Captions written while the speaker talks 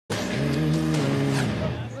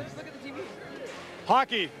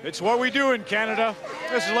Hockey, it's what we do in Canada.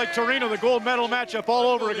 This is like Torino, the gold medal matchup all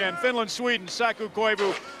over again. Finland, Sweden, Saku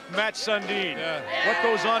Koivu, Mats Sundin. Yeah. What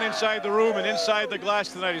goes on inside the room and inside the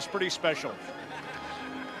glass tonight is pretty special.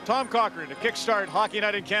 Tom Cochran to kickstart Hockey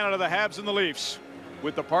Night in Canada, the Habs and the Leafs.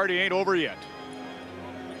 With the party ain't over yet.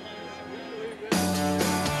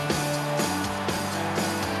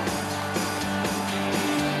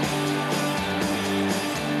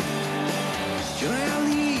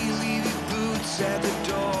 At the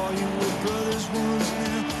door, you were brothers once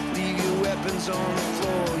now. Leave your weapons on the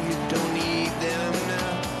floor. You don't need them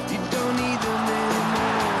now. You don't need them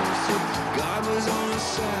anymore. So God was on the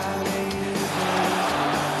side of your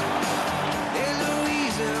Hey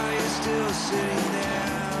Louisa, are you still sitting there?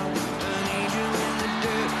 An angel in the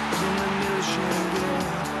dirt, in the ocean girl.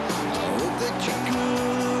 I hope that you could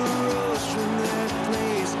rose from that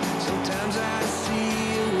place. Sometimes I see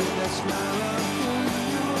you with that smile upon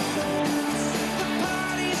your face.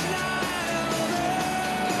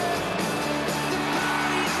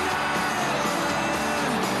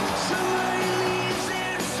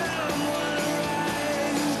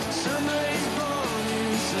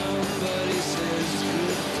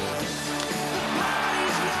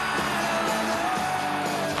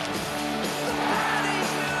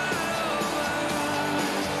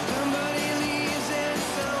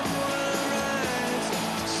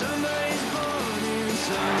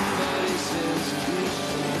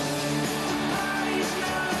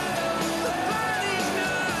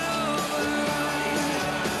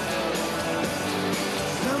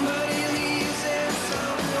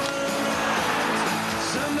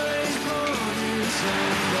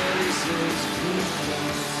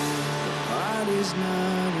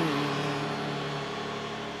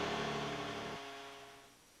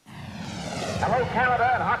 Hello,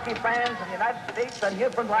 Canada and hockey fans of the United States and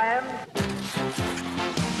Newfoundland.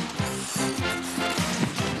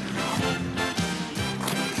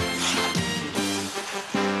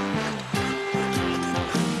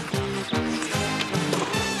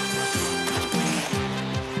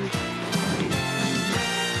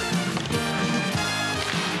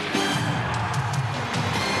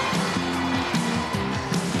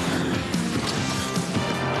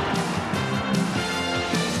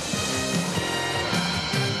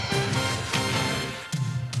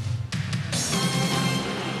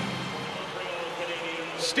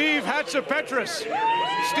 Steve Hatzapetris.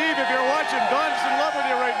 Steve, if you're watching, Don's in love with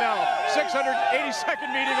you right now.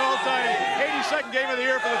 682nd meeting all time, 82nd game of the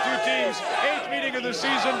year for the two teams, 8th meeting of the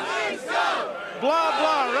season. Blah,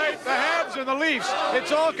 blah, right? The Habs and the Leafs.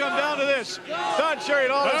 It's all come down to this. Don Cherry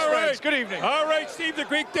and all his friends. Good evening. All right, Steve the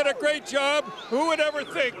Greek did a great job. Who would ever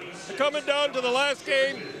think, coming down to the last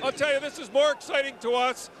game, I'll tell you, this is more exciting to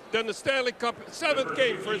us than the Stanley Cup 7th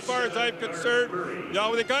game, for as far as I'm concerned. You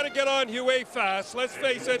know, they got to get on Huet fast. Let's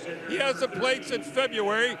face it, he hasn't played since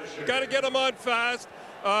February. Got to get him on fast.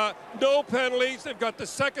 No penalties. They've got the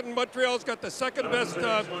second. Montreal's got the second best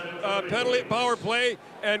penalty power play,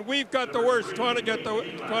 and we've got the worst.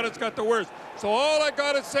 Toronto's got the worst. So all I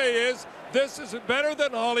got to say is, this is better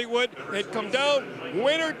than Hollywood. It come down,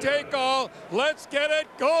 winner take all. Let's get it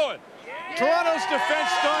going. Toronto's defense,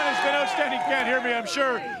 Don, has been outstanding. You can't hear me, I'm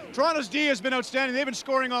sure. Toronto's D has been outstanding. They've been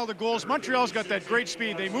scoring all the goals. Montreal's got that great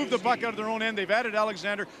speed. They move the puck out of their own end. They've added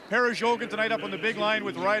Alexander. Parajogan tonight up on the big line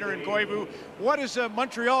with Ryder and Koivu. What does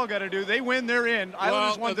Montreal got to do? They win, they're in.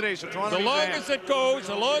 Islanders won today, so Toronto the long as it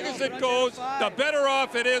goes, the better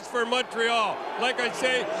off it is for Montreal. Like I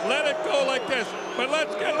say, let it go like this. But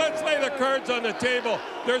let's lay the cards on the table.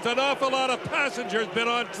 There's an awful lot of passengers been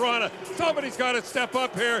on Toronto. Somebody's got to step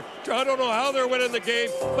up here. I don't know how they're winning the game.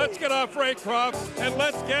 Let's get off Raycroft and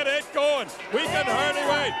let's get it going. We can hardly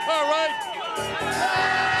wait. All right.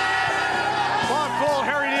 Bob Cole,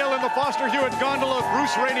 Harry Neal in the Foster Hewitt gondola.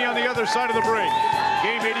 Bruce Rainey on the other side of the break.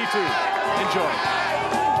 Game 82. Enjoy.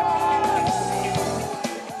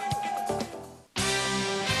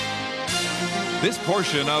 This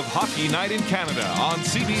portion of Hockey Night in Canada on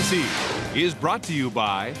CBC is brought to you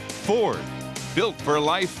by Ford, built for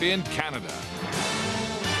life in Canada.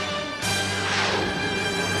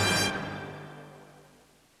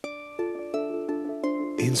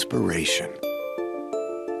 Inspiration.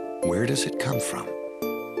 Where does it come from?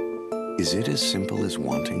 Is it as simple as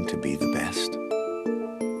wanting to be the best?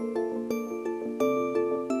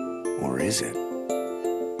 Or is it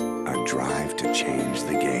a drive to change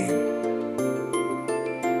the game?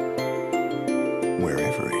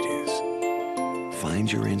 Wherever it is, find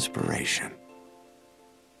your inspiration,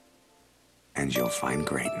 and you'll find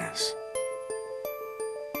greatness.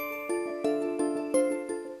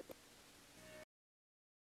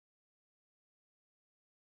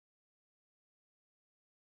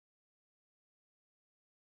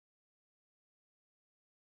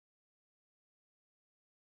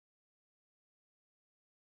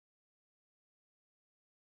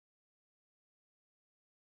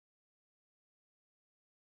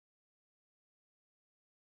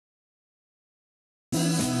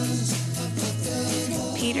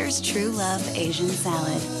 Stouffer's True Love Asian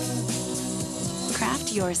Salad.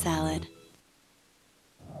 Craft your salad.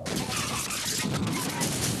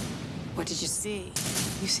 What did you see?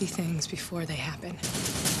 You see things before they happen.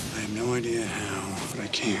 I have no idea how, but I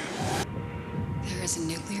can. There is a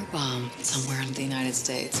nuclear bomb somewhere in the United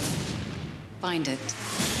States. Find it.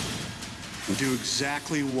 Do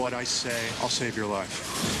exactly what I say. I'll save your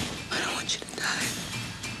life. I don't want you to die.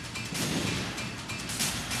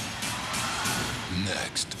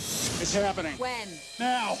 Next. It's happening. When?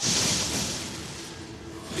 Now.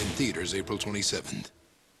 In theaters April 27th.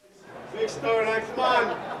 Big star night, come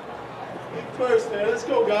on. Big first, man. Let's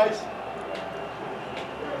go, guys.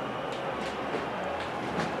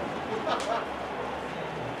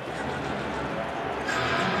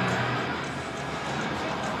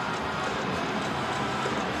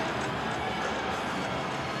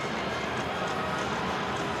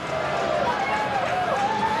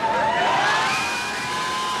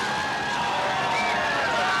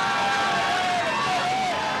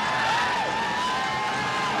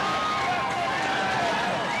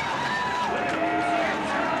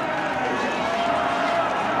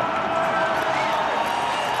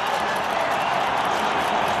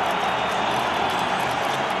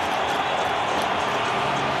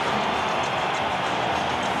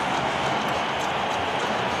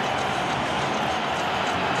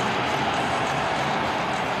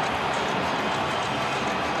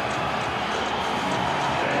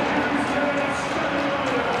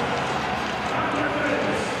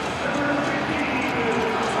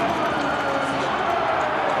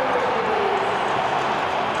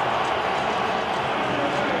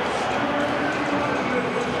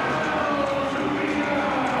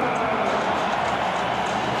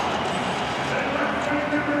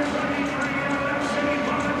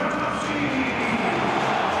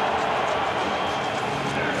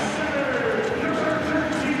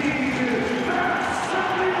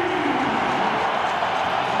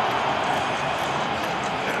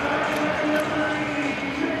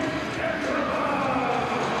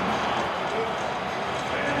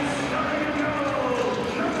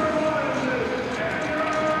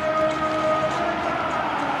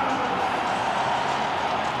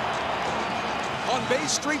 Bay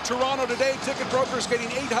Street, Toronto today. Ticket brokers getting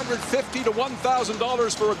 $850 to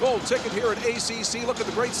 $1,000 for a gold ticket here at ACC. Look at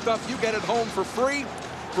the great stuff you get at home for free.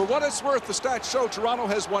 For what it's worth, the stats show Toronto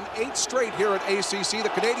has won 8 straight here at ACC. The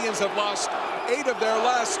Canadians have lost 8 of their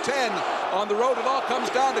last 10 on the road. It all comes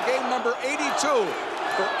down to game number 82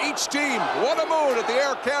 for each team. What a mood at the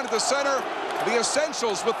Air Canada Centre. The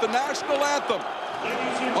essentials with the national anthem.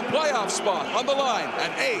 A playoff spot on the line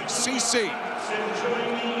at ACC.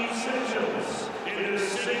 Enjoying the essentials in the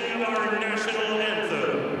singing our national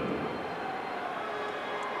anthem.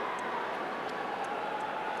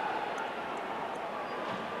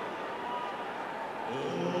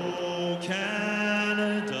 Oh,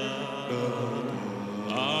 Canada,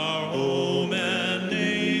 our home and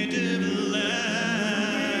native land,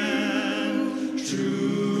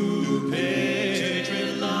 true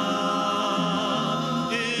patriot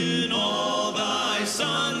love in all thy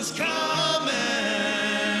sons command.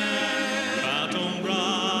 Quand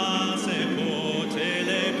brasse porter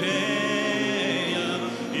l'épée,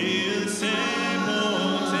 il s'est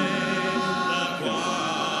monté la croix.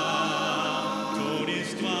 Ton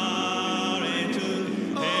histoire est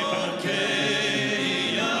une épopée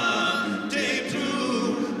des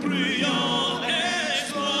plus brillants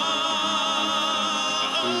exploits.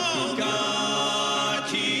 Oh, God,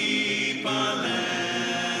 keep our land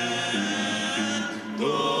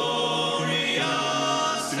glorious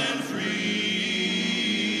and free.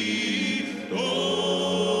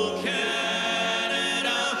 Oh,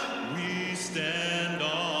 Canada, we stand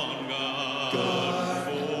on guard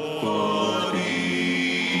for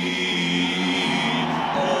thee.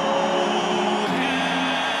 Oh,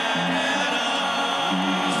 Canada,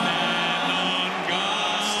 we stand on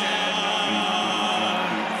guard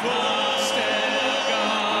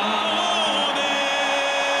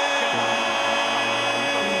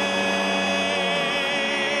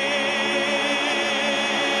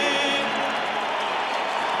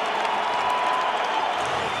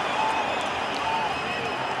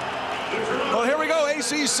Well, here we go.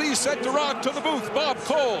 ACC set to rock to the booth. Bob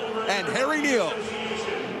Cole and Harry Neal.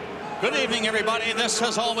 Good evening, everybody. This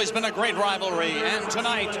has always been a great rivalry, and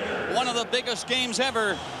tonight, one of the biggest games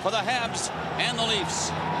ever for the Habs and the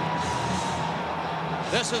Leafs.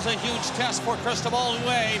 This is a huge test for Cristobal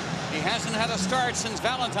Huet. He hasn't had a start since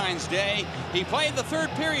Valentine's Day. He played the third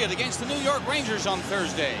period against the New York Rangers on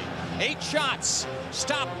Thursday. 8 shots,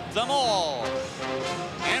 stopped them all.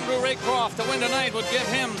 Andrew Raycroft, the win tonight would give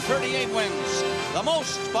him 38 wins. The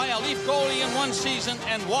most by a Leaf goalie in one season,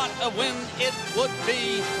 and what a win it would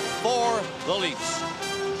be for the Leafs.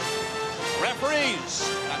 Referees,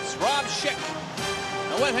 that's Rob Schick.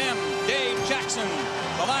 And with him, Dave Jackson.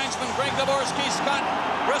 The linesman, Greg Dvorsky, Scott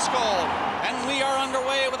Driscoll. And we are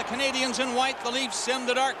underway with the Canadians in white, the Leafs in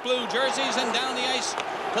the dark blue jerseys, and down the ice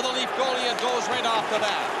to the Leaf goalie. It goes right off the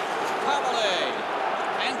bat. Kaberle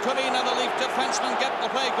and Kavina, the Leaf defenseman, get the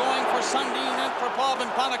play going for Sundin and Popov and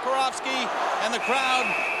Ponikarovsky, and the crowd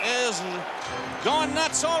is going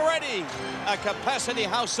nuts already. A capacity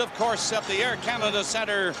house, of course, at the Air Canada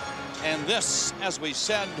Centre, and this, as we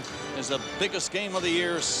said, is the biggest game of the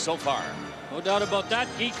year so far. No doubt about that.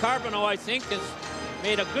 Guy Carbonneau, I think, has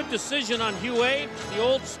made a good decision on Huet. The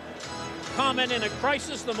old comment in a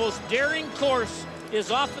crisis, the most daring course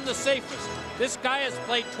is often the safest. This guy has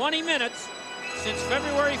played 20 minutes since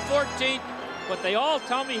February 14th, but they all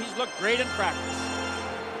tell me he's looked great in practice.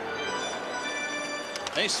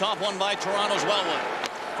 They stop one by Toronto's Wellwood.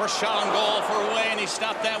 First shot on goal for Huet, and he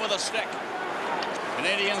stopped that with a stick.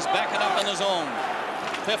 Canadians back it up in the zone.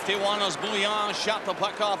 51 as Bouillon shot the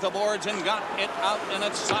puck off the boards and got it out, and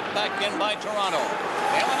it's slapped back in by Toronto.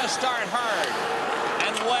 They want to start hard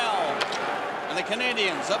and well. And the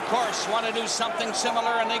Canadians, of course, want to do something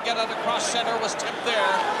similar, and they get it across center, was tipped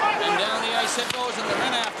there. And down the ice it goes, and they're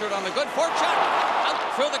in after it on the good forecheck. Out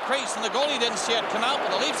through the crease, and the goalie didn't see it come out,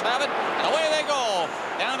 but the Leafs have it, and away they go.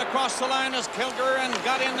 Down across the line is Kilger, and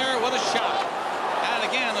got in there with a shot. And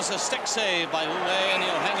again, it's a stick save by Huet, and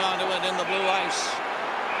he'll hang on to it in the blue ice.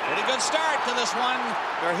 Pretty good start to this one.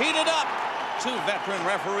 They're heated up. Two veteran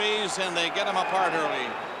referees, and they get them apart early.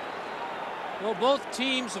 Well, both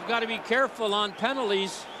teams have got to be careful on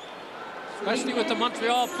penalties, especially with the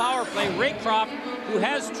Montreal power play. Raycroft, who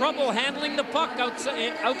has trouble handling the puck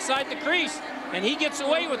outside the crease, and he gets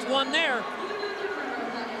away with one there.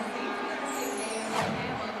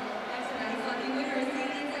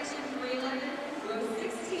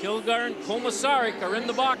 Kilgar and Komisarek are in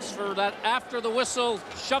the box for that after the whistle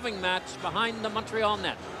shoving match behind the Montreal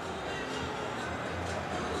net.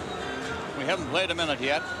 We haven't played a minute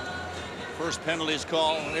yet. First penalty's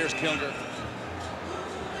call. There's Kilger.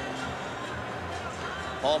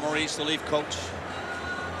 Paul Maurice, the Leaf coach.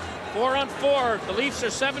 4-on-4. The Leafs are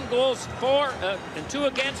 7 goals, 4 and 2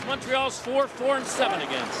 against. Montreal's 4 and 7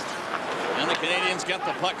 against. And the Canadians get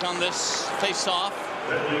the puck on this face-off.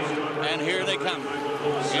 And here they come.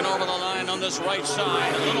 In over the line on this right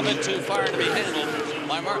side. A little bit too far to be handled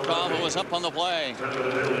by Markov, who was up on the play.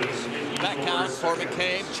 Back out for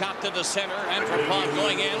McCabe. Chopped to the center. And Popov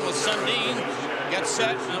going in with Sundin. Gets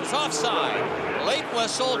set. And it was offside. Late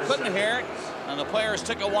whistle. Couldn't hear it. And the players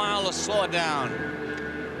took a while to slow it down.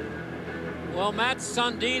 Well, Matt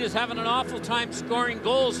Sundin is having an awful time scoring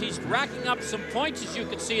goals. He's racking up some points, as you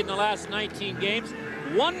can see, in the last 19 games.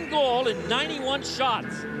 1 goal in 91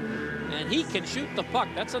 shots. And he can shoot the puck.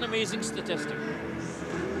 That's an amazing statistic.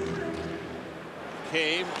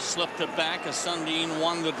 Cave slipped it back as Sundin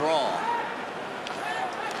won the draw.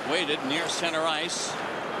 Waited near center ice.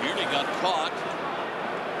 Nearly got caught.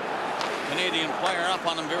 Canadian player up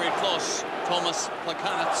on him very close. Thomas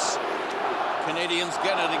Plekanec. Canadians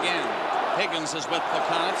get it again. Higgins is with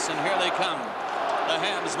Plekanec, and here they come. The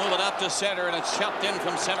Habs move it up to center, and it's chopped in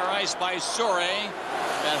from center ice by Sore.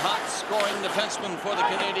 That hot scoring defenseman for the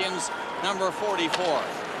Canadians, number 44.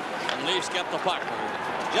 And Leafs get the puck.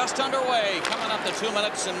 Just underway, coming up to 2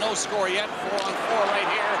 minutes and no score yet. 4-on-4 right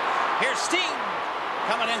here. Here's Steen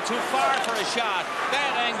coming in too far for a shot.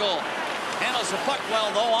 Bad angle. Handles the puck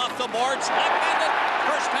well, though, off the boards. Left-handed.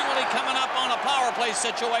 First penalty coming up on a power play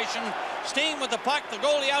situation. Steen with the puck, the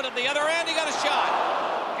goalie out at the other end. He got a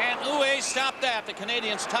shot. And Huet stopped that. The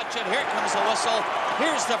Canadians touch it. Here comes the whistle.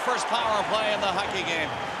 Here's the first power play in the hockey game.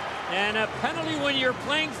 And a penalty when you're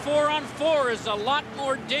playing 4-on-4 is a lot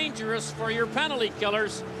more dangerous for your penalty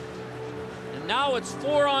killers. And now it's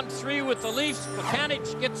 4-on-3 with the Leafs.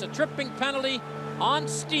 Plekanec gets a tripping penalty on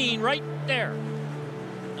Steen right there.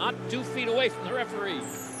 Not 2 feet away from the referee.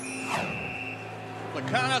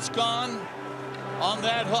 Plekanec's gone on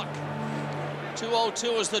that hook.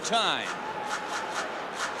 2:02 is the time.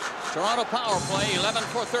 Toronto power play, 11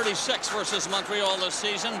 for 36 versus Montreal this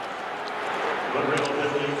season.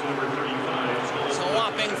 It's a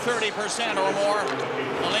whopping 30% or more.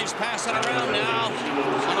 The Leafs pass it around now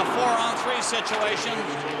on a 4-on-3 situation.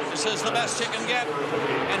 This is the best you can get.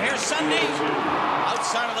 And here's Sundin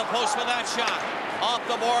outside of the post with that shot. Off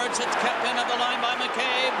the boards, it's kept in at the line by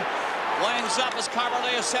McCabe. Winds up as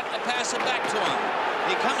Kaberle is set to pass it back to him.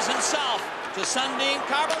 He comes himself to Sundin.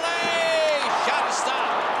 Kaberle! Shot is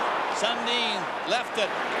stopped. Sundin left it,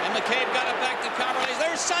 and McCabe got it back to Kaberle.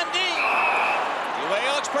 There's Sundin!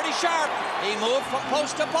 Huet looks pretty sharp. He moved from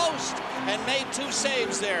post to post and made 2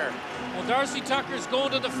 saves there. Well, Darcy Tucker's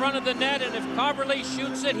going to the front of the net, and if Kaberle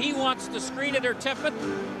shoots it, he wants to screen it or tip it.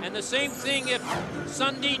 And the same thing if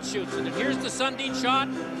Sundin shoots it. And here's the Sundin shot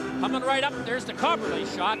coming right up. There's the Kaberle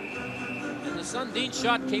shot. And the Sundin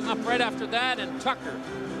shot came up right after that, and Tucker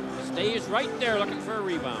stays right there looking for a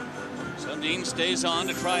rebound. Sundin stays on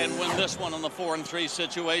to try and win this one on the 4-3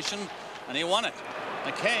 situation, and he won it.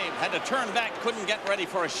 McCabe had to turn back, couldn't get ready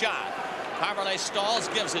for a shot. Kaberle stalls,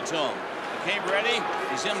 gives it to him. McCabe ready,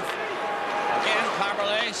 he's in again.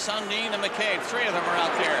 Kaberle, Sundin, and McCabe, 3 of them are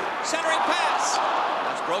out there. Centering pass,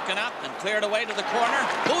 that's broken up and cleared away to the corner.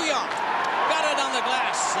 Bouillon got it on the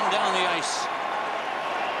glass and down the ice.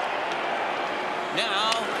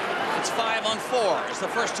 Now it's 5-on-4 as the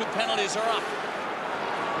first 2 penalties are up.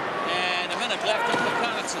 And a minute left in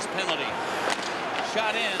Plekonic's penalty.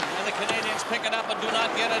 Shot in, and the Canadians pick it up and do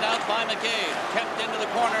not get it out by McCabe. Kept into the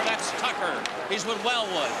corner, that's Tucker. He's with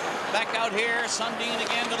Wellwood. Back out here, Sundin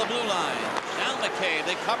again to the blue line. Now McCabe,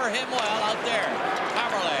 they cover him well out there.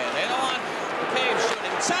 Kaberle, they don't want McCabe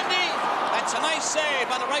shooting. Sundin, that's a nice save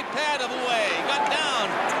on the right pad of Huet. He got down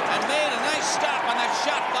and made a nice stop on that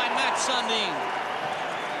shot by Matt Sundin.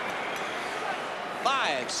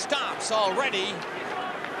 5 stops already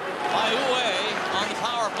by Huet on the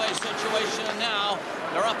power play situation, and now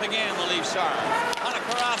they're up again, the Leafs are.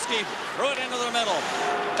 Korakowski threw it into the middle.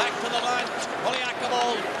 Back to the line,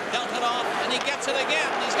 Poliakovo dealt it off, and he gets it again.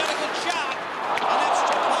 He's got a good shot, and that's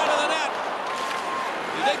to the point of the net.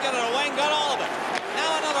 He did get it away and got all of it.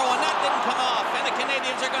 Now another one, that didn't come off, and the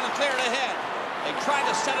Canadians are going to clear it ahead. They tried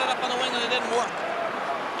to set it up on the wing, and it didn't work.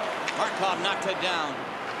 Markov knocked it down.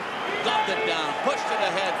 Dumped it down, pushed it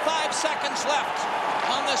ahead. 5 seconds left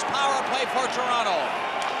on this power play for Toronto.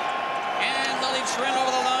 And the Leafs are in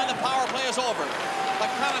over the line. The power play is over.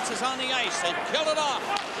 Plekonic's is on the ice. They've killed it off.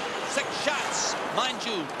 6 shots, mind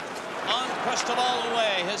you, on Cristobal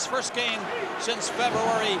Huet, his first game since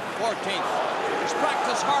February 14th. He's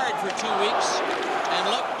practiced hard for 2 weeks and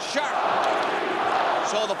looked sharp.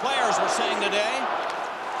 So the players were saying today.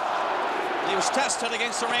 He was tested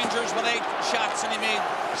against the Rangers with 8 shots, and he made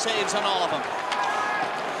saves on all of them.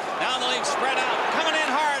 Now the Leafs spread out, coming in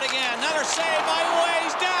hard again. Another save by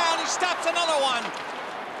Huet. He's down. He stops another one.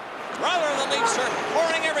 Rather, the Leafs are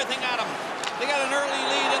pouring everything at him. They got an early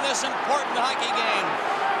lead in this important hockey game.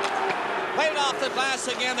 Played off the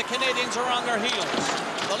glass again. The Canadians are on their heels.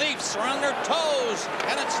 The Leafs are on their toes,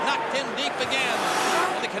 and it's knocked in deep again.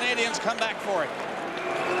 And the Canadians come back for it.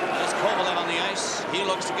 There's Kovalev on the ice. He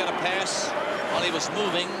looks to get a pass while he was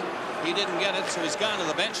moving. He didn't get it, so he's gone to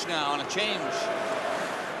the bench now on a change.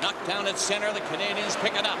 Knocked down at center. The Canadians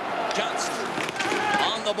pick it up. Johnson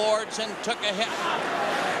on the boards and took a hit.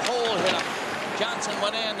 Cole hit him. Johnson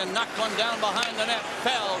went in and knocked one down behind the net.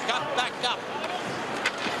 Fell, got back up.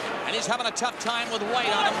 And he's having a tough time with White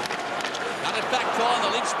on him. Got it back to him.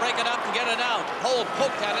 The Leafs break it up and get it out. Cole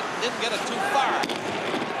poked at it, didn't get it too far.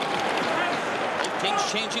 Teams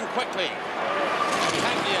changing quickly.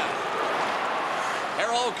 Battaglia.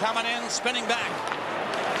 Arrow coming in, spinning back.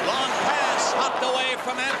 Long pass, hopped away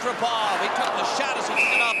from Antropov. He took the shot as he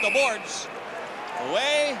took it off the boards.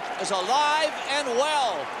 Huet is alive and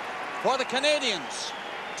well for the Canadians.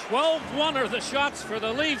 12-1 are the shots for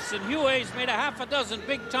the Leafs, and Huet's made a half a dozen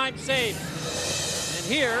big-time saves. And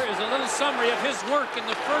here is a little summary of his work in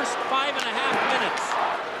the first 5.5 minutes.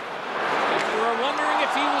 If you were wondering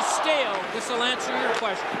if he was stale, this will answer your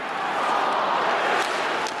question.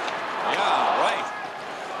 Yeah, right.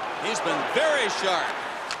 He's been very sharp.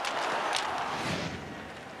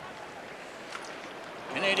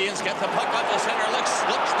 Canadians get the puck up the center. Looks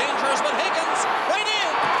dangerous, but Higgins right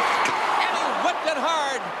in. And he whipped it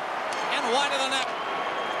hard and wide of the net.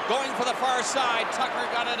 Going for the far side. Tucker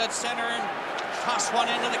got it at center and tossed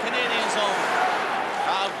one into the Canadian zone.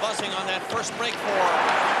 Crowd buzzing on that first break for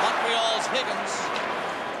Montreal's Higgins.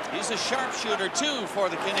 He's a sharpshooter, too, for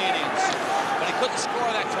the Canadians. But he couldn't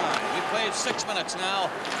score that time. We played 6 minutes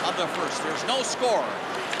now of the first. There's no score.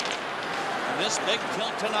 And this big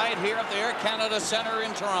tilt tonight here at the Air Canada Centre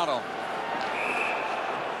in Toronto.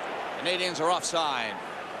 Canadians are offside.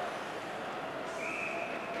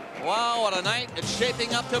 Wow, what a night it's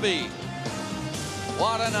shaping up to be.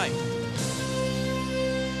 What a night.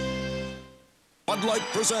 Bud Light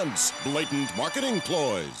presents blatant marketing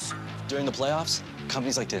ploys. During the playoffs,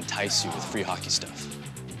 companies like to entice you with free hockey stuff.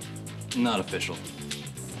 Not official.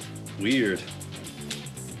 Weird.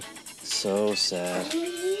 So sad.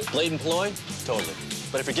 Blatant ploy? Totally.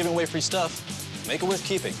 But if you're giving away free stuff, make it worth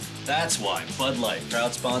keeping. That's why Bud Light,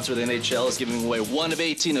 proud sponsor of the NHL, is giving away 1 of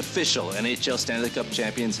 18 official NHL Stanley Cup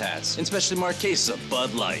Champions hats, and specially marked cases of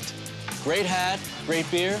Bud Light. Great hat, great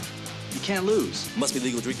beer. You can't lose. Must be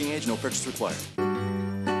legal drinking age, no purchase required.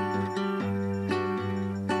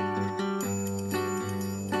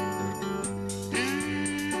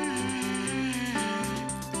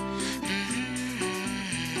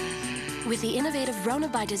 With the innovative Rona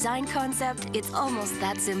by Design concept, it's almost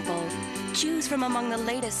that simple. Choose from among the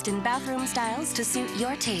latest in bathroom styles to suit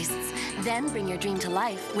your tastes. Then bring your dream to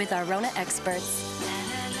life with our Rona experts.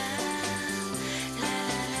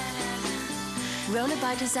 Rona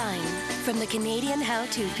by Design, from the Canadian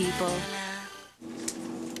how-to people.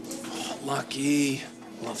 Oh, lucky.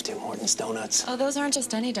 Love Tim Hortons donuts. Oh, those aren't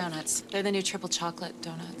just any donuts. They're the new triple chocolate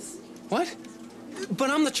donuts. What?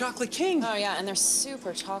 But I'm the chocolate king. Oh, yeah, and they're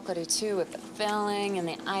super chocolatey, too, with the filling and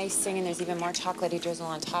the icing, and there's even more chocolatey drizzle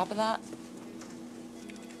on top of that.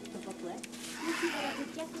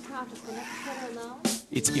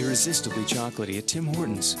 It's irresistibly chocolatey at Tim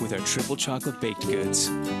Hortons with our triple chocolate baked goods.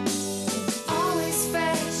 Always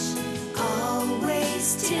fresh,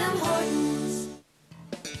 always Tim Hortons.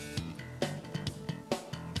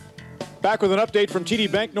 Back with an update from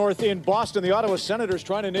TD Bank North in Boston. The Ottawa Senators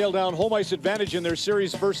trying to nail down home ice advantage in their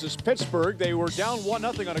series versus Pittsburgh. They were down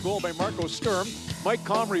 1-0 on a goal by Marco Sturm. Mike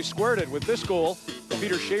Comrie squared it with this goal from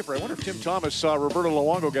Peter Schaefer. I wonder if Tim Thomas saw Roberto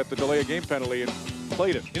Luongo get the delay of game penalty and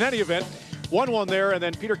played it. In any event, 1-1 there, and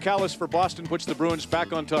then Peter Callis for Boston puts the Bruins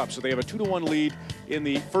back on top. So they have a 2-1 lead in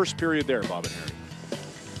the first period there, Bob and Harry.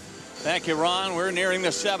 Thank you, Ron. We're nearing the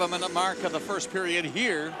 7-minute mark of the first period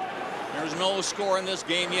here. There's no score in this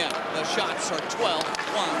game yet. The shots are 12-1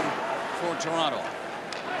 for Toronto.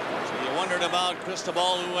 So you wondered about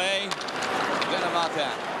Cristobal Huet? Forget about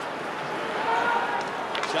that.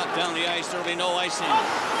 Shot down the ice. There'll be no icing.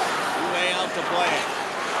 Huet out to play.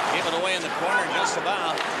 Gave it away in the corner just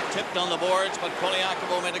about. Tipped on the boards, but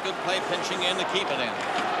Poliakovo made a good play pinching in to keep it in.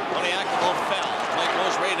 Poliakovo fell. Play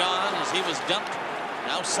goes right on as he was dumped.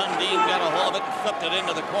 Now Sundin got a hold of it and flipped it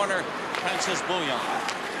into the corner. Francis Bouillon.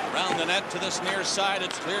 Around the net to this near side,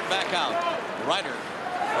 it's cleared back out. Ryder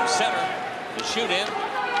from center to shoot in.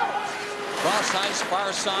 Cross ice,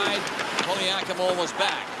 far side. Poliakovo was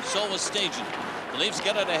back. So was Stajan. The Leafs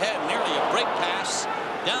get it ahead. Nearly a break pass.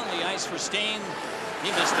 Down the ice for Steen.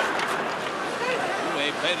 He missed it.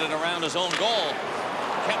 Huet played it around his own goal.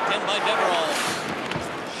 Kept in by Devereaux.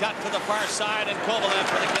 Shot to the far side, and Kovalev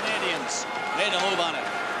for the Canadians. Made a move on it.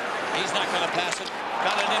 He's not going to pass it.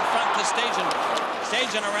 Got it in front to Stajan.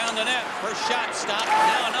 Stajan around the net. First shot stopped.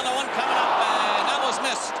 Now another one coming up, and that was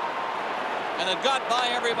missed. And it got by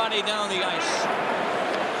everybody down the ice.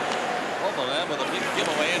 Kovalev with a big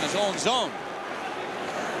giveaway in his own zone.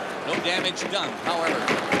 No damage done, however.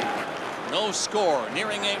 No score,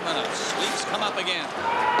 nearing 8 minutes. Leafs come up again.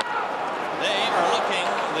 They are looking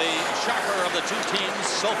the sharper of the two teams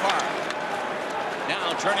so far.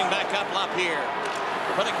 Now turning back up Lapierre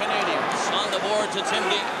for the Canadians. On the boards, it's in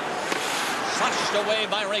deep. Flushed away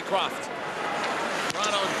by Raycroft.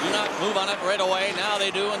 Toronto do not move on it right away. Now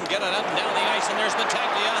they do and get it up and down the ice, and there's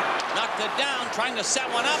Battaglia. Knocked it down, trying to set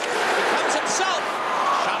one up. Here comes himself.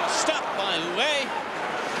 Shot stopped by Huet.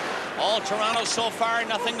 All Toronto so far,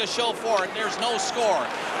 nothing to show for it. There's no score.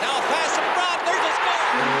 Now a pass in front. There's a score.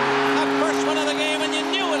 A first one of the game, and you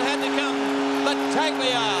knew it had to come.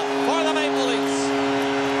 Battaglia for the Maple Leafs.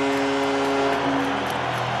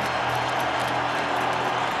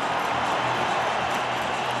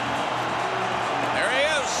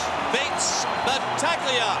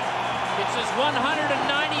 Battaglia. It's his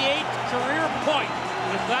 198th career point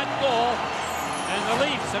with that goal, and the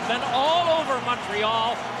Leafs have been all over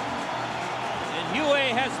Montreal, and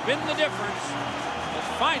Huet has been the difference, but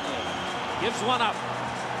finally gives one up.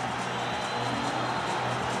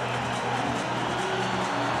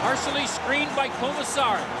 Partially screened by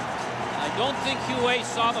Commissari. I don't think Huet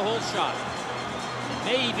saw the whole shot. It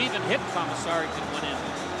may have even hit Commissari and went in.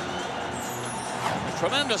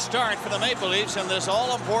 Tremendous start for the Maple Leafs in this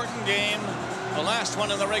all-important game. The last one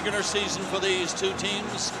in the regular season for these two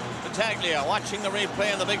teams. Battaglia watching the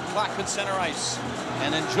replay on the big clock at center ice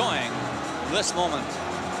and enjoying this moment.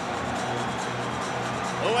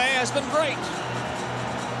 Huet has been great,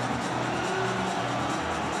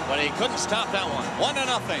 but he couldn't stop that one. 1-0.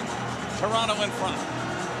 Toronto in front.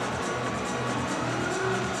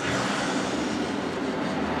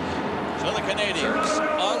 So the Canadians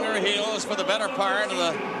on their heels for the better part of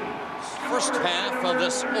the first half of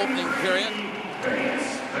this opening period.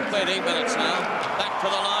 Played 8 minutes now. Back to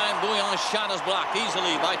the line. Bouillon's shot is blocked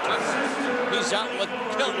easily by Tucker. He's out with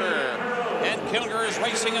Kilger. And Kilger is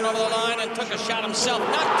racing it over the line and took a shot himself.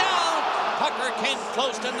 Knocked down! Tucker came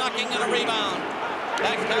close to knocking in a rebound.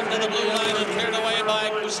 Back down to the blue line and cleared away by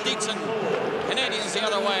Kustitsin. Canadians the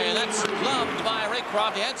other way. That's gloved by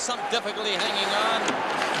Raycroft. He had some difficulty hanging on.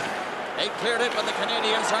 They cleared it, but the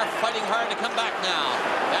Canadians are fighting hard to come back now.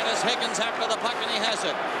 That is Higgins after the puck, and he has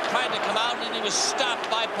it. Tried to come out, and he was stopped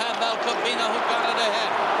by Pavel Kubina, who got it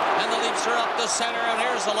ahead. And the Leafs are up the center, and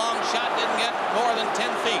here's the long shot. Didn't get more than 10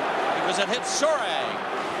 feet because it hit Sorag.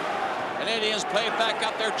 Canadians play back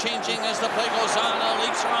up. They're changing as the play goes on. The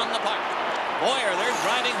Leafs are on the puck. Boyer, they're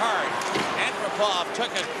driving hard. Antropov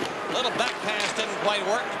took a little back pass, didn't quite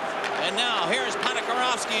work. And now here's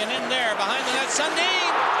Panikarovsky, and in there behind the net,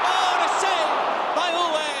 Sundin. Oh, to save by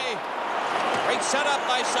Huet. Great setup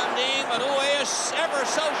by Sundin, but Huet is ever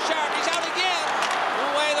so sharp. He's out again.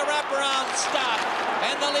 Huet, the wraparound stop.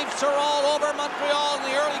 And the Leafs are all over Montreal in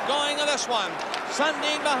the early going of this one.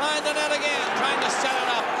 Sundin behind the net again, trying to set it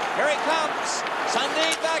up. Here he comes.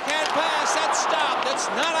 Sundin backhand pass. That's stopped. It's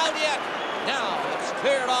not out yet. Now it's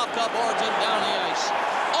cleared off the boards and down the ice.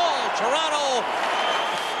 All Toronto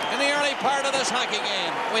in the early part of this hockey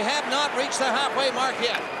game. We have not reached the halfway mark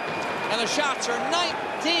yet. And the shots are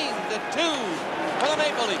 19-2 for the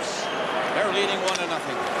Maple Leafs. They're leading 1-0.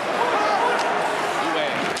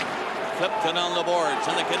 Huet flipped it on the boards,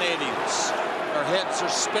 and the Canadians, their heads are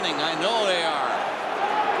spinning. I know they are.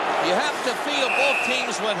 You have to feel both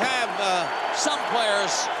teams would have some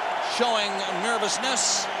players showing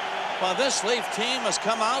nervousness. Well, this Leaf team has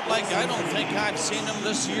come out like I don't think I've seen them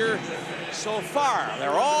this year so far. They're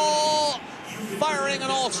all firing on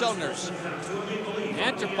all cylinders.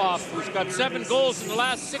 Antropov, who's got 7 goals in the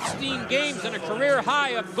last 16 games and a career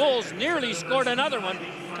high of goals, nearly scored another one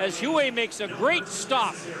as Huet makes a great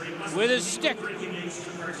stop with his stick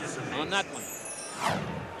on that one.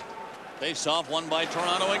 Face off won by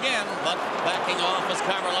Toronto again, but backing off is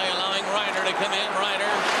Kaberle, allowing Ryder to come in. Ryder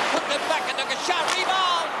put it back and took a shot,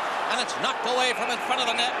 rebound, and it's knocked away from in front of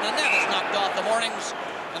the net, and the net is knocked off the Mornings,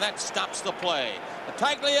 and that stops the play.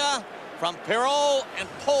 Battaglia from Perreault and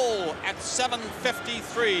Poe at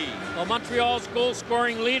 7:53. Well, Montreal's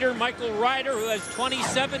goal-scoring leader, Michael Ryder, who has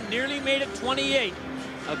 27, nearly made it 28.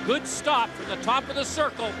 A good stop from the top of the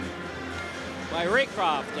circle by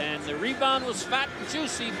Raycroft, and the rebound was fat and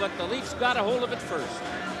juicy, but the Leafs got a hold of it first.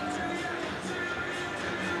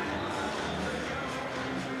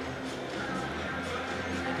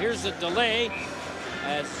 And here's the delay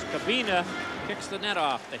as Kubina kicks the net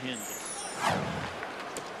off the hinges.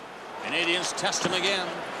 Canadians test him again.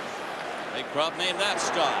 Raycroft made that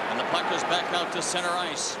stop, and the puck is back out to center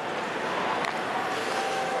ice.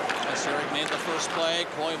 Eric made the first play.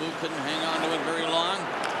 Koivu couldn't hang on to it very long.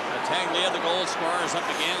 Battaglia, the goal scorer, is up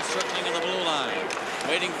again, circling in the blue line.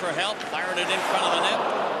 Waiting for help, fired it in front of the net.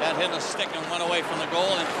 That hit a stick and went away from the goal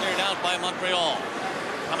and cleared out by Montreal.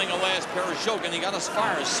 Coming away is Perreault. He got as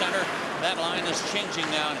far as center. That line is changing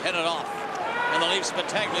now and headed off. And the Leafs,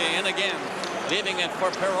 Battaglia in again. Leaving it for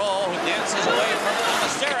Perreault, who dances away from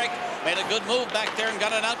Eric. Made a good move back there and got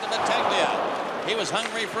it out to Battaglia. He was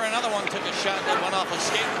hungry for another one, took a shot that went off a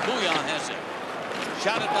skate. Bouillon has it.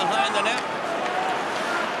 Shot it behind the net.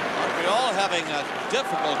 Montreal having a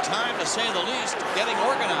difficult time, to say the least, getting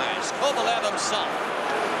organized. Kovalev himself.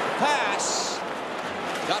 Pass.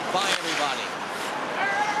 Got by everybody.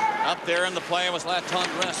 Up there in the play was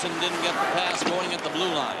Latendresse and didn't get the pass going at the blue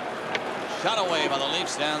line. Shot away by the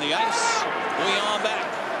Leafs down the ice. Bouillon back.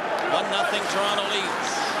 1-0 Toronto leads.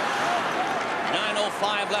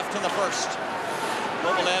 9:05 left in the first.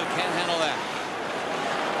 Kovalev can't handle that.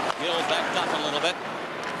 Gill backed up a little bit.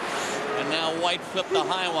 And now White flipped the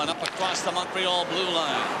high one up across the Montreal blue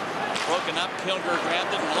line. Broken up, Kilger grabbed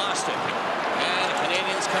it and lost it. And the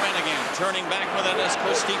Canadians come in again. Turning back with it as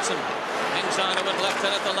Kustitsin hangs on to it, left it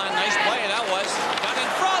at the line. Nice play, that was. Got in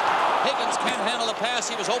front. Higgins can't handle the pass.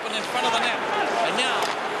 He was open in front of the net. And now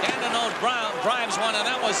Dandenault drives one, and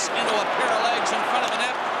that was into a pair of legs in front of the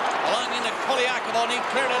net. Belonging to Koliakovo, and he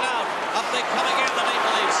cleared it out. Up they come again, the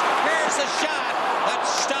Maple Leafs. Here's the shot. That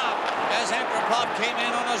stopped as Antropov came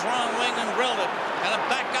in on his wrong wing and drilled it. And it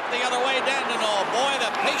back up the other way, Dandenault. Boy,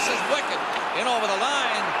 the pace is wicked. In over the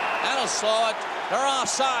line. That'll slow it. They're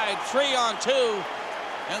offside, 3-on-2.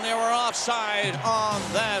 And they were offside on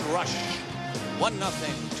that rush.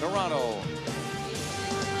 1-0, Toronto.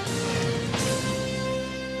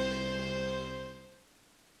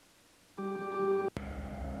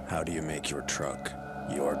 How do you make your truck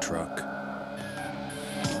your truck?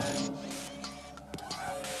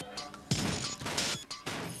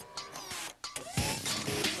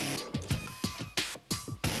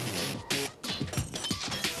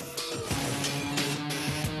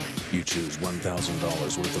 You choose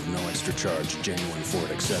 $1,000 worth of no extra charge genuine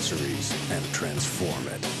Ford accessories and transform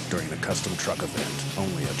it during the custom truck event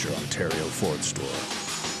only at your Ontario Ford store.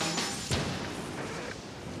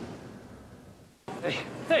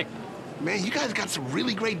 Hey. Man, you guys got some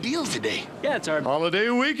really great deals today. Yeah, it's our holiday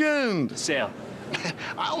weekend sale.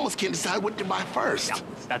 I almost can't decide what to buy first. Yeah,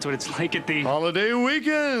 that's what it's like at the holiday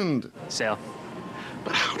weekend sale.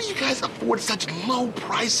 But how do you guys afford such low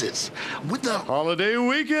prices with the holiday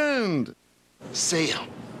weekend sale?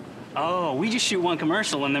 Oh, we just shoot one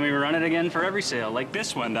commercial and then we run it again for every sale, like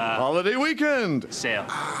this one. Holiday weekend sale.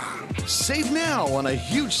 Save now on a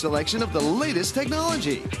huge selection of the latest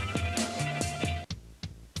technology.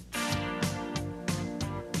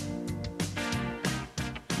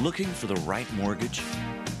 Looking for the right mortgage?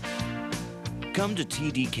 Come to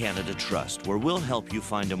TD Canada Trust, where we'll help you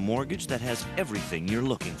find a mortgage that has everything you're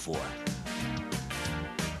looking for,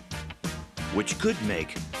 which could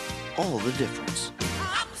make all the difference.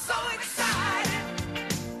 I'm so excited,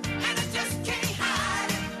 and I just can't hide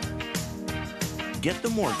it. Get the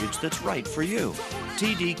mortgage that's right for you.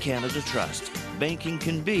 TD Canada Trust. Banking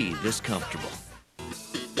can be this comfortable.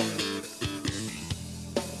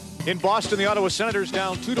 In Boston, the Ottawa Senators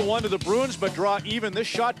down 2-1 to the Bruins, but draw even. This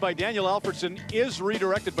shot by Daniel Alfredsson is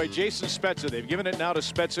redirected by Jason Spezza. They've given it now to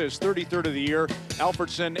Spezza, his 33rd of the year.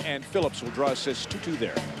 Alfredsson and Phillips will draw assists 2-2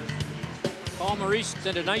 there. Paul Maurice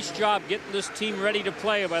did a nice job getting this team ready to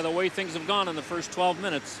play by the way things have gone in the first 12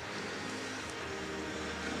 minutes.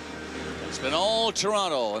 It's been all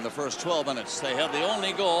Toronto in the first 12 minutes. They have the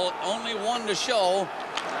only goal, only one to show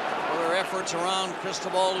for their efforts around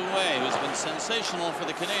Cristobal Huet, who's been sensational for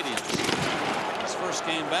the Canadians. His first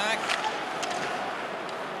game back,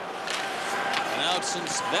 and out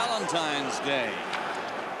since Valentine's Day.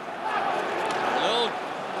 A little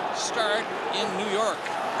start in New York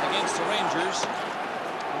against the Rangers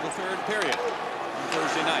in the third period on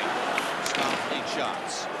Thursday night. Stopped 8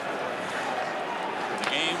 shots. The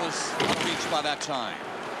game was reached by that time.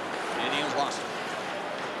 Canadians lost it.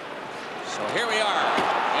 So here we are.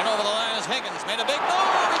 In over the line is Higgins. Made a big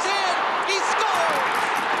move. He's in. He scores.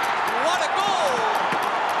 What a goal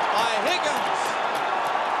by Higgins.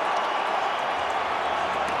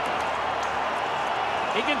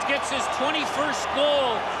 Higgins gets his 21st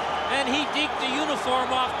goal, and he deked the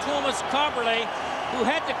uniform off Thomas Kaberle, who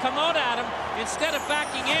had to come out at him instead of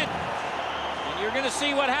backing in. And you're going to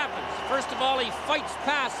see what happens. First of all, he fights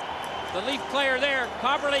past the Leaf player there.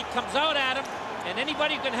 Kaberle comes out at him, and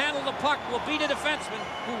anybody who can handle the puck will beat a defenseman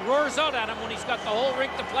who roars out at him when he's got the whole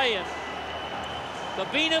rink to play in.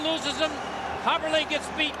 Babina loses him. Kaberle gets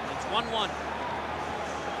beaten. It's 1-1.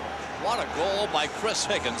 What a goal by Chris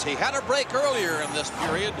Higgins. He had a break earlier in this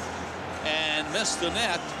period and missed the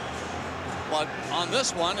net. But on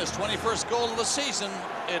this one, his 21st goal of the season,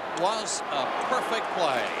 it was a perfect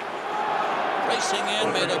play. Racing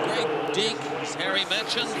in, made a great deke, as Harry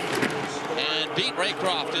mentioned, and beat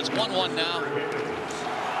Raycroft. It's 1-1 now.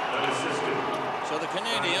 So the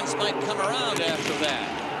Canadians might come around after that.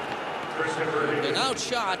 An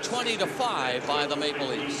outshot 20-5 by the Maple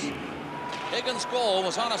Leafs. Higgins' goal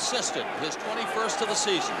was unassisted, his 21st of the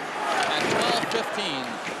season, at 12:15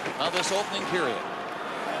 of this opening period.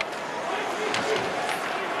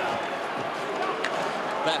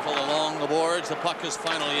 Battle along the boards. The puck is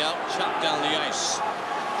finally out. Chopped down the ice.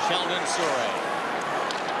 Sheldon Surrey.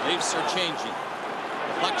 Leafs are changing.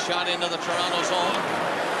 The puck shot into the Toronto zone.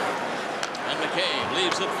 And McCabe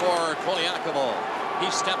leaves it for Koliakovo.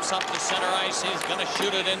 He steps up to center ice. He's going to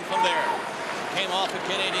shoot it in from there. Came off a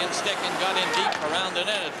Canadian stick and got in deep around the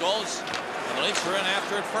net. It goes. And the Leafs are in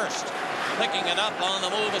after it first. Picking it up on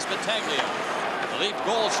the move is Battaglia. The Leaf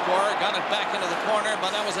goal scorer got it back into the corner,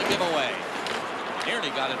 but that was a giveaway.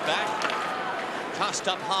 Nearly got it back. Tossed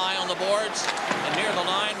up high on the boards. And near the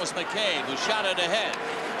line was McCabe, who shot it ahead.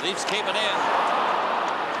 Leafs keep it in.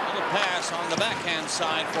 Little pass on the backhand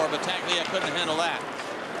side for Battaglia. Couldn't handle that.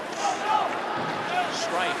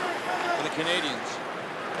 Strike for the Canadians.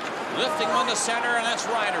 Lifting one to center, and that's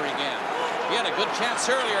Ryder again. He had a good chance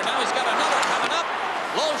earlier. Now he's got another coming up.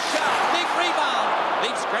 Low shot. Big rebound.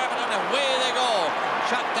 Leafs grabbing it, and away they go.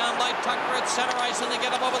 Shot down by Tucker at center ice, and they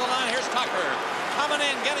get him over the line. Here's Tucker. Coming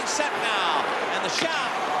in, getting set now. And the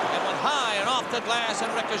shot. It went high and off the glass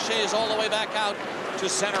and ricochets all the way back out to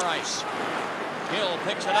center ice. Hill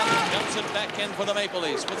picks it up and dumps it back in for the Maple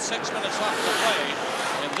Leafs with 6 minutes left to play.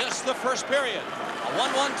 And this the first period. A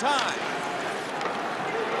 1-1 tie.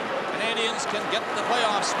 Canadians can get the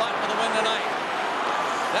playoff spot with a win tonight.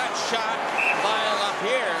 That shot by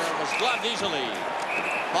LaPierre was gloved easily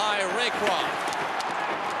by Raycroft.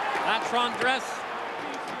 Latron dress.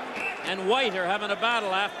 and White are having a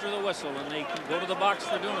battle after the whistle, and they can go to the box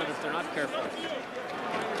for doing it if they're not careful.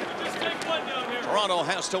 Toronto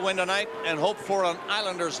has to win tonight and hope for an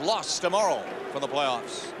Islanders loss tomorrow for the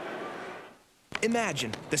playoffs.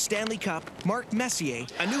 Imagine the Stanley Cup, Mark Messier,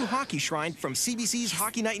 a new hockey shrine from CBC's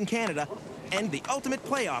Hockey Night in Canada, and the ultimate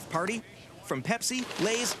playoff party from Pepsi,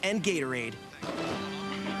 Lay's, and Gatorade.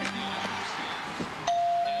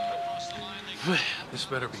 This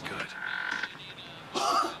better be good.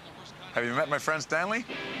 Have you met my friend Stanley?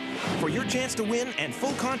 For your chance to win and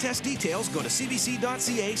full contest details, go to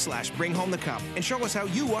cbc.ca/bringhomethekup and show us how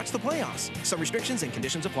you watch the playoffs. Some restrictions and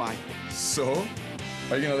conditions apply. So,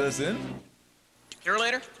 are you gonna let us in?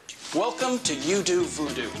 Purolator, welcome to You Do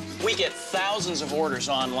Voodoo. We get thousands of orders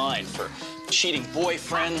online for cheating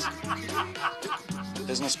boyfriends,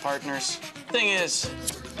 business partners. Thing is,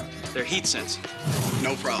 they're heat sensitive.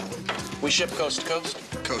 No problem. We ship coast to coast.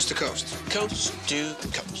 Coast to coast. Coast to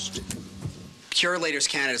coast. Purolator's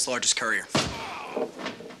Canada's largest courier.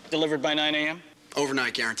 Delivered by 9 a.m.?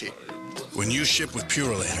 Overnight guaranteed. When you ship with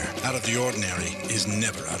Purolator, out of the ordinary is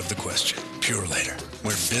never out of the question. Purolator,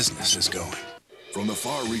 where business is going. From the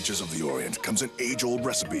far reaches of the Orient comes an age-old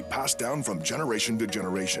recipe passed down from generation to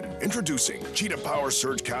generation. Introducing Cheetah Power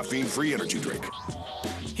Surge caffeine-free energy drink.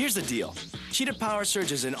 Here's the deal. Cheetah Power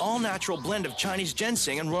Surge is an all-natural blend of Chinese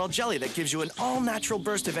ginseng and royal jelly that gives you an all-natural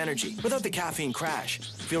burst of energy without the caffeine crash.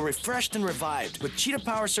 Feel refreshed and revived with Cheetah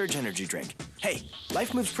Power Surge energy drink. Hey,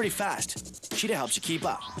 life moves pretty fast. Cheetah helps you keep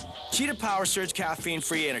up. Cheetah Power Surge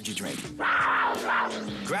caffeine-free energy drink.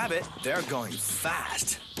 Grab it, they're going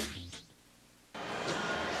fast.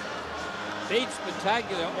 Bates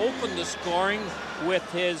Battaglia opened the scoring with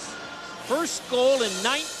his first goal in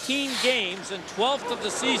 19 games and 12th of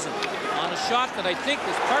the season on a shot that I think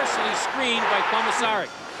was partially screened by Komisarek.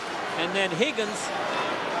 And then Higgins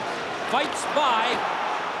fights by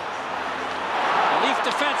the Leaf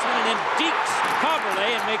defenseman and then dekes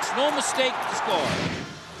Kaberle and makes no mistake to score.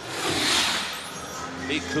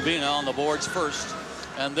 Beat Kubina on the boards first,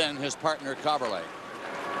 and then his partner Kaberle.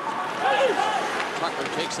 Tucker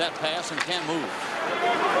takes that pass and can't move.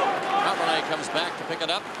 Kaberle comes back to pick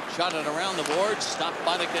it up, shot it around the boards, stopped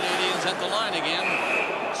by the Canadians at the line again.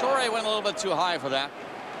 Sorey went a little bit too high for that.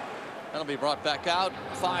 That'll be brought back out.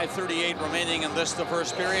 5:38 remaining in this, the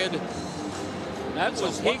first period. That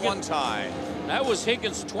was Higgins' 1-1 tie. That was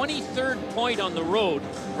Higgins' 23rd point on the road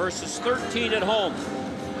versus 13 at home.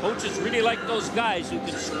 Coaches really like those guys who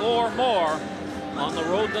can score more on the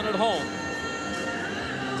road than at home.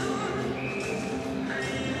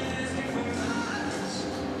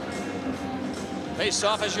 Face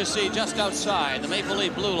off, as you see, just outside the Maple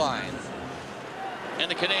Leaf blue line. And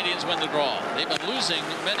the Canadians win the draw. They've been losing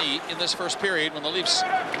many in this first period when the Leafs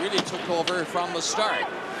really took over from the start.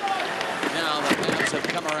 Now the Pats have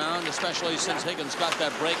come around, especially since Higgins got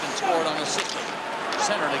that break and scored on a 60.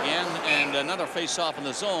 Centered again, and another face-off in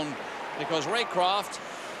the zone because Raycroft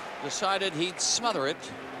decided he'd smother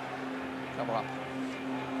it. Cover up.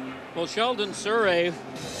 Well, Sheldon Surrey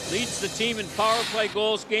leads the team in power play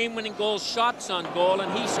goals, game-winning goals, shots on goal,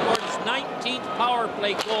 and he scored his 19th power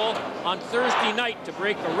play goal on Thursday night to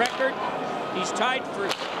break a record. He's tied for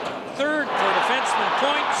third for defenseman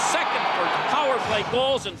points, second for power play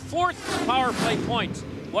goals, and fourth for power play points.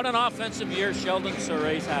 What an offensive year Sheldon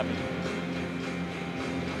Surrey's having.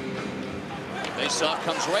 Faceoff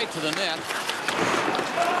comes right to the net.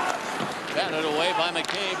 Batted away by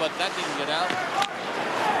McKay, but that didn't get out.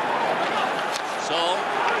 So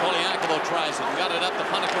Poliakovo tries it and got it up to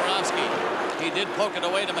Ponikarovsky. He did poke it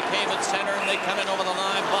away to McCabe at center, and they come in over the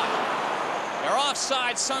line, but they're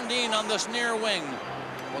offside. Sundin on this near wing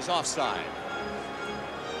was offside.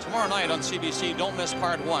 Tomorrow night on CBC, don't miss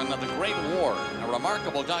part 1 of The Great War, a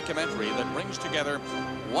remarkable documentary that brings together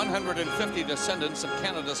 150 descendants of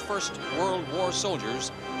Canada's First World War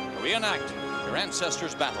soldiers to reenact their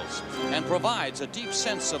ancestors' battles and provides a deep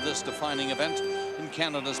sense of this defining event in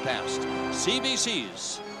Canada's past.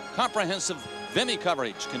 CBC's comprehensive Vimy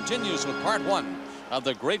coverage continues with part 1 of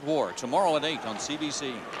The Great War tomorrow at 8 on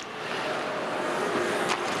CBC.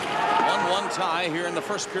 1-1 tie here in the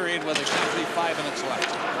first period with exactly 5 minutes left.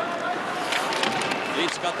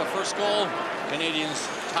 Leafs got the first goal. Canadians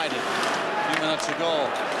tied it a few minutes ago.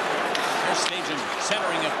 Here's Stajan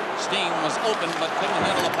centering it. Steen was open but couldn't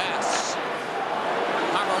handle the pass.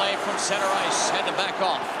 Kaberle from center ice had to back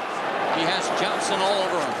off. He has Johnson all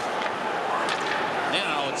over him.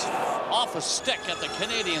 Now it's off a stick at the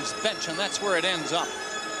Canadiens bench, and that's where it ends up.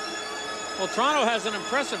 Well, Toronto has an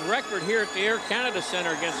impressive record here at the Air Canada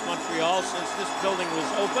Centre against Montreal since this building was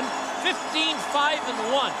open.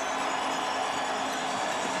 15-5-1.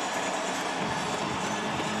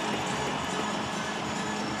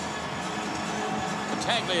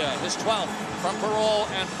 Battaglia, his 12th from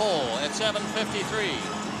Perot and Pohl at 7:53.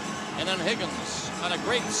 And then Higgins on a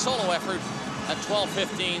great solo effort at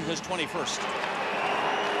 12:15, his 21st.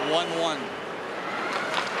 1-1.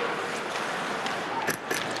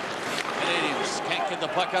 Canadians can't get the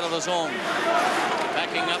puck out of the zone.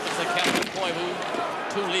 Backing up is the captain, Koivu.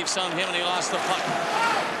 2 leafs on him, and he lost the puck.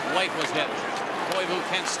 White was hit. Koivu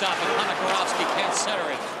can't stop it. Ponikarovsky can't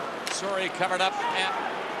center it. Souris covered up at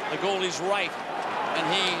the goalie's right, and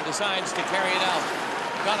he decides to carry it out.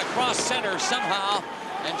 Got across center somehow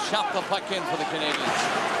and chopped the puck in for the Canadians.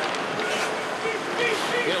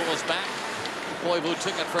 Hill was back. Koivu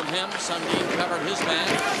took it from him. Sundin covered his man.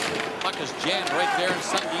 Puck is jammed right there in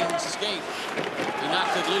Sundin's skate. He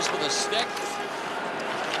knocked it loose with a stick.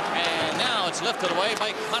 And now it's lifted away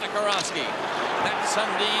by Ponikarovsky. Pat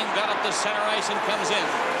Sundin got up the center ice and comes in.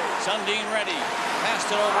 Sundin ready.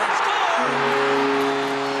 Passed it over and scored!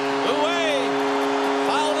 Huet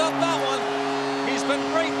fouled up that one. He's been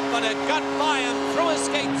great, but it got by him through his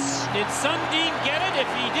skates. Did Sundin get it? If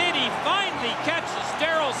he did, he finally catches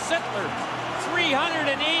Darryl Sittler.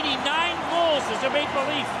 389 goals as a Maple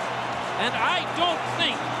Leaf. And I don't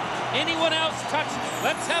think anyone else touched it.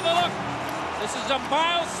 Let's have a look. This is a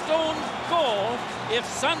milestone goal if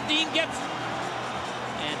Sundin gets it.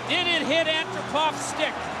 And did it hit Antropov's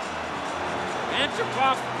stick?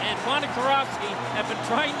 Antropov and Ponikarovsky have been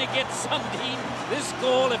trying to get Sundin this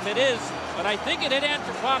goal if it is, but I think it hit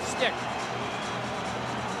Antropov's stick.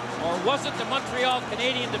 Or was it the Montreal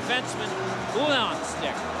Canadian defenseman Houet's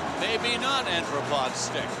stick? Maybe not Antropov's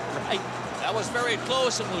stick. Right. That was very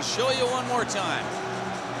close, and we'll show you one more time.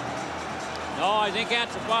 No, I think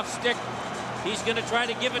Antropov's stick, he's going to try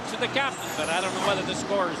to give it to the captain, but I don't know whether the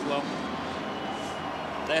scorers will.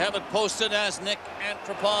 They have it posted as Nick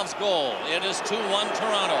Antropov's goal. It is 2-1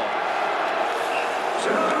 Toronto.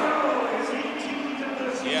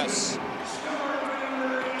 Yes.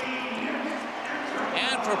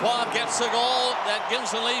 Antropov gets the goal that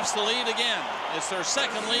gives the Leafs the lead again. It's their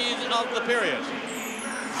second lead of the period.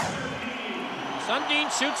 Sundin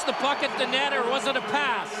shoots the puck at the net, or was it a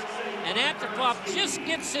pass? And Antropov just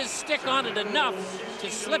gets his stick on it enough to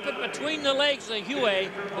slip it between the legs of Huet,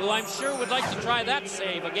 who I'm sure would like to try that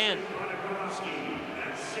save again.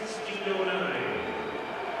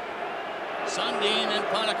 Sundin and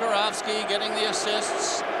Ponikarovsky getting the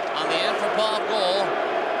assists on the Antropov goal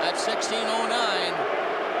at 16:09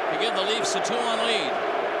 to give the Leafs a 2-1 lead.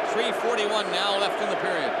 3:41 now left in the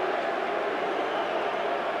period.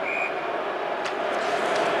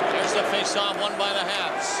 There's the face-off won by the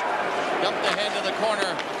Habs. Dumped ahead to the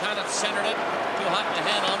corner. Kind of centered it. Too hot to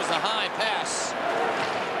handle. It was a high pass.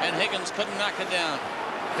 And Higgins couldn't knock it down.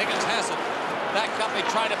 Higgins has it. Back up. He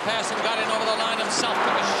tried to pass and got in over the line himself.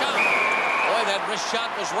 Took a shot. Boy, that wrist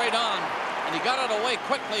shot was right on. And he got it away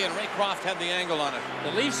quickly, and Raycroft had the angle on it.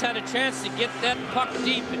 The Leafs had a chance to get that puck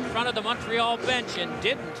deep in front of the Montreal bench and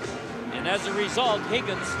didn't. And as a result,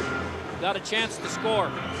 Higgins got a chance to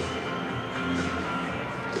score.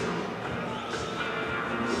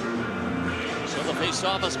 So the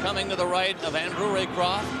face-off is coming to the right of Andrew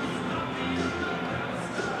Raycroft.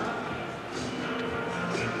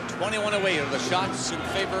 21 away are the shots in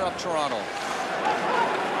favor of Toronto.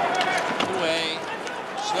 Huet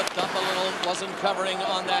slipped up a little, wasn't covering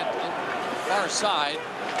on that far side.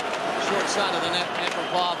 Short side of the net.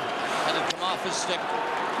 Antropov had it come off his stick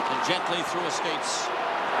and gently through his skates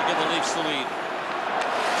to give the Leafs the lead.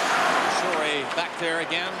 Souris back there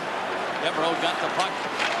again. Devereaux got the puck.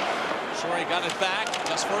 Souris got it back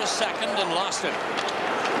just for a second and lost it.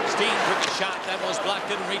 Steen took a shot that was blocked,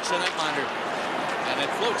 didn't reach the netminder. And it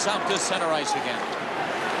floats out to center ice again.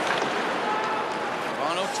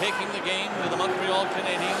 Toronto taking the game to the Montreal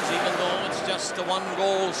Canadiens, even though it's just a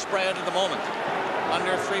 1-goal spread at the moment.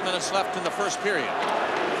 Under 3 minutes left in the first period.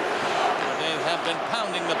 They have been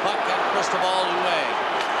pounding the puck at Cristobal Huet.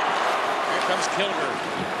 Here comes Kilger.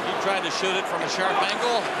 He tried to shoot it from a sharp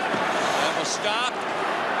angle. That was stopped.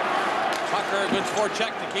 Tucker, good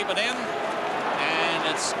forecheck to keep it in. And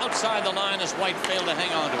it's outside the line as White failed to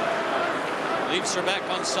hang on to it. Leafs are back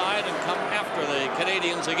on side and come after the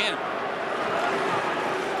Canadians again.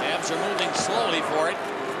 Habs are moving slowly for it.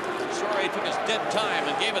 Souris took his dead time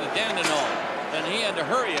and gave it to Dandenault. Then he had to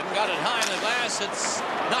hurry it and got it high in the glass. It's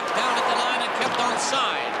knocked down at the line and kept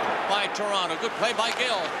onside by Toronto. Good play by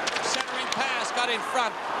Gill. Centering pass, got in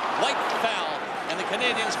front. White fell, and the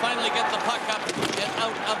Canadians finally get the puck up and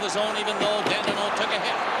out of the zone, even though Dandenault took a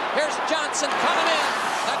hit. Here's Johnson coming in.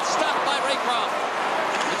 That's stopped by Raycroft.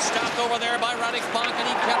 It's stopped over there by Radek Bonk, and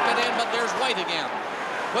he kept it in, but there's White again.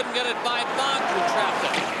 Couldn't get it by Bonk, who trapped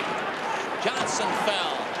it. Johnson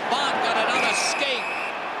fell. Bonk got it on a skate.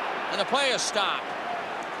 And the play is stopped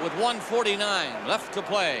with 1:49 left to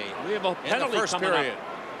play. We have a penalty in the first period.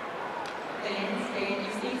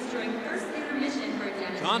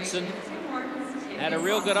 Johnson had a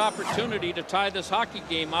real good opportunity to tie this hockey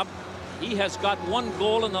game up. He has got 1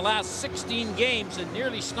 goal in the last 16 games and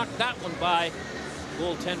nearly snuck that one by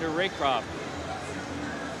goaltender Raycroft.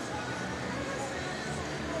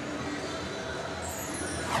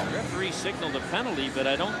 The referee signaled a penalty, but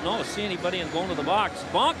I don't see anybody going to the box.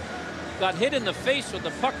 Bonk got hit in the face with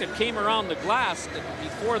the puck that came around the glass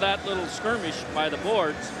before that little skirmish by the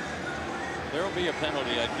boards. There will be a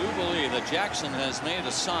penalty. I do believe that Jackson has made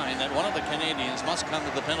a sign that one of the Canadians must come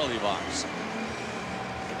to the penalty box.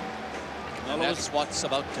 Well, and that's what's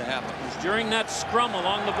about to happen. It was during that scrum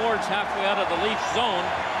along the boards halfway out of the Leaf zone.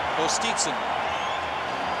 Kostitsin.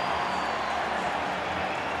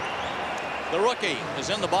 The rookie is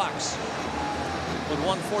in the box with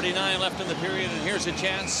 1:49 left in the period, and here's a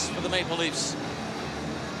chance for the Maple Leafs.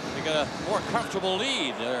 They got a more comfortable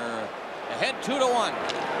lead. They're ahead 2-1.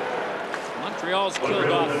 Montreal's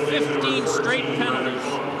killed off 15 straight penalties.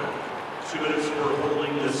 2 minutes for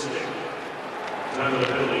holding the stick. Time of the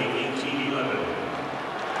penalty, 18-11.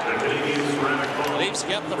 The Canadians ran a call. Leafs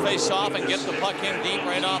get the face-off and get the puck in deep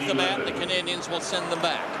right off the bat. The Canadians will send them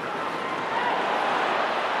back.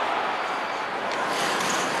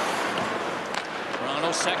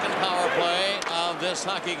 Toronto's second power play of this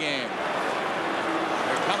hockey game.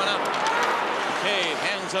 They're coming up. Cave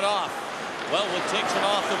hands it off. Wellwood takes it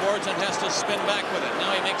off the boards and has to spin back with it.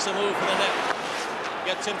 Now he makes a move for the net.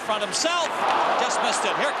 Gets in front himself. Just missed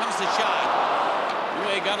it. Here comes the shot.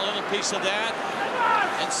 Huet got a little piece of that.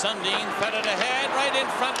 And Sundin fed it ahead. Right in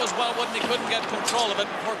front was Wellwood, and he couldn't get control of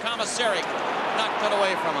it before Commissary knocked it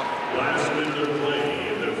away from him. Last minute of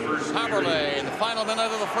play in the first Kaberle in the final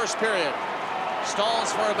minute of the first period.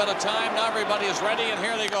 Stalls for a bit of time. Now everybody is ready, and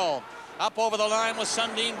here they go. Up over the line with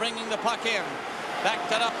Sundin bringing the puck in.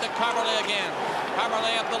 Backed it up to Kaberle again.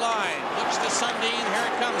 Kaberle up the line. Looks to Sundin. Here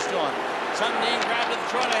it comes to him. Sundin grabbed it,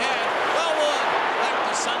 throw it ahead. Wellwood. Back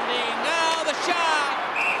to Sundin. Now the shot.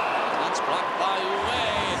 That's blocked by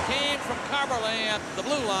Huet. It came from Kaberle at the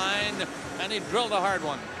blue line, and he drilled a hard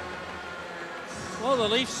one. Well, the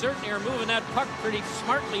Leafs certainly are moving that puck pretty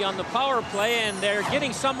smartly on the power play, and they're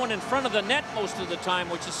getting someone in front of the net most of the time,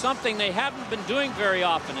 which is something they haven't been doing very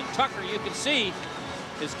often. And Tucker, you can see,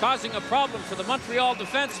 is causing a problem for the Montreal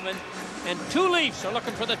defenseman, and 2 Leafs are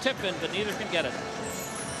looking for the tip-in, but neither can get it.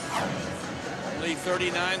 Only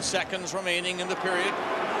 39 seconds remaining in the period.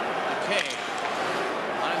 Okay.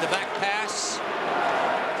 On the back pass.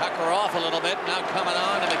 Tucker off a little bit. Now coming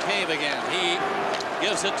on to McCabe again. He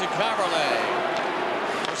gives it to Kaberle.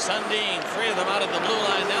 For Sundin. 3 of them out of the blue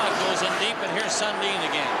line. Now it goes in deep, and here's Sundin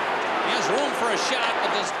again. He has room for a shot,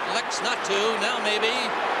 but just elects not to. Now maybe.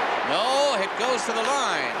 No, it goes to the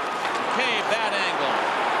line. Okay, bad angle.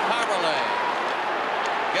 Kaberle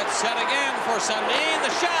gets set again for Sundin.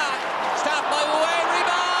 The shot. Stopped by Huet.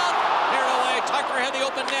 Rebound. Cleared away. Tucker had the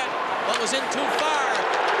open net, but was in too far.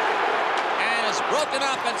 And is broken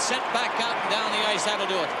up and sent back out and down the ice. That'll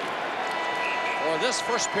do it for this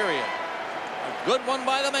first period. A good one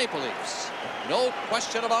by the Maple Leafs. No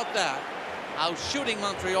question about that. Outshooting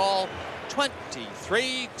Montreal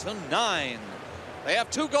 23-9. They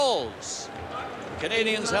have 2 goals. The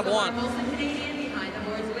Canadians have 1.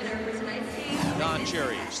 Don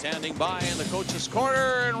Cherry standing by in the coach's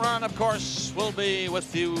corner, and Ron, of course, will be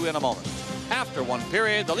with you in a moment. After 1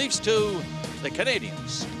 period, the Leafs 2, the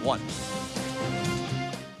Canadians 1.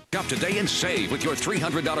 Up today and save with your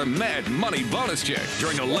 $300 Mad Money bonus check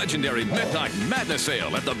during a legendary Midnight Madness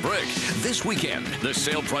sale at The Brick. This weekend, the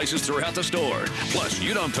sale prices throughout the store. Plus,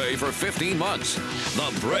 you don't pay for 15 months.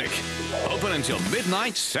 The Brick. Open until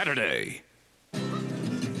midnight Saturday.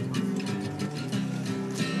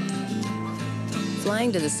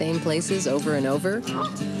 Flying to the same places over and over?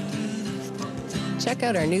 Check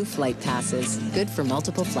out our new flight passes, good for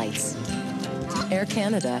multiple flights. Air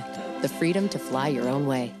Canada, the freedom to fly your own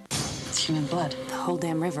way. It's human blood, the whole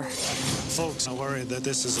damn river. Folks are worried that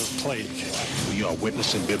this is a plague. We are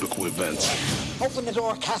witnessing biblical events. Open the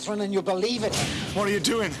door, Catherine, and you'll believe it. What are you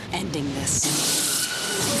doing? Ending this.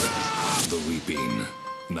 The Reaping,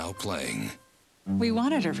 now playing. We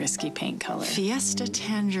wanted a risky paint color. Fiesta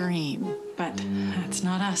Tangerine. But that's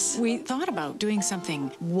not us. We thought about doing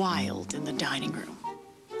something wild in the dining room.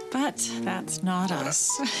 But that's not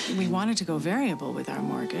us. We wanted to go variable with our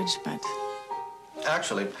mortgage, but...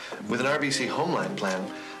 Actually, with an RBC Homeland plan,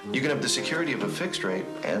 you can have the security of a fixed rate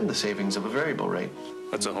and the savings of a variable rate.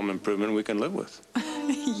 That's a home improvement we can live with.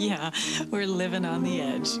 Yeah, we're living on the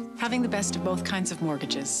edge. Having the best of both kinds of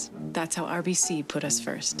mortgages. That's how RBC put us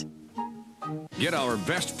first. Get our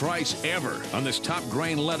best price ever on this top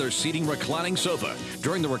grain leather seating reclining sofa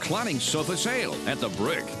during the reclining sofa sale at the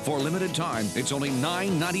Brick. For a limited time, it's only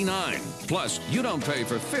 $9.99. Plus, you don't pay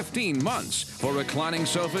for 15 months. For reclining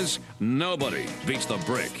sofas, nobody beats the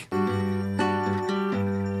Brick.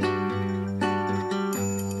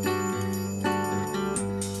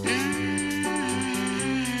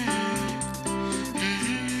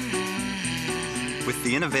 With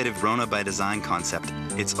the innovative Rona by Design concept,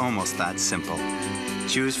 it's almost that simple.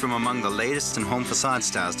 Choose from among the latest in home facade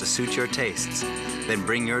styles to suit your tastes. Then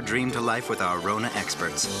bring your dream to life with our Rona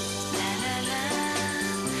experts.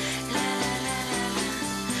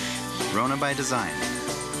 Rona by Design,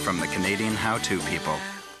 from the Canadian how-to people.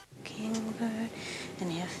 Mockingbird,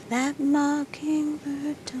 and if that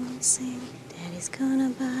mockingbird don't sing, Daddy's gonna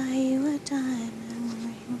buy you a diamond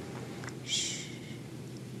ring. Shh.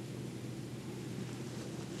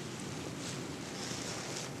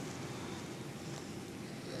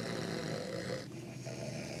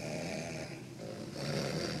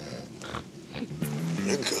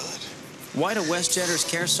 You're good. Why do WestJetters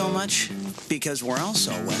care so much? Because we're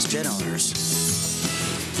also WestJet owners.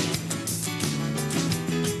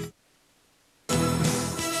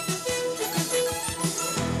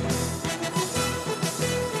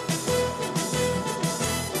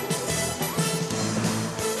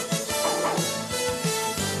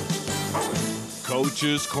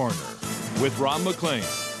 Coach's Corner with Ron McLean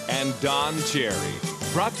and Don Cherry.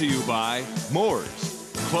 Brought to you by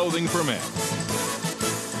Moore's, clothing for men.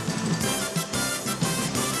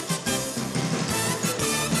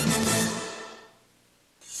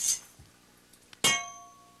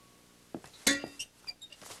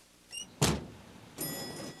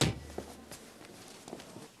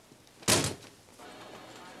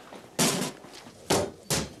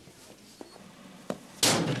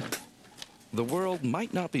 The world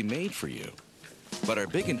might not be made for you, but our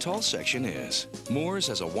Big and Tall section is. Moore's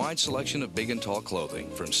has a wide selection of big and tall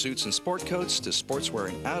clothing, from suits and sport coats to sportswear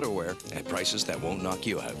and outerwear at prices that won't knock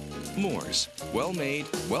you out. Moore's, well made,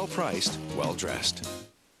 well priced, well dressed.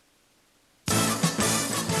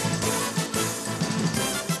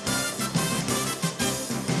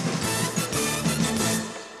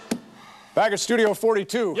 Back at Studio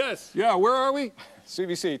 42. Yes. Yeah, where are we?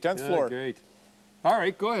 CBC, 10th floor. Great. All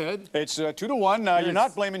right, go ahead. It's 2-1. Yes. You're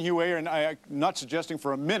not blaming Huet, and I'm not suggesting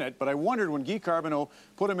for a minute, but I wondered when Guy Carbonneau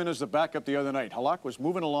put him in as the backup the other night. Halak was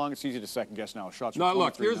moving along. It's easy to second guess now. Shots were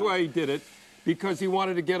Look, here's why he did it. Because he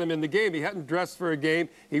wanted to get him in the game. He hadn't dressed for a game.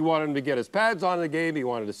 He wanted him to get his pads on in the game. He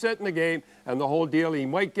wanted to sit in the game. And the whole deal, he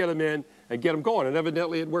might get him in and get him going. And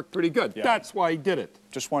evidently it worked pretty good. Yeah. That's why he did it.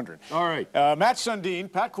 Just wondering. All right. Matt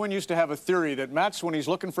Sundin, Pat Quinn used to have a theory that Matt's, when he's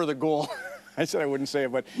looking for the goal, I said I wouldn't say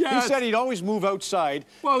it, but he said he'd always move outside.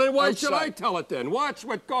 Well, then why should I tell it then? Watch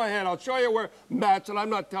what, go ahead. I'll show you where Matt's, and I'm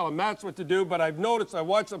not telling Matt's what to do, but I've noticed, I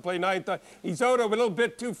watched him play 9th. He's out a little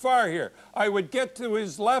bit too far here. I would get to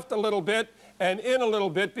his left a little bit and in a little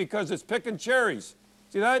bit because it's picking cherries.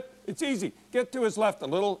 See that? It's easy. Get to his left a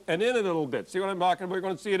little and in a little bit. See what I'm talking about? We're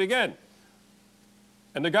going to see it again.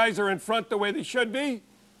 And the guys are in front the way they should be.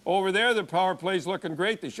 Over there, the power play's looking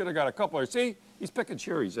great. They should have got a couple. Or see, he's picking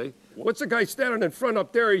cherries, eh? What's the guy standing in front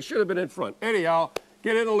up there? He should have been in front. Anyhow,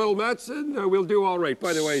 get in a little, Mets, and we'll do all right.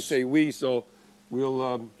 By the way, I say we, so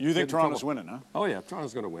we'll... you think Toronto's winning, huh? Oh, yeah,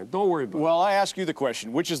 Toronto's going to win. Don't worry about it. Well, I ask you the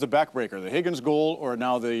question. Which is the backbreaker, the Higgins goal or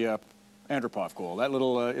now the Andropov goal? That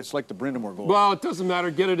little, it's like the Brindamore goal. Well, it doesn't matter.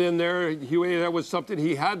 Get it in there. Huey, that was something.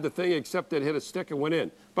 He had the thing, except it hit a stick and went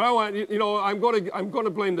in. But I want, you know, I'm going to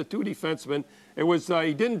blame the two defensemen. It was,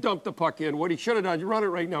 he didn't dump the puck in. What he should have done, you run it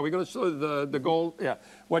right now. We're going to show the goal. Yeah.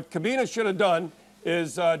 What Kabina should have done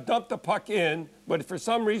is dump the puck in, but for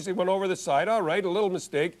some reason he went over the side. All right, a little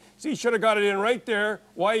mistake. See, he should have got it in right there.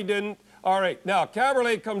 Why he didn't? All right, now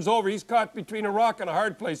Kaberle comes over. He's caught between a rock and a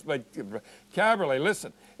hard place. But Kaberle,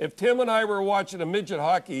 listen, if Tim and I were watching a midget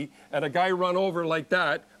hockey and a guy run over like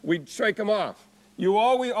that, we'd strike him off.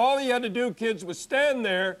 All you had to do, kids, was stand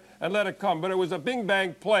there and let it come. But it was a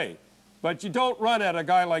bing-bang play. But you don't run at a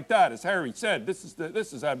guy like that, as Harry said. This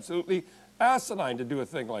is absolutely asinine to do a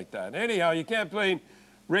thing like that. Anyhow, you can't blame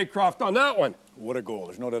Raycroft on that one. What a goal.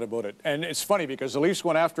 There's no doubt about it. And it's funny because the Leafs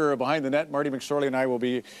went after behind the net. Marty McSorley and I will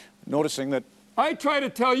be noticing that. I try to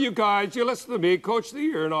tell you guys, you listen to me, Coach of the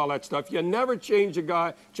Year and all that stuff. You never chase a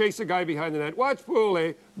guy behind the net. Watch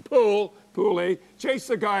Poole, chase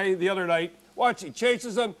the guy the other night. Watch, he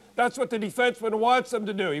chases him. That's what the defenseman wants him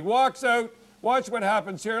to do. He walks out. Watch what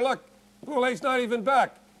happens here. Look, Poulet's not even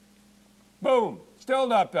back. Boom, still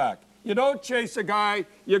not back. You don't chase a guy.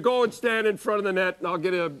 You go and stand in front of the net, and I'll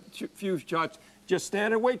get a few shots. Just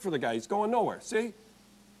stand and wait for the guy. He's going nowhere, see?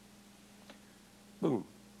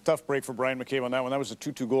 Tough break for Brian McCabe on that one. That was a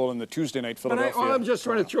 2-2 goal in the Tuesday night Philadelphia. But all I'm just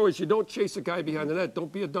trying to throw is you don't chase a guy behind the net.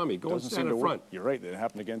 Don't be a dummy. Go and stand in front. You're right. It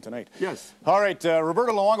happened again tonight. Yes. All right.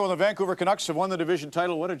 Roberto Luongo and the Vancouver Canucks have won the division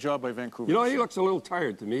title. What a job by Vancouver. You know, he looks a little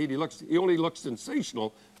tired to me. He only looks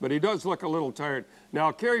sensational, but he does look a little tired.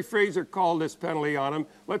 Now, Kerry Fraser called this penalty on him.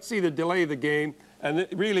 Let's see the delay of the game. And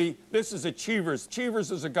really, this is a Cheevers.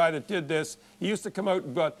 Cheevers is a guy that did this. He used to come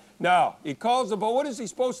out, but now he calls him, but what is he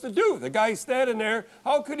supposed to do? The guy's standing there.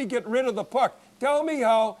 How could he get rid of the puck? Tell me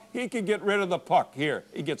how he could get rid of the puck here.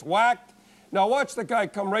 He gets whacked. Now watch the guy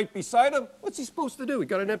come right beside him. What's he supposed to do? He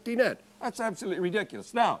got an empty net. That's absolutely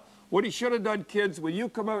ridiculous. Now, what he should have done, kids, when you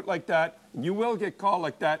come out like that, and you will get called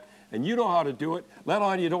like that, and you know how to do it, let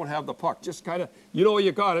on you don't have the puck. Just kind of, you know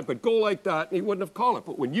you got it, but go like that, and he wouldn't have called it.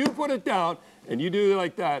 But when you put it down, and you do it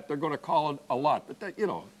like that, they're going to call it a lot. But, that, you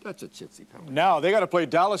know, that's a chitsy penalty. Now, they got to play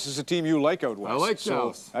Dallas as a team you like out west. I like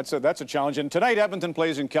Dallas. That's a challenge. And tonight, Edmonton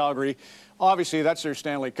plays in Calgary. Obviously, that's their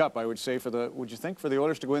Stanley Cup, I would say, would you think, for the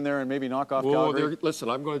Oilers to go in there and maybe knock off Calgary? Listen,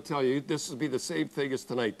 I'm going to tell you, this will be the same thing as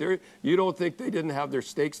tonight. You don't think they didn't have their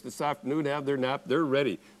steaks this afternoon, have their nap? They're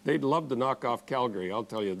ready. They'd love to knock off Calgary. I'll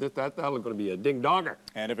tell you, that'll going to be a ding-donger.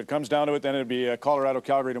 And if it comes down to it, then it'll be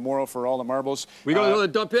Colorado-Calgary tomorrow for all the marbles. We got another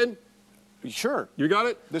dump in? Sure. You got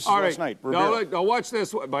it? This is last night. Now watch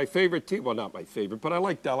this. My favorite team. Well, not my favorite, but I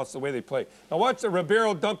like Dallas the way they play. Now watch the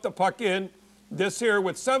Ribeiro dump the puck in. This here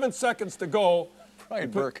with 7 seconds to go. Brian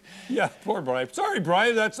Burke. Yeah, poor Brian. Sorry,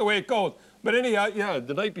 Brian. That's the way it goes. But anyhow, yeah,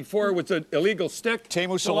 the night before it was an illegal stick.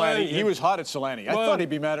 Teemu Selanne. He was hot at Selanne. I thought he'd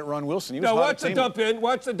be mad at Ron Wilson. He was now hot watch the dump in.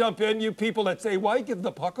 Watch the dump in. You people that say, why give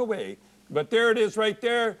the puck away? But there it is right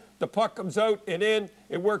there. The puck comes out and in.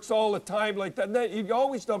 It works all the time like that. And then you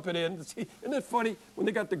always dump it in. Isn't it funny when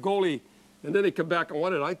they got the goalie and then they come back and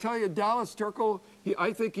won it? I tell you, Dallas, Turco,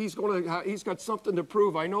 I think he's got something to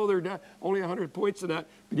prove. I know they're only 100 points in that,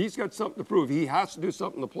 but he's got something to prove. He has to do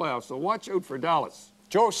something in the playoffs. So watch out for Dallas.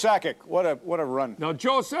 Joe Sakic, what a run. Now,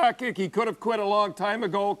 Joe Sakic, he could have quit a long time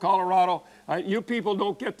ago, Colorado. You people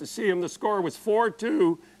don't get to see him. The score was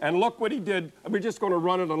 4-2, and look what he did. We're just going to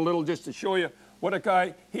run it a little just to show you what a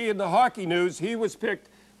guy. He, in the hockey news, he was picked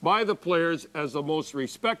by the players as the most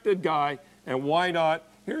respected guy, and why not?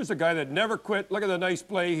 Here's a guy that never quit. Look at the nice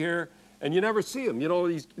play here, and you never see him. You know,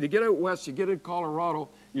 you get out west, you get in Colorado,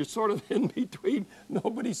 you're sort of in between.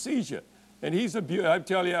 Nobody sees you. And he's I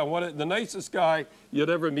tell you, the nicest guy you'd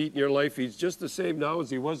ever meet in your life. He's just the same now as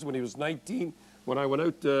he was when he was 19. When I went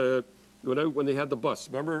out, when they had the bus,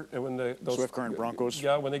 remember? And when those Swift Current Broncos.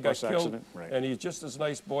 Yeah, when they got killed. Accident. Right. And he's just as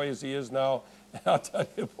nice boy as he is now. And I'll tell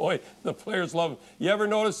you, boy, the players love him. You ever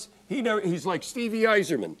notice he's like Stevie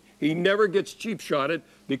Yzerman. He never gets cheap shotted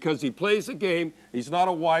because he plays the game. He's not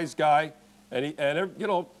a wise guy, and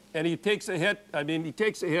he takes a hit. I mean, he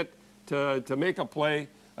takes a hit to make a play.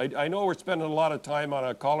 I know we're spending a lot of time on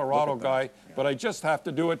a Colorado guy, but I just have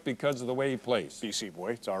to do it because of the way he plays. BC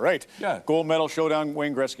boy, it's all right. Yeah. Gold medal showdown,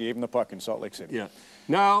 Wayne Gretzky gave him the puck in Salt Lake City. Yeah.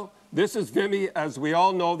 Now, this is Vimy. As we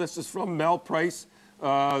all know, this is from Mel Price,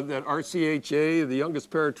 that RCHA, the youngest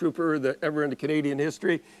paratrooper ever in the Canadian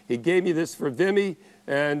history. He gave me this for Vimy.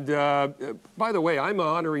 And by the way, I'm an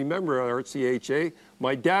honorary member of RCHA.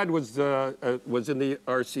 My dad was in the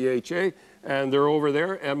RCHA, and they're over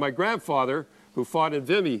there. And my grandfather, who fought in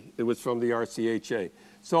Vimy, it was from the RCHA.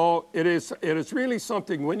 So it is really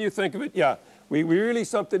something when you think of it. Yeah, we really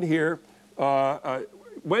something here.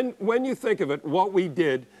 When you think of it, what we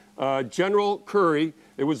did, General Curry,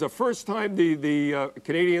 it was the first time the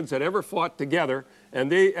Canadians had ever fought together, and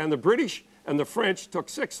the British and the French took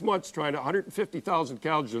 6 months trying to 150,000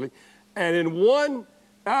 casualties, and in one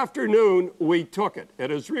afternoon we took it.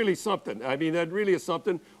 It is really something. I mean, that really is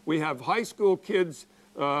something. We have high school kids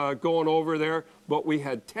going over there, but we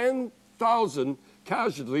had 10,000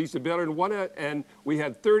 casualties, better than one, and we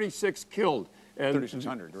had 36 killed. And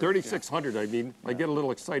 3,600. Right? 3,600, I mean. Yeah. I get a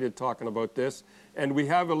little excited talking about this. And we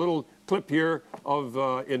have a little clip here of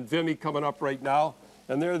in Vimy coming up right now,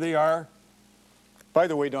 and there they are. By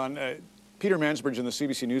the way, Don, Peter Mansbridge and the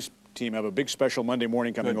CBC News team have a big special Monday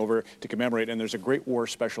morning coming over to commemorate, and there's a Great War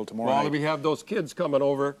special tomorrow night. We have those kids coming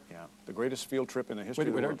over. Yeah, the greatest field trip in the history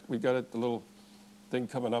of the world. We got the little thing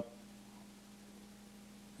coming up.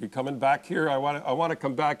 You coming back here? I want to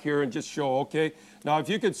come back here and just show, okay? Now, if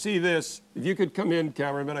you could see this, if you could come in,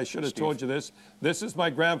 cameraman, I should have told you this. This is my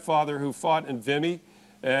grandfather who fought in Vimy,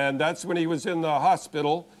 and that's when he was in the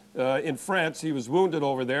hospital in France. He was wounded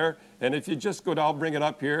over there, and if you just go down, I'll bring it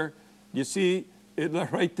up here. You see it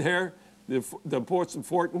right there, the Ports and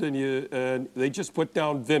Fortin, and they just put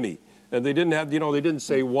down Vimy. And they didn't have, you know, they didn't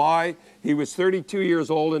say why. He was 32 years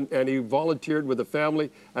old and he volunteered with the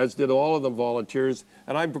family, as did all of them volunteers.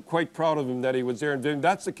 And I'm quite proud of him that he was there. And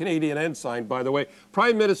that's the Canadian ensign, by the way.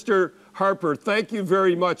 Prime Minister Harper, thank you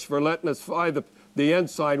very much for letting us fly the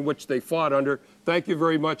ensign which they fought under. Thank you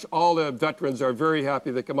very much. All the veterans are very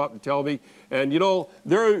happy to come up and tell me. And you know,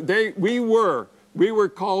 we were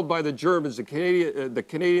called by the Germans, the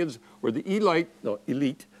Canadians were the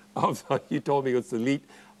elite of, you told me it was the elite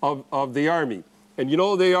of the Army. And you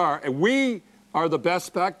know they are. And we are the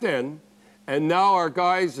best back then. And now our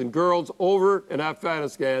guys and girls over in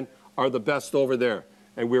Afghanistan are the best over there.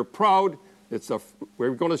 And we're proud.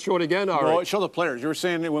 We're going to show it again? All right. Show the players. You were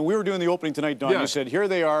saying when we were doing the opening tonight, Don, you said, here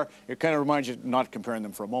they are. It kind of reminds you, not comparing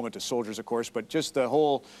them for a moment to soldiers, of course, but just the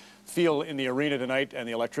whole feel in the arena tonight and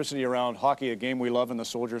the electricity around hockey, a game we love and the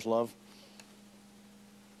soldiers love.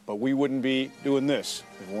 But we wouldn't be doing this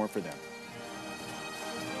if it weren't for them.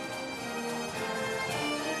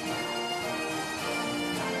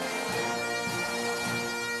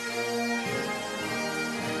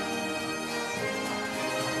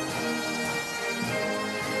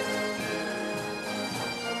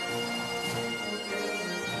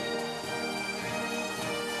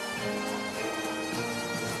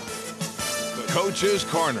 Coach's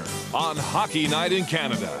Corner on Hockey Night in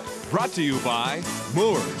Canada. Brought to you by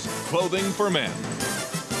Moores, clothing for men.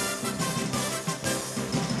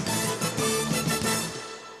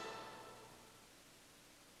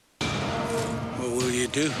 What will you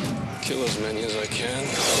do? Kill as many as I can.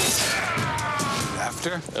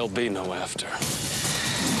 After? There'll be no after.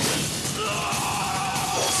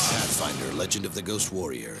 Pathfinder, Legend of the Ghost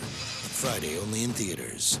Warrior. Friday only in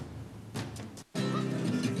theaters.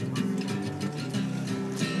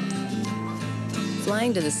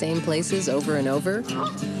 Flying to the same places over and over?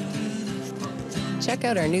 Check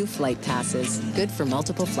out our new flight passes, good for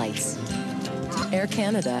multiple flights. Air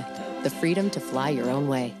Canada, the freedom to fly your own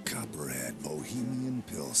way. Copperhead Bohemian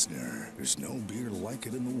Pilsner. There's no beer like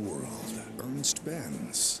it in the world. Ernst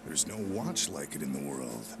Benz. There's no watch like it in the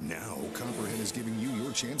world. Now, Copperhead is giving you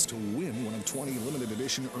your chance to win one of 20 limited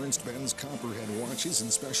edition Ernst Benz Copperhead watches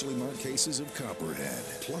and specially marked cases of Copperhead.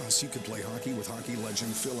 Plus, you could play hockey with hockey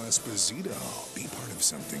legend Phil Esposito. Be part of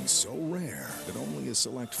something so rare that only a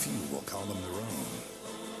select few will call them their own.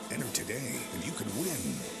 Enter today, and you could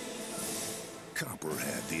win.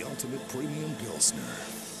 Copperhead, the ultimate premium Pilsner.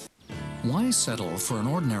 Why settle for an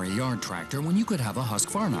ordinary yard tractor when you could have a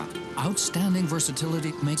Husqvarna? Outstanding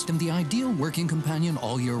versatility makes them the ideal working companion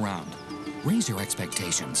all year round. Raise your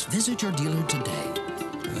expectations. Visit your dealer today.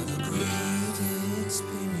 Have a great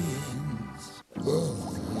experience.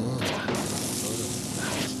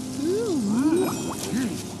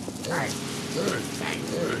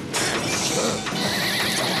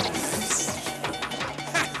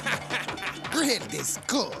 Grit is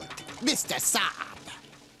good, Mr. Saab.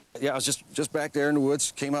 Yeah, I was just back there in the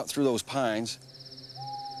woods, came out through those pines.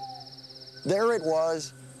 There it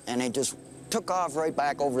was, and it just took off right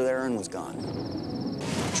back over there and was gone.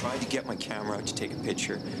 I tried to get my camera out to take a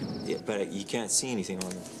picture, but you can't see anything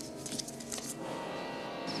on it.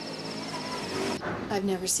 I've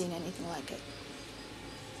never seen anything like it.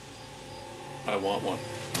 I want one.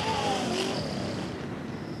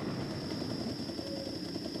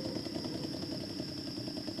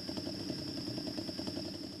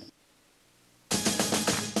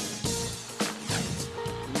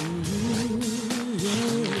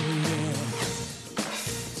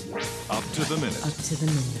 Up to the minute. Up to the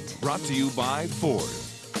minute. Brought to you by Ford.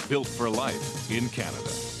 Built for life in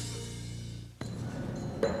Canada.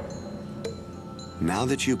 Now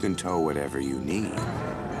that you can tow whatever you need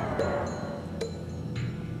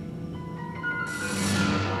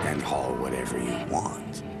and haul whatever you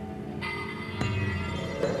want,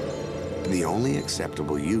 the only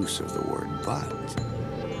acceptable use of the word but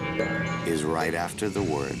is right after the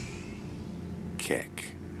word kick.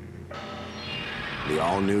 The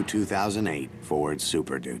all-new 2008 Ford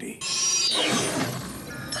Super Duty.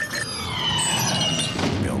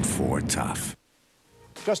 Built Ford tough.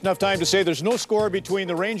 Just enough time to say there's no score between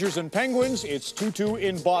the Rangers and Penguins. It's 2-2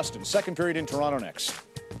 in Boston. Second period in Toronto next.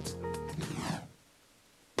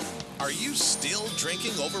 Are you still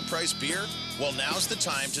drinking overpriced beer? Well, now's the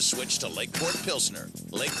time to switch to Lakeport Pilsner,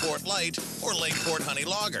 Lakeport Light, or Lakeport Honey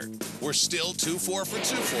Lager. We're still 2-4 for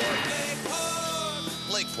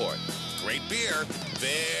 2-4. Lakeport. Great beer,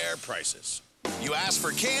 fair prices. You ask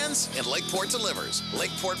for cans, and Lakeport delivers.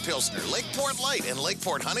 Lakeport Pilsner, Lakeport Light, and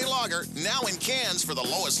Lakeport Honey Lager, now in cans for the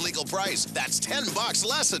lowest legal price. That's $10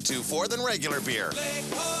 less at 2-4 than regular beer.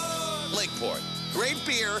 Lakeport. Great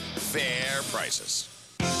beer, fair prices.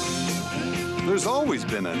 There's always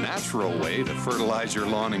been a natural way to fertilize your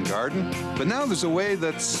lawn and garden, but now there's a way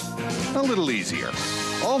that's a little easier.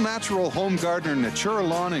 All natural Home Gardener Natura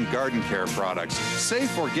Lawn and Garden Care products.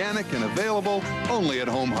 Safe, organic, and available only at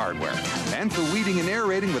Home Hardware. And for weeding and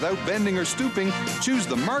aerating without bending or stooping, choose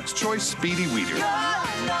the Mark's Choice Speedy Weeder.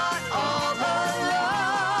 Not all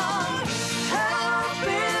alone. Help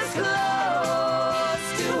is close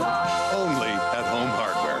to home. Only at Home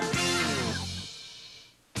Hardware.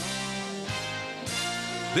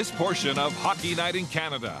 This portion of Hockey Night in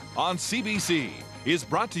Canada on CBC is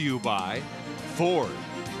brought to you by Ford,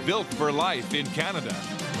 built for life in Canada,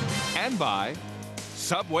 and by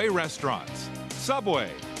Subway Restaurants. Subway,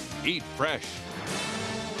 eat fresh.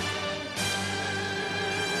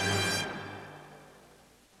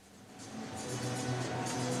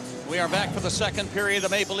 We are back for the second period. The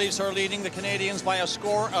Maple Leafs are leading the Canadiens by a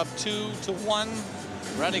score of 2-1.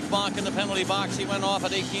 Radek Bach in the penalty box. He went off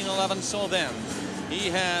at 18-11, so then he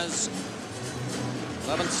has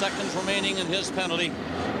 11 seconds remaining in his penalty.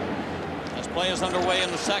 As play is underway in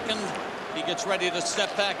the second, he gets ready to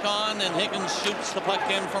step back on, and Higgins shoots the puck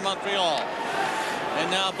in for Montreal. And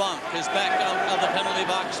now Bunk is back out of the penalty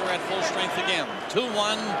box. They're at full strength again.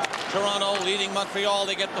 2-1, Toronto leading Montreal.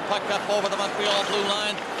 They get the puck up over the Montreal blue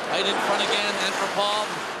line. Right in front again, Antropov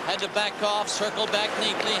had to back off, circled back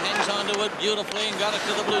neatly, hangs onto it beautifully, and got it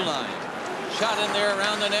to the blue line. Shot in there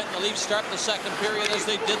around the net, and the Leafs start the second period as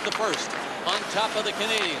they did the first. On top of the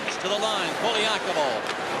Canadiens, to the line, Koliakovo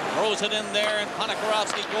throws it in there, and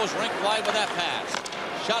Ponikarovsky goes rink wide with that pass.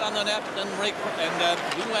 Shot on the net, and Huet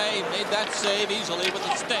made that save easily with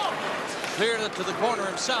the stick. Cleared it to the corner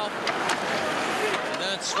himself. And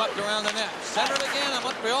then it's swept around the net. Centered again, and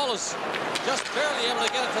Montreal is just barely able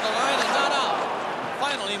to get it to the line and not out.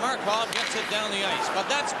 Finally, Markov gets it down the ice, but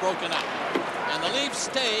that's broken up. And the Leafs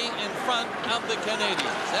stay in front of the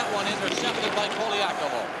Canadiens. That one intercepted by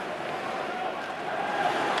Koliakovo.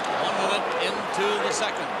 1 minute into the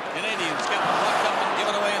second. Canadiens get the puck up and give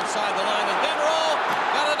it away inside the line. And Devereaux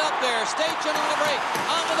got it up there. Staging on the break.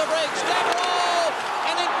 Onto the breaks. Devereaux!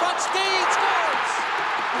 And in front, Steed scores!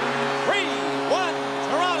 3-1,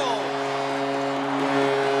 Toronto.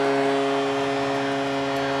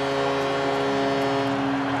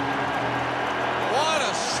 What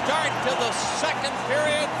a start to the second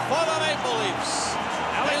period for the Maple Leafs.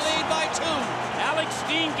 They lead by 2. Alex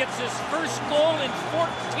Steen gets his first goal in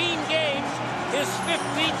 14 games, his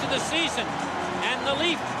 15th of the season. And the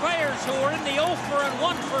Leaf players who are in the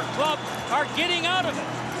 0-for-1 for club are getting out of it.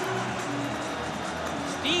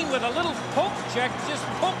 Steen with a little poke check just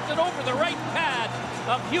poked it over the right pad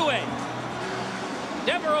of Huet.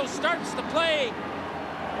 Devereaux starts the play.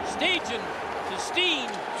 Stajan to Steen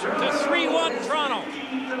to 3-1 Toronto.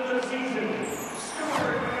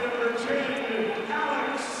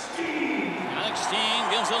 Alex Steen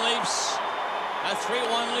gives the Leafs a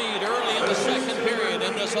 3-1 lead early in the second period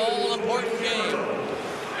in this all-important game.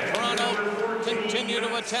 Toronto continue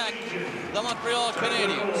to attack the Montreal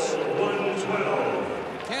Canadiens.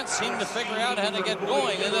 Can't seem to figure out how to get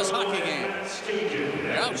going in this hockey game.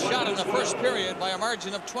 They're outshot in the first period by a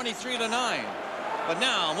margin of 23-9. But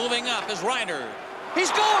now, moving up is Ryder. He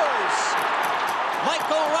scores!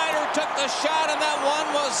 Michael Ryder took the shot, and that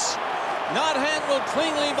one was not handled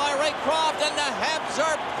cleanly by Raycroft, and the Habs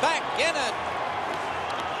are back in it.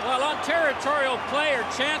 Well, on territorial play or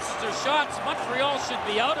chances or shots, Montreal should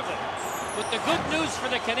be out of it. But the good news for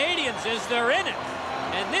the Canadiens is they're in it.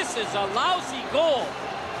 And this is a lousy goal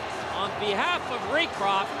on behalf of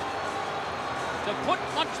Raycroft to put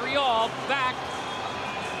Montreal back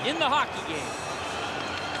in the hockey game.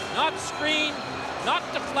 Not screened, not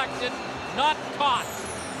deflected, not caught.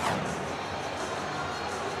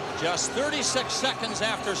 Just 36 seconds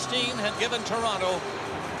after Steen had given Toronto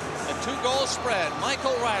a 2-goal spread,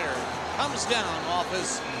 Michael Ryder comes down off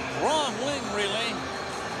his wrong wing really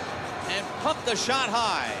and pumped the shot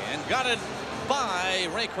high and got it by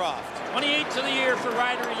Raycroft. 28th of the year for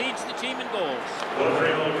Ryder. He leads the team in goals.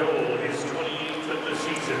 Montreal goal is 28th of the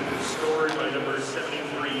season, scored by number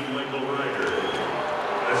 73, Michael Ryder.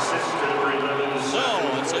 Assist to number 11. So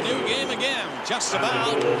it's a new game again, just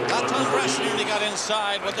about. Tom Bress nearly got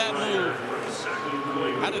inside with that move.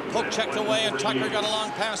 Had it poke checked away, and Tucker got a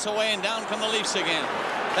long pass away, and down come the Leafs again.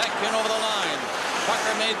 Back in over the line.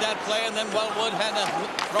 Tucker made that play, and then Wellwood had to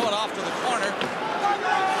throw it off to the corner.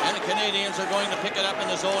 And the Canadiens are going to pick it up in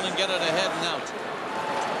the zone and get it ahead and out.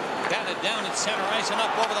 Batted down at center ice and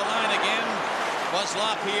up over the line again. Was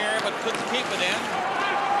LaPierre, but couldn't keep it in.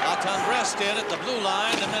 Brest did at the blue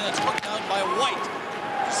line, and then it's hooked out by White.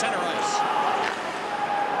 Center ice.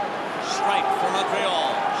 Strike for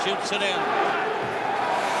Montreal. Shoots it in.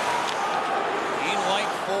 white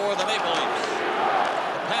for the Maple Leafs.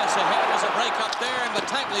 The pass ahead was a break up there, and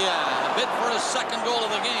Battaglia bid for his second goal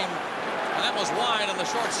of the game. And that was wide on the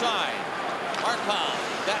short side. Markov,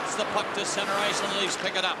 that's the puck to center ice, and the Leafs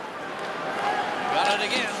pick it up. Got it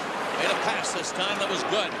again. Made a pass this time that was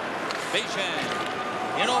good. Bajan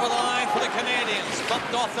in over the line for the Canadians.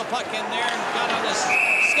 Bumped off the puck in there and got on his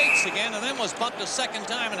skates again, and then was bumped a second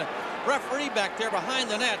time. And a referee back there behind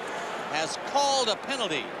the net has called a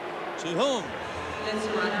penalty. To whom?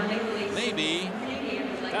 Maybe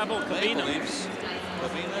Kaberle. Kabina,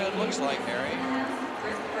 it looks like, Harry.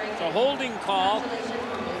 It's a holding call.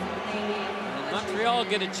 And Montreal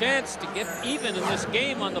get a chance to get even in this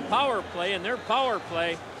game on the power play, and their power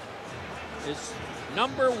play is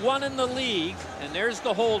 #1 in the league. And there's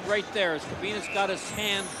the hold right there as Kabina's got his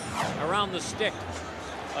hand around the stick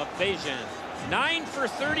of Bajan. 9 for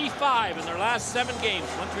 35 in their last 7 games.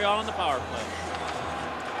 Montreal on the power play.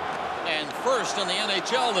 And first in the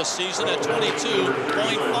NHL this season at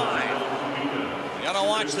 22.5. You gotta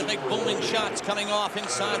watch the big booming shots coming off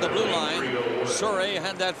inside the blue line. Surrey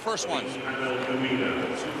had that first one.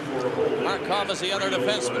 Markov is the other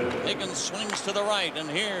defenseman. Higgins swings to the right, and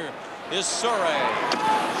here is Surrey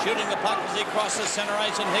shooting the puck as he crosses center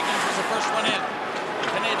ice, and Higgins is the first one in. The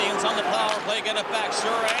Canadians on the power play get it back.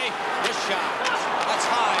 Surrey, this shot, that's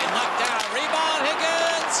high, knocked down, rebound,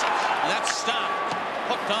 Higgins, and that's stopped.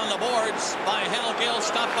 Hooked on the boards by Hal Gill,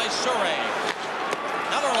 stopped by Surrey.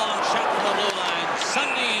 Another long shot from the blue line.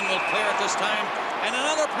 Sundin will clear it this time, and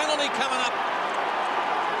another penalty coming up.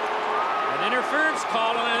 An interference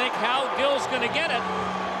call, and I think Hal Gill's going to get it.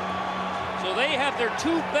 So they have their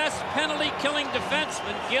 2 best penalty-killing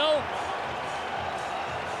defensemen. Gill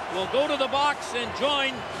will go to the box and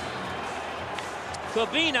join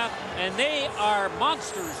Kabina, and they are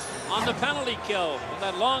monsters on the penalty kill with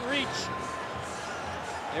that long reach.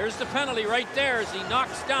 There's the penalty right there as he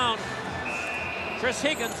knocks down Chris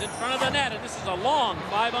Higgins in front of the net, and this is a long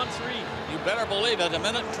 5-on-3. You better believe it. 1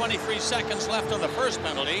 minute and 23 seconds left on the first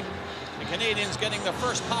penalty. The Canadians getting the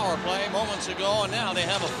first power play moments ago, and now they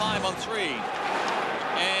have a 5-on-3.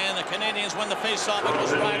 And the Canadians win the faceoff. It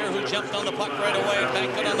was Ryder who jumped on the puck right away,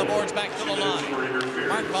 banked it on the boards, back to the line.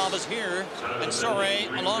 Markov is here, and Surrey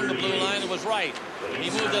along the blue line. It was right. He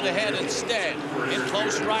moved it ahead instead. In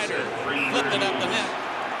close, Ryder flipped it up the net,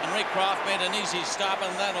 and Raycroft made an easy stop,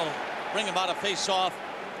 and that'll bring about a face-off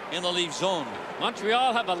in the Leaf zone.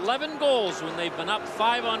 Montreal have 11 goals when they've been up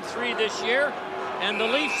 5-on-3 this year, and the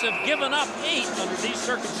Leafs have given up 8 under these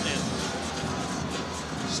circumstances.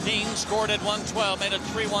 Steen scored at 112, made it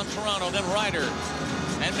 3-1 Toronto, then Ryder,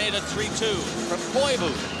 and made it 3-2 from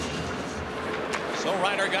Koivu. So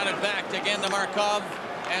Ryder got it back again to Markov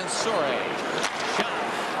and Surrey. Shot.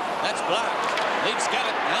 That's blocked. Leafs get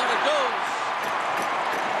it. Now it goes.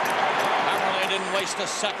 Kaberle didn't waste a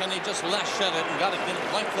second. He just lashed at it and got it in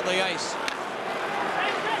the length of the ice.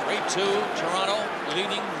 3-2 Toronto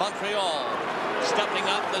leading Montreal. Stepping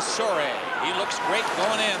up the Surrey. He looks great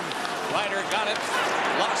going in. Ryder got it,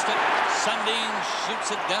 lost it. Sundin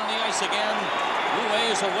shoots it down the ice again.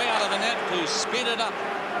 Huet is away out of the net to speed it up.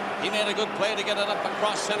 He made a good play to get it up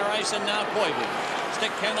across center ice, and now Koivu.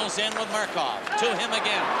 Stick handles in with Markov. To him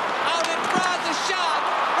again. Out in front, the shot.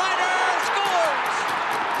 Ryder scores.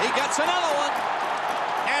 He gets another one.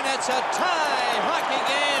 And it's a tie hockey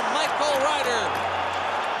game. Michael Ryder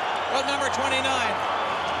with number 29.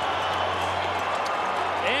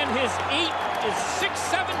 And his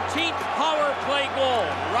 617th power play goal.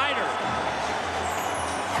 Ryder.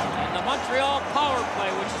 And the Montreal power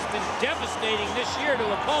play, which has been devastating this year to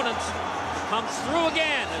opponents, comes through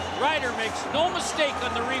again as Ryder makes no mistake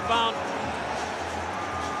on the rebound.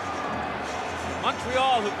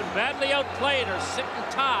 Montreal, who've been badly outplayed, are sitting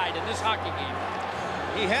tied in this hockey game.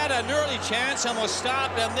 He had an early chance and was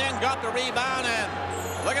stopped, and then got the rebound, and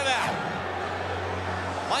look at that.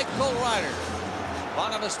 Michael Ryder.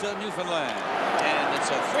 Bonavista, Newfoundland. And it's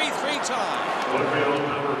a 3-3 tie. Montreal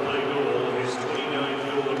power play goal, his 29th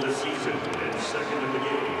goal of the season and second of the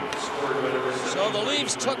game. Scored by number 7. So the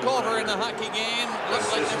Leafs took over in the hockey game. Looks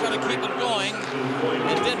like they're going to keep it going.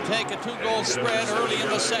 It did take a 2-goal spread early in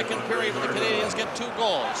the second period, but the Canadians get 2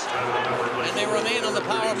 goals. And they remain on the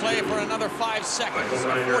power play for another 5 seconds,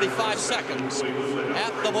 or 45 seconds.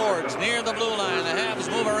 At the boards, near the blue line. The Habs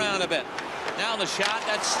move around a bit. Now the shot,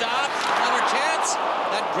 that stopped, another chance,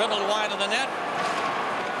 that dribbled wide of the net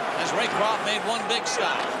as Raycroft made one big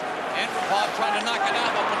stop. Andropov tried to knock it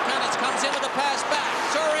out, but Plekanec comes in with a pass back.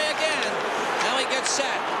 Surrey again. Now he gets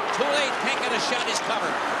set. Too late, can't get a shot, he's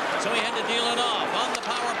covered. So he had to deal it off. On the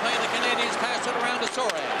power play, the Canadians pass it around to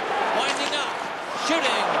Surrey. Winding up,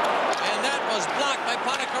 shooting, and that was blocked by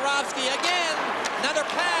Ponikarovsky again. Another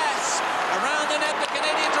pass. Around the net, the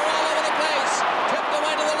Canadians are all over the place. Tipped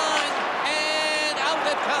away to the line, and out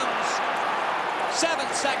it comes. 7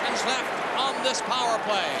 seconds left on this power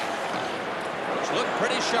play, which looked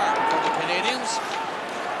pretty sharp for the Canadians.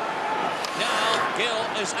 Now Gill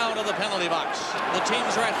is out of the penalty box. The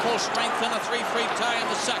teams are at full strength in a 3-3 tie in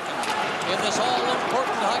the second. In this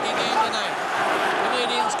all-important hockey game tonight,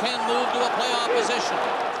 Canadians can move to a playoff position.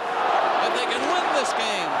 If they can win this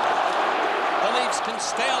game, the Leafs can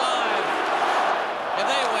stay alive. If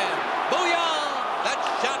they win, booyah! That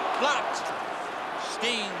shot blocked.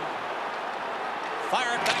 Steen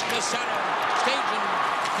fired back to center. Stajan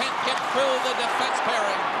can't get through the defense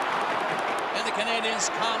pairing. And the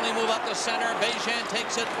Canadians calmly move up the center. Bejan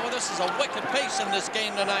takes it. Boy, this is a wicked pace in this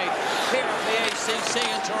game tonight here at the ACC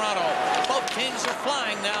in Toronto. Both teams are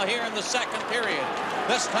flying now here in the second period.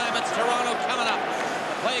 This time it's Toronto coming up.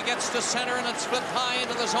 The play gets to center and it's flipped high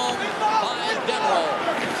into the zone by Denro.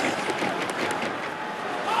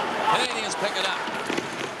 Canadians pick it up.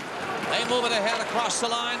 They move it ahead across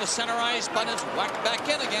the line to center ice, but it's whacked back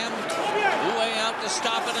in again. Huet out to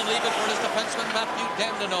stop it and leave it for his defenseman Matthew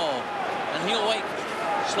Dandino. And he'll wait,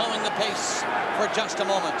 slowing the pace for just a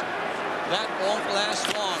moment. That won't last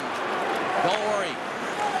long. Don't worry.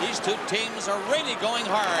 These two teams are really going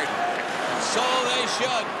hard. So they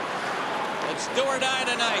should. It's do or die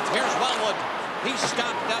tonight. Here's Wellwood. He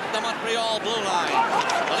stopped up the Montreal blue line.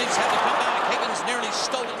 The Leafs had to come back. Higgins nearly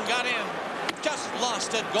stole it and got in. Just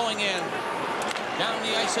lost it going in. Down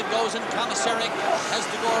the ice it goes, and Commissary has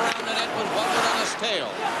to go around the net with Wellwood on his tail.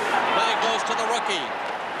 Play goes to the rookie.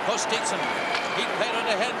 Kostitsin, he played it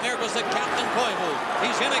ahead, and there goes the captain, Koivu.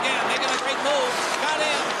 He's in again, making a great move. Got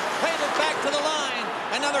in, played it back to the line.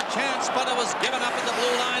 Another chance, but it was given up at the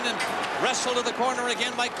blue line and wrestled to the corner again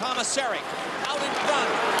by Commissary. Out in front,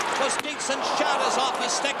 Kostitsin's shot is off his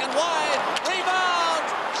stick and wide. Rebound!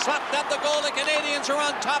 Slapped at the goal. The Canadians are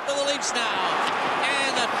on top of the Leafs now.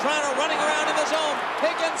 And Toronto running around in the zone.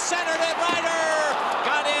 Higgins centered it. Ryder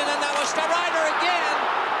got in, and that was to Ryder again.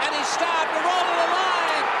 And he stopped and rolled to the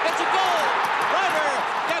line. It's a goal. Ryder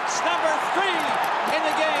gets number 3 in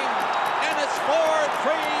the game. And it's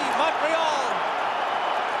 4-3 Montreal.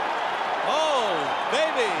 Oh,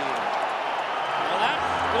 baby. Well, that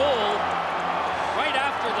goal, right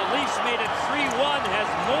after the Leafs made it 3-1, has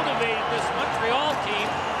motivated this Montreal team,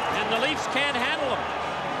 and the Leafs can't handle them.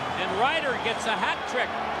 And Ryder gets a hat trick,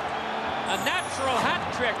 a natural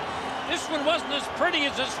hat trick. This one wasn't as pretty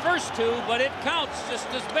as his first two, but it counts just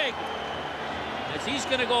as big. As he's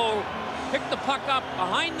going to go pick the puck up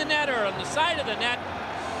behind the net or on the side of the net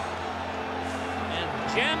and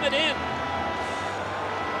jam it in.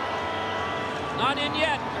 Not in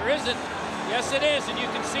yet. There isn't. Yes, it is. And you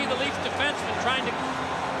can see the Leafs defenseman trying to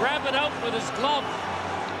grab it out with his glove.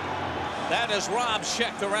 That is Rob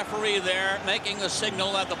Schick, the referee there, making the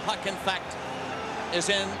signal that the puck, in fact, is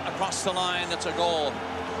in across the line. It's a goal.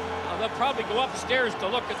 Well, they'll probably go upstairs to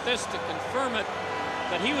look at this to confirm it.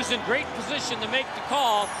 But he was in great position to make the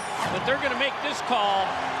call. But they're going to make this call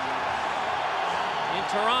in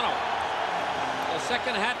Toronto. The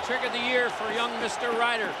second hat trick of the year for young Mr.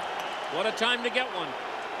 Ryder. What a time to get one.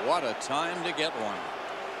 What a time to get one.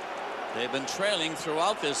 They've been trailing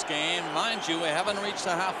throughout this game. Mind you, we haven't reached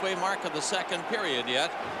the halfway mark of the second period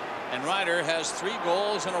yet. And Ryder has 3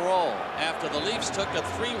 goals in a row after the Leafs took a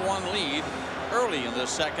 3-1 lead early in the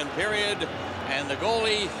second period. And the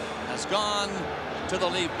goalie has gone to the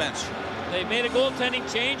Leaf bench. They made a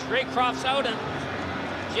goaltending change. Raycroft's out and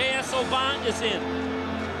J.S. Aubin is in.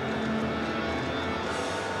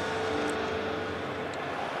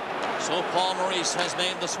 So Paul Maurice has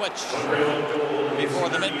made the switch before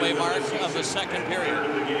the midway mark of the second period.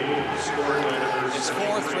 It's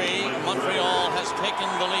 4-3. Montreal has taken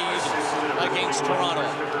the lead against Toronto.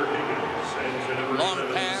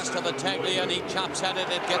 Long pass to Battaglia, and he chops at it.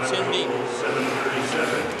 It gets in deep.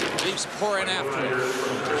 Leafs pour in after it.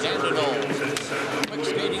 Dandino, quick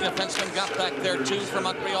skating defenseman, got back there too for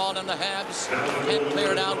Montreal and the Habs. Can't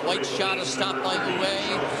clear it out. White shot is stopped by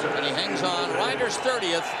Huet, and he hangs on. Ryder's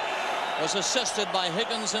 30th. Was assisted by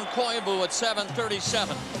Higgins and Koivu at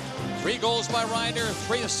 7:37. 3 goals by Ryder,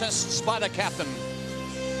 3 assists by the captain.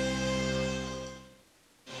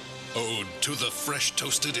 Ode to the fresh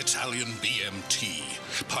toasted Italian BMT,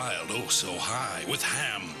 piled oh so high with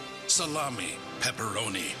ham, salami,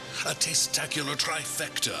 pepperoni, a tastacular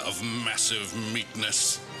trifecta of massive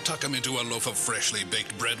meatness. Tuck them into a loaf of freshly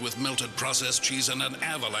baked bread with melted processed cheese and an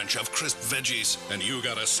avalanche of crisp veggies, and you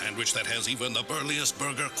got a sandwich that has even the burliest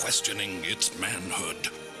burger questioning its manhood.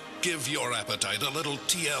 Give your appetite a little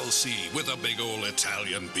TLC with a big ol'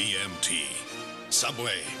 Italian BMT.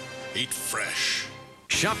 Subway. Eat fresh.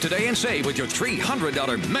 Shop today and save with your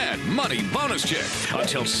 $300 Mad Money bonus check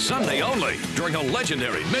until Sunday only during a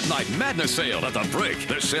legendary Midnight Madness sale at the Brick.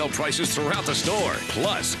 There's sale prices throughout the store.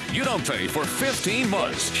 Plus, you don't pay for 15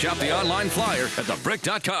 months. Shop the online flyer at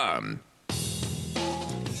thebrick.com.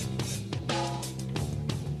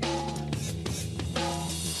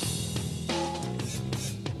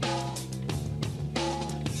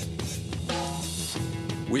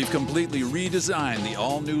 We've completely redesigned the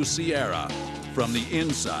all-new Sierra from the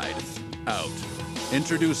inside out.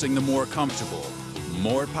 Introducing the more comfortable,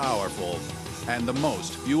 more powerful, and the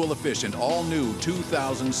most fuel-efficient all-new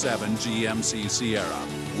 2007 GMC Sierra.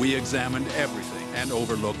 We examined everything and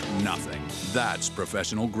overlooked nothing. That's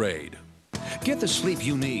professional grade. Get the sleep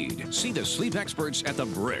you need. See the sleep experts at the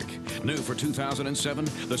Brick. New for 2007,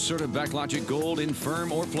 the Serta Backlogic Gold in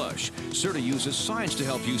firm or plush. Serta uses science to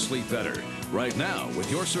help you sleep better. Right now,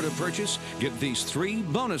 with your Serta purchase, get these 3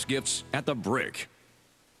 bonus gifts at the Brick.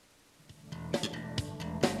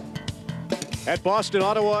 At Boston,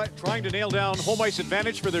 Ottawa trying to nail down home ice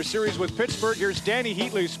advantage for their series with Pittsburgh. Here's Danny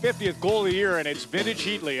Heatley's 50th goal of the year, and it's vintage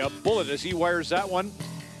Heatley. A bullet as he wires that one.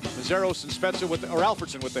 Mazeros and Spezza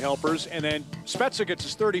Alfredson with the helpers, and then Spezza gets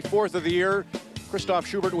his 34th of the year. Christoph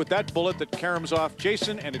Schubert with that bullet that caroms off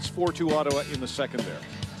Jason, and it's 4-2 Ottawa in the second there.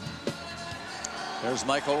 There's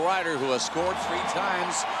Michael Ryder, who has scored 3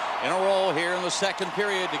 times in a row here in the second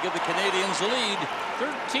period to give the Canadians the lead.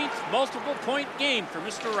 13th multiple point game for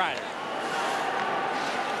Mr. Ryder.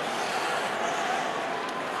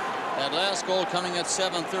 That last goal coming at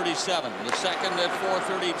 7:37. The second at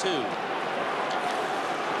 4:32.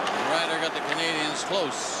 Ryder got the Canadians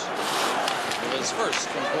close with his first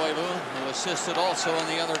from Koivu, who assisted also on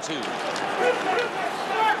the other 2.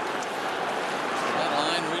 That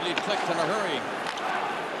line really clicked in a hurry.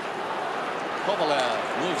 Kovalev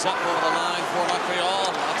moves up over the line for Montreal.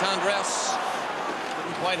 Latendresse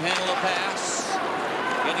couldn't quite handle the pass.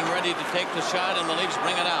 Getting ready to take the shot, and the Leafs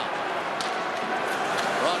bring it out.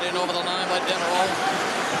 Brought in over the line by Devereaux.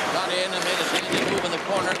 Got in and made a dandy move in the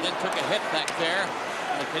corner, then took a hit back there.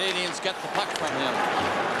 The Canadians get the puck from him.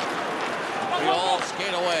 We all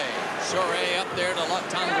skate away. Soray up there to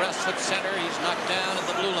Latendresse at center. He's knocked down at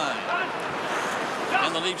the blue line.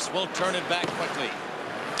 And the Leafs will turn it back quickly.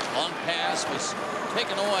 Long pass was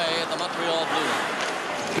taken away at the Montreal blue line.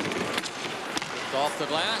 Off the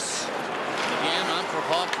glass. Again,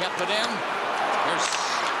 Antropov kept it in. Here's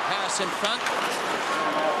pass in front.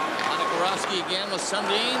 Hanikorovsky again with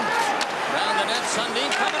Sundin. Round the net,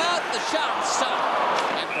 Sundin coming out. The shot stopped.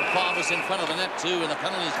 Antropov was in front of the net too, and the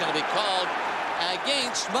penalty is going to be called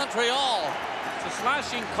against Montreal. It's a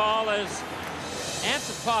slashing call as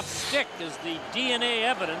Antropov's stick is the DNA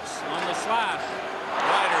evidence on the slash.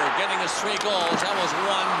 Ryder getting his 3 goals. That was 1.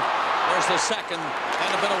 There's the second. And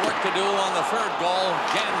a bit of work to do on the 3rd goal.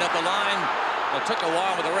 Jammed at the line. It took a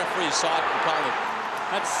while, but the referee saw it and called it.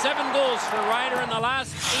 That's 7 goals for Ryder in the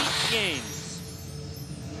last 8 games.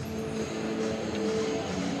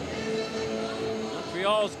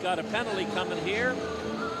 Montreal's got a penalty coming here.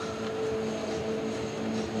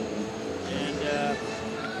 And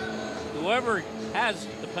whoever has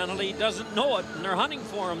the penalty doesn't know it, and they're hunting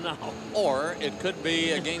for him now. Or it could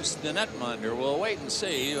be against the netminder. We'll wait and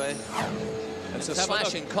see. It's a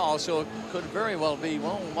slashing call, so it could very well be.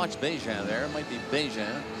 Well, watch Bejan there. It might be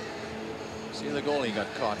Bejan. See, the goalie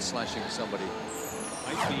got caught slashing somebody.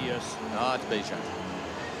 Might be, yes. No, it's Bejan.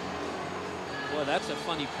 Boy, that's a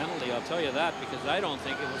funny penalty, I'll tell you that, because I don't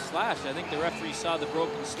think it was slash. I think the referee saw the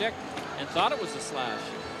broken stick and thought it was a slash.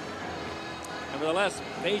 Nevertheless,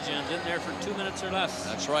 Bejan's in there for 2 minutes or less.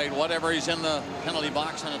 That's right. Whatever, he's in the penalty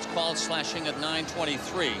box, and it's called slashing at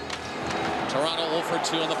 9:23. Toronto 0 for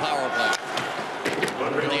 2 on the power play.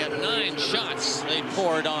 They had 9 shots they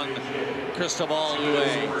poured on Cristobal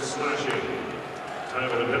Huet.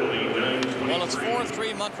 Well, it's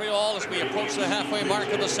 4-3 Montreal as we approach the halfway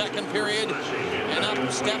mark of the second period. And up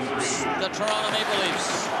steps the Toronto Maple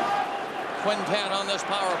Leafs. Quintet on this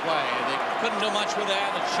power play. They couldn't do much with that.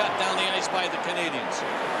 It's shut down the ice by the Canadians.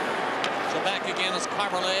 So back again is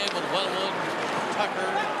Kaberle with Wellwood, Tucker,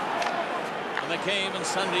 McCabe, and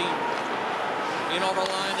Sundin. In over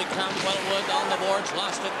line they come. Wellwood on the boards,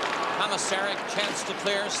 lost it. Commissaric, chance to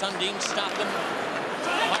clear. Sundin stopped him.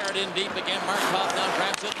 Fired in deep again. Markov now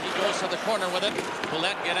grabs it. He goes to the corner with it. Will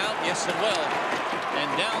that get out? Yes, it will. And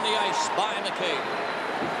down the ice by McCabe.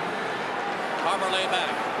 Kaberle back.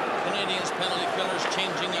 Canadians penalty killers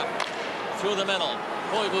changing up through the middle.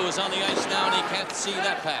 Koivu is on the ice now, and he can't see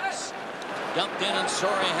that pass. Dumped in, and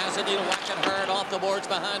Soray has it. He'll whack it hard off the boards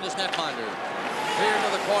behind his netminder. Clear to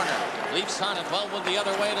the corner. Leafs on it. Wellwood the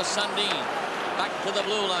other way to Sundin. Back to the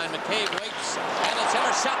blue line. McCabe waits, and it's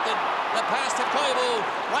intercepted. The pass to Koivu.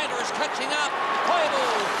 Ryder is catching up. Koivu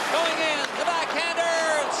going in. The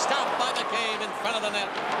backhander. Stopped by McCabe in front of the net.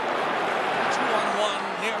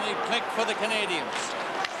 2-on-1. Nearly clicked for the Canadians.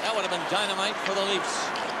 That would have been dynamite for the Leafs.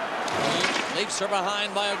 The Leafs are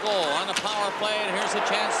behind by a goal on a power play, and here's a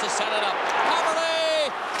chance to set it up. Kaberle!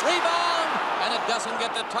 Rebound! And it doesn't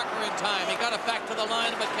get to Tucker in time. He got it back to the line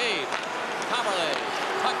of McCabe. Kaberle,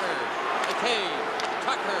 Tucker, McCabe,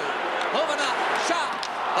 Tucker, moving up, shot.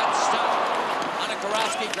 That's stopped.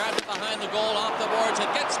 Anakarowski grabbed it behind the goal, off the boards.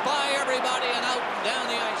 It gets by everybody and out and down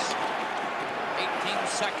the ice. 18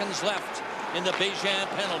 seconds left in the Bijan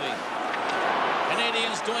penalty.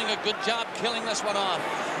 Canadians doing a good job killing this one off.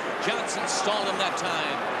 Johnson stalled him that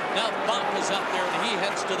time. Now Bonk is up there and he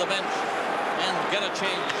heads to the bench and get a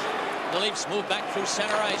change. The Leafs move back through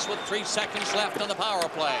center ice with 3 seconds left on the power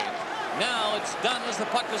play. Now it's done as the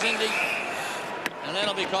puck is in deep. And then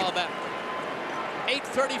it'll be called back.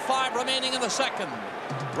 8:35 remaining in the second.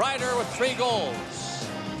 Ryder with 3 goals.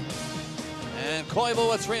 And Koivu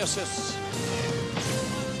with 3 assists.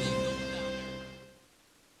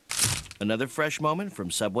 Another fresh moment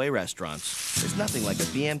from Subway restaurants. There's nothing like a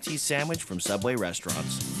BMT sandwich from Subway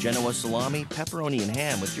restaurants. Genoa salami, pepperoni, and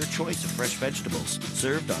ham with your choice of fresh vegetables,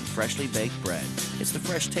 served on freshly baked bread. It's the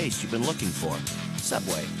fresh taste you've been looking for.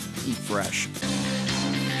 Subway. Eat fresh.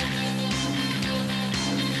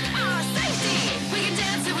 Safety! We can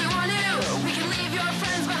dance if we want to. We can leave your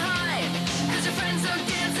friends behind. Cause your friends don't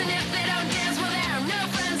dance, and if they don't dance, well, they're no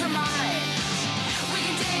friends of mine. We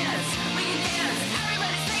can dance, we can dance.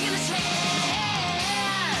 Everybody's taking a chance.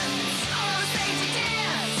 All the safety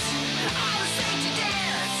dance. All the safety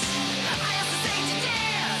dance. I have the safety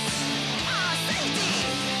dance. Safety.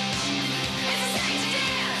 It's a safety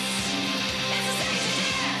dance. It's a safety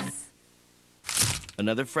dance.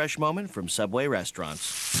 Another fresh moment from Subway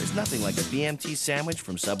restaurants. There's nothing like a BMT sandwich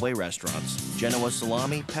from Subway restaurants. Genoa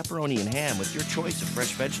salami, pepperoni, and ham with your choice of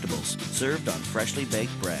fresh vegetables, served on freshly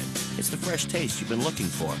baked bread. It's the fresh taste you've been looking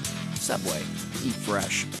for. Subway. Eat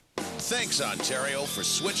fresh. Thanks, Ontario, for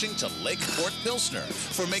switching to Lakeport Pilsner,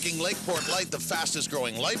 for making Lakeport Light the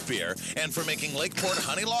fastest-growing light beer, and for making Lakeport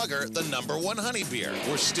Honey Lager the #1 honey beer.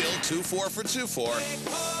 We're still 2-4 for 2-4.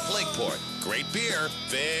 Lakeport. Great beer,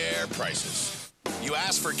 fair prices. You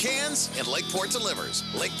ask for cans, and Lakeport delivers.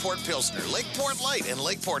 Lakeport Pilsner, Lakeport Light, and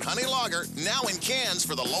Lakeport Honey Lager, now in cans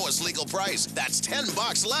for the lowest legal price. That's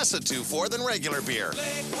 $10 less at 2-4 than regular beer.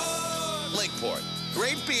 Lakeport.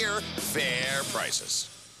 Great beer, fair prices.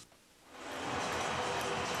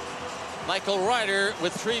 Michael Ryder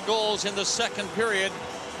with 3 goals in the second period,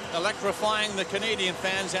 electrifying the Canadian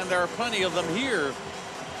fans, and there are plenty of them here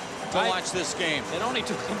to watch this game. It only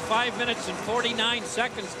took him 5 minutes and 49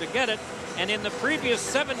 seconds to get it, and in the previous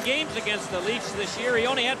 7 games against the Leafs this year, he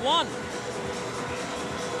only had 1.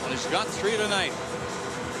 Well, he's got 3 tonight.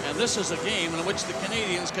 And this is a game in which the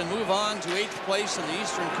Canadians can move on to 8th place in the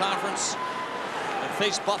Eastern Conference and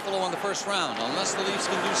face Buffalo in the first round. Unless the Leafs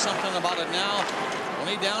can do something about it now.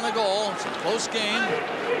 Only down a goal. It's a close game.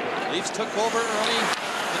 Leafs took over early.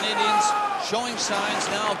 Canadians showing signs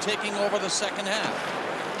now of taking over the second half.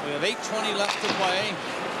 We have 8:20 left to play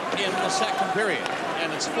in the second period.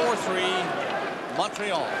 And it's 4-3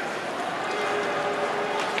 Montreal.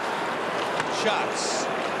 Shots.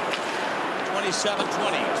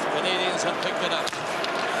 27-20. Canadians have picked it up.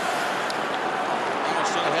 And we're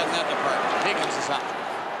still ahead in that department. Higgins is up.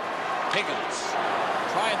 Higgins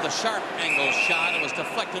tried the sharp angle shot. It was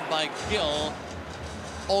deflected by Gill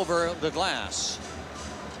over the glass.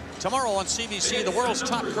 Tomorrow on CBC, the world's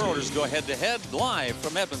top curlers go head-to-head live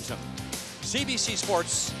from Edmonton. CBC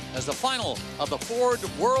Sports as the final of the Ford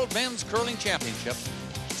World Men's Curling Championship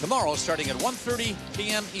tomorrow starting at 1:30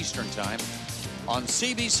 p.m. Eastern Time on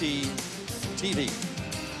CBC TV.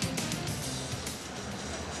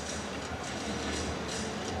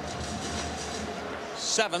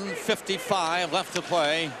 .55 left to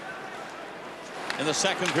play in the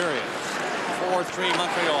second period. 4-3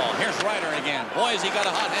 Montreal. Here's Ryder again. Boy, has he got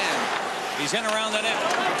a hot hand. He's in around the net.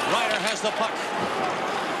 Ryder has the puck.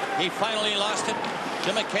 He finally lost it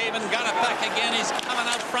to McCabe and got it back again. He's coming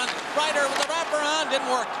out front. Ryder with the wraparound.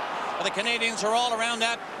 Didn't work. But the Canadians are all around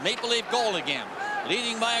that Maple Leaf goal again.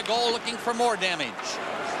 Leading by a goal, looking for more damage.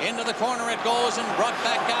 Into the corner it goes and brought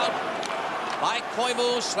back out by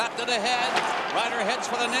Koivu. Slapped it ahead. Ryder heads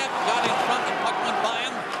for the net. Got in front. The puck went by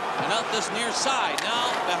him. And out this near side.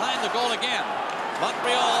 Now behind the goal again.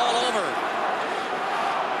 Montreal all over.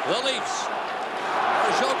 The Leafs.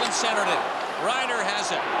 Bergeron centered it. Ryder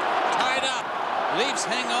has it. Tied up. Leafs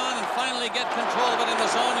hang on and finally get control of it in the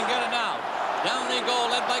zone and get it out. Down they go,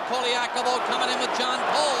 led by Koliakovo, coming in with John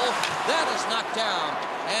Cole. That is knocked down.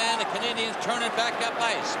 And the Canadians turn it back up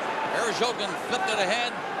ice. Erzhogin flipped it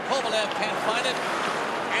ahead. Kovalev can't find it.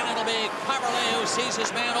 And it'll be Kaberle who sees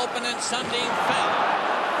his man open, and Sundin fell,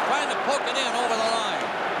 trying to poke it in over the line.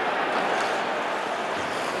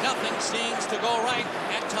 Nothing seems to go right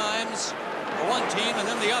at times for one team and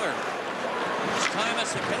then the other. This time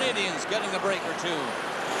it's the Canadians getting a break or two.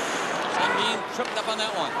 Sundin tripped up on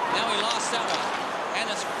that one. Now he lost that one. And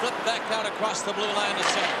it's flipped back out across the blue line to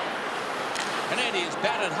center. Canadians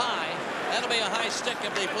batted high. That'll be a high stick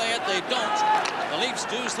if they play it. They don't. The Leafs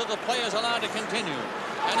do, so the play is allowed to continue.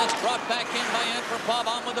 And it's brought back in by Antropov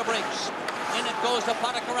on with the breaks. In it goes to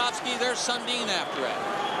Podakarovsky. There's Sundin after it.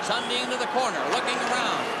 Sundin to the corner, looking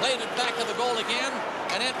around. Played it back to the goal again,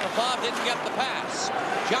 and Antropov didn't get the pass.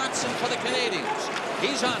 Johnson for the Canadians.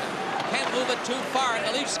 He's on it. Can't move it too far, and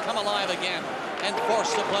the Leafs come alive again and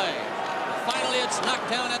force the play. Finally, it's knocked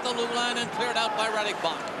down at the blue line and cleared out by Radek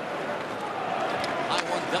Bach. High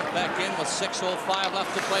one dumped back in with 6:05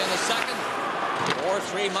 left to play in the second.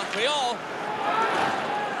 4-3 Montreal.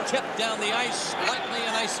 Tipped down the ice, likely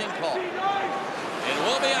an icing call. It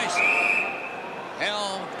will be icing.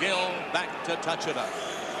 Hal Gill back to touch it up.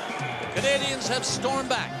 The Canadians have stormed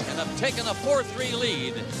back and have taken a 4-3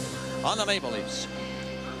 lead on the Maple Leafs.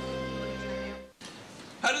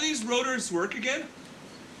 How do these rotors work again?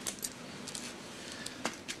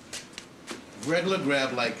 Regular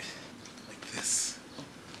grab like this.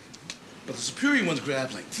 But the superior ones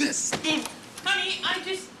grab like this. Honey, I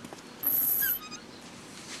just...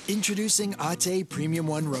 Introducing Ate Premium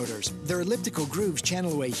 1 rotors. Their elliptical grooves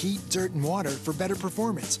channel away heat, dirt, and water for better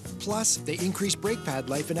performance. Plus, they increase brake pad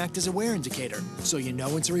life and act as a wear indicator, so you know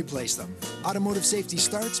when to replace them. Automotive safety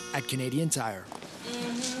starts at Canadian Tire.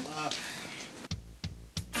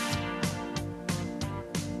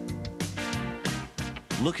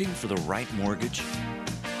 Looking for the right mortgage?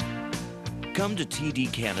 Come to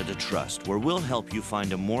TD Canada Trust, where we'll help you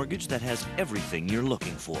find a mortgage that has everything you're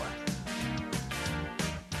looking for,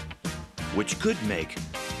 which could make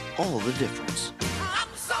all the difference. I'm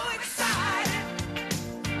so excited,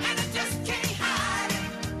 and I just can't hide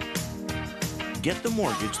it. Get the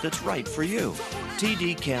mortgage that's right for you.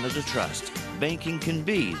 TD Canada Trust. Banking can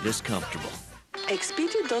be this comfortable.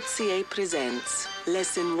 Expedia.ca presents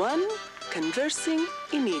Lesson 1, Conversing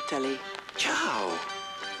in Italy. Ciao!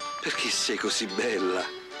 Perché sei così bella?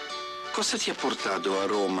 Cosa ti ha portato a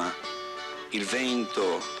Roma? Il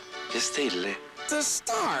vento? Le stelle? The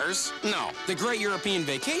stars? No. The Great European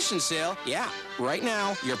Vacation Sale? Yeah. Right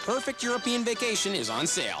now, your perfect European vacation is on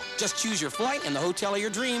sale. Just choose your flight and the hotel of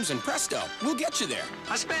your dreams, and presto, we'll get you there.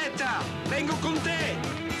 Aspetta! Vengo con te!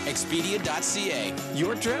 Expedia.ca.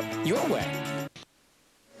 Your trip, your way.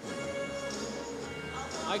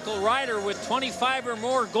 Michael Ryder with 25 or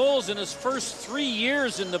more goals in his first 3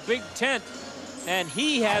 years in the Big Tent. And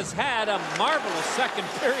he has had a marvelous second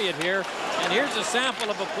period here. And here's a sample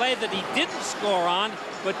of a play that he didn't score on,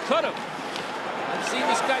 but could have. I've seen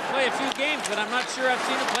this guy play a few games, but I'm not sure I've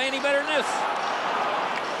seen him play any better than this.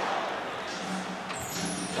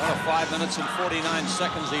 What a 5 minutes and 49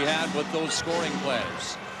 seconds he had with those scoring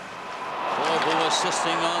plays. Bobu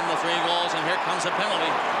assisting on the 3 goals, and here comes a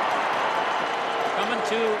penalty. Coming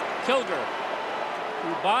to Kilger,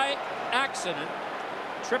 who by accident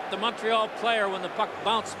tripped the Montreal player when the puck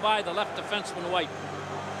bounced by the left defenseman White.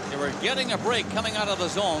 They were getting a break coming out of the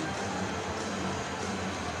zone.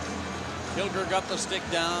 Kilger got the stick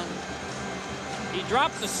down. He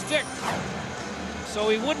dropped the stick so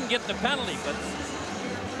he wouldn't get the penalty, but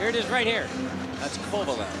here it is right here. That's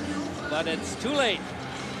Kovalev. But it's too late.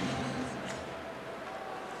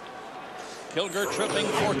 Kilger tripping,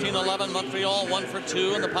 14-11. Montreal 1 for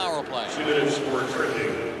 2 in the power play. 2 minutes for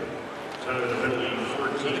tripping. Time of the penalty,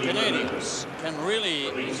 So the Canadians can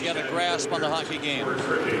really get a grasp on the hockey game.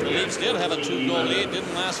 The Leafs did have a 2-goal lead,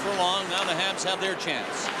 didn't last for long. Now the Habs have their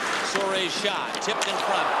chance. Soure's shot, tipped in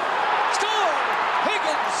front. Score!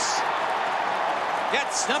 Higgins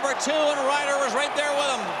gets number 2, and Ryder was right there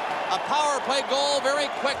with him. A power play goal very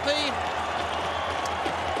quickly.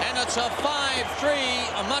 And it's a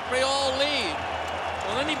 5-3 Montreal lead.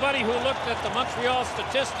 Well, anybody who looked at the Montreal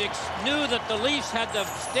statistics knew that the Leafs had to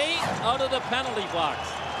stay out of the penalty box.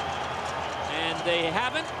 And they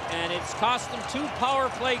haven't, and it's cost them 2 power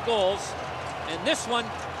play goals. And this one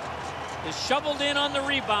is shoveled in on the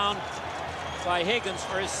rebound by Higgins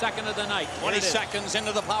for his second of the night. 20 seconds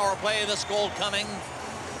into the power play, this goal coming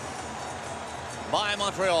by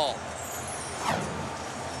Montreal.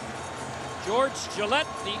 George Gillette,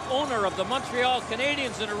 the owner of the Montreal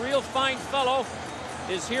Canadiens and a real fine fellow,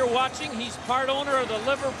 is here watching. He's part owner of the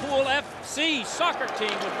Liverpool C, soccer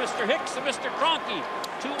team with Mr. Hicks and Mr. Kroenke,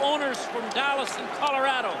 2 owners from Dallas and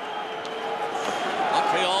Colorado.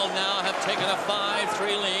 Montreal now have taken a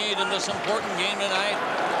 5-3 lead in this important game tonight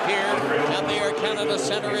here at the Air Canada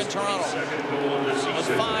Centre in Toronto. With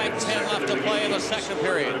 5:10 left to play in the second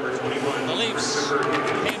period. The Leafs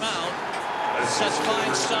came out in such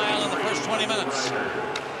fine style in the first 20 minutes.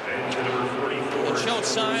 And showed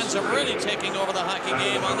signs of really taking over the hockey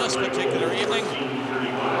game on this particular evening.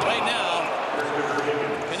 Right now,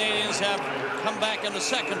 Canadians have come back in the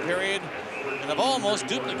second period and have almost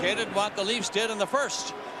duplicated what the Leafs did in the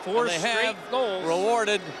first. 4 they straight have goals.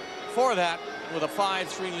 Rewarded for that with a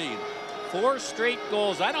 5-3 lead. 4 straight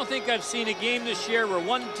goals. I don't think I've seen a game this year where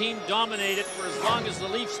one team dominated for as long as the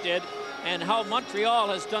Leafs did, and how Montreal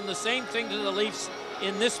has done the same thing to the Leafs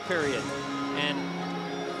in this period. And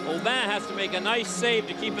Aubin has to make a nice save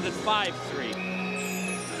to keep it at 5-3.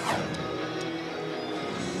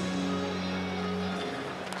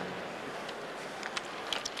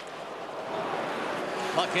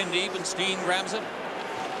 Puck in deep, and Steen grabs it.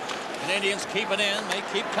 Canadians keep it in. They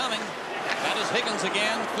keep coming. That is Higgins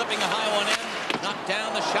again, flipping a high one in. Knocked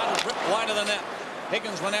down. The shot is ripped wide of the net.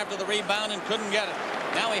 Higgins went after the rebound and couldn't get it.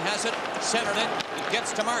 Now he has it, centered it. It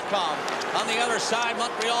gets to Markov. On the other side,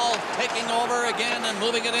 Montreal taking over again and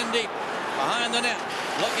moving it in deep. Behind the net.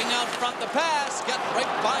 Looking out front, the pass. Got right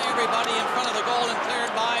by everybody in front of the goal and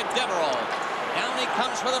cleared by Devereaux. Down he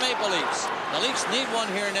comes for the Maple Leafs. The Leafs need one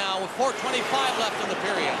here now with 4:25 left in the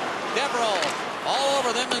period. Devereaux all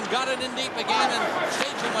over them and got it in deep again, and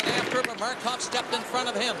Stajan went after it, but Markov stepped in front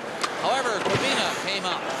of him. However, Kavina came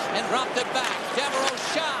up and dropped it back. Devereaux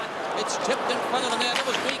shot. It's tipped in front of the net. It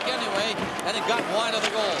was weak anyway, and it got wide of the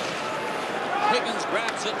goal. Higgins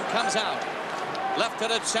grabs it and comes out. Left it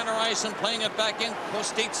at center ice and playing it back in.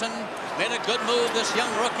 Kostitsyn made a good move. This young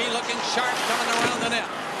rookie looking sharp coming around the net.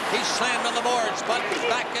 He's slammed on the boards, but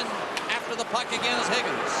back in after the puck again is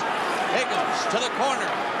Higgins. Higgins to the corner.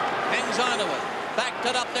 Hangs onto it. Backed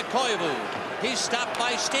it up to Koivu. He's stopped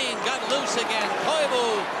by Steen. Got loose again.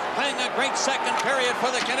 Koivu playing a great second period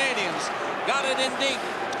for the Canadians. Got it in deep.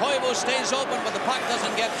 Koivu stays open, but the puck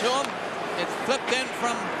doesn't get to him. It's flipped in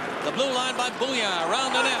from the blue line by Bouillon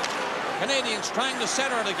around the net. Canadians trying to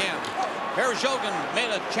center it again. Verjogen made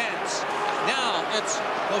a chance. Now it's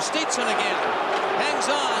Kostitsyn again. Hangs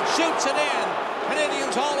on, shoots it in.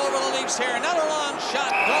 Canadians all over the Leafs here. Another long shot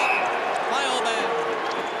blocked by Aubin.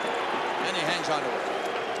 And he hangs on to it.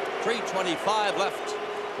 3:25 left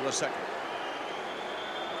in the second.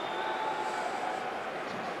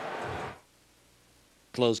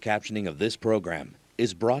 Closed captioning of this program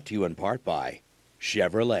is brought to you in part by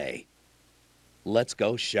Chevrolet. Let's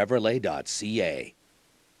go Chevrolet.ca.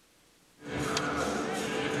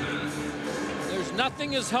 There's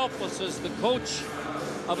nothing as helpless as the coach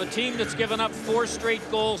of a team that's given up 4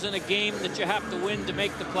 straight goals in a game that you have to win to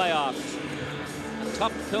make the playoffs. A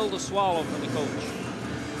tough pill to swallow for the coach.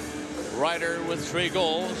 Ryder with 3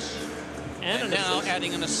 goals. And now assist.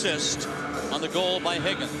 adding an assist on the goal by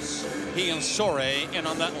Higgins. He and Sorey in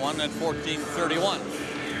on that one at 14:31.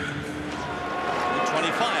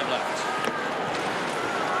 25 left.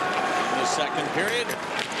 In the second period,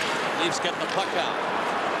 Leafs get the puck out.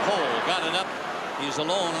 Cole got it up. He's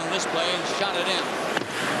alone on this play and shot it in.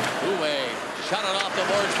 Huet shot it off the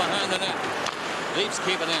boards behind the net. Leafs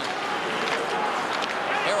keep it in.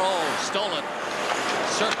 Arrow stole it.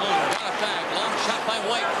 Circled, got it back. Long shot by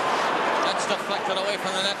White. That's deflected away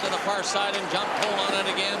from the net to the far side, and John Cole on it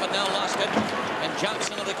again, but now lost it. And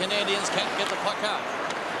Johnson of the Canadians can't get the puck out.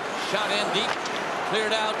 Shot in deep,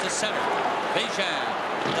 cleared out to center. Bejan,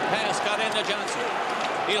 the pass got into Johnson.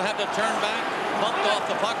 He'll have to turn back, bumped off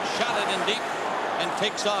the puck, shot it in deep, and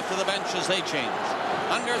takes off to the bench as they change.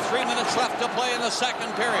 Under 3 minutes left to play in the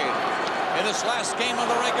second period. In this last game of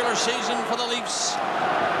the regular season for the Leafs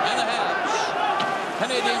and the Habs.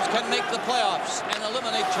 Canadians can make the playoffs and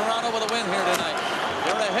eliminate Toronto with a win here tonight.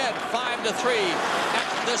 They're ahead 5-3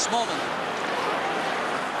 at this moment.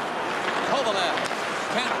 Kovalev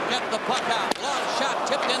can't get the puck out. Long shot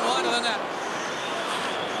tipped in wide of the net.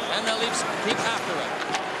 And the Leafs keep after it.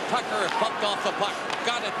 Tucker bumped off the puck.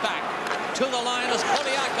 Got it back. To the line as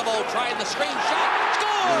Koliakovo tried the screen shot.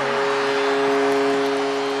 Score!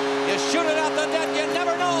 You shoot it out the net, you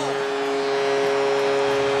never know.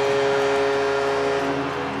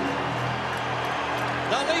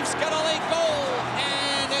 The Leafs get a late goal,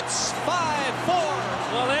 and it's 5-4.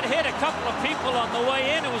 Well, it hit a couple of people on the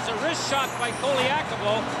way in. It was a wrist shot by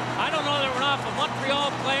Koliakovo. I don't know if it went off a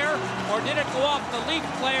Montreal player or did it go off the Leaf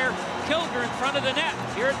player, Kilger, in front of the net.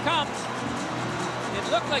 Here it comes. It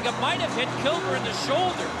looked like it might have hit Kilger in the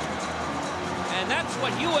shoulder. And that's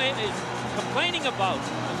what Huet is complaining about.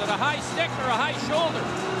 Is it a high stick or a high shoulder?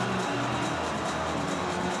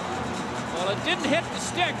 Well, it didn't hit the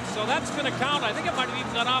stick, so that's going to count. I think it might have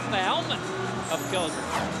even gone off the helmet of Kilger.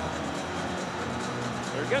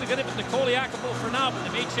 They're going to get it to Koliakovo for now, but they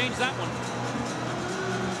may change that one.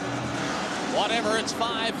 Whatever, it's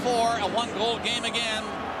 5-4, a one-goal game again.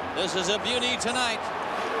 This is a beauty tonight.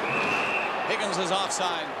 Higgins is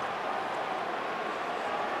offside.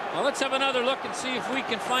 Well, let's have another look and see if we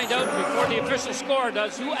can find out before the official score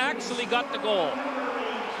does who actually got the goal.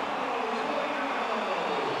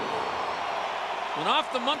 And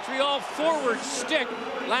off the Montreal forward stick,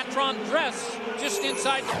 Latron dress just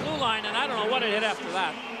inside the blue line, and I don't know what it hit after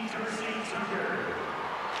that.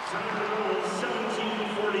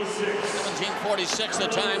 17:46, the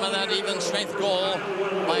time of that even strength goal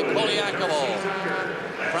by Koliakovo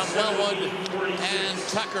from Wellwood and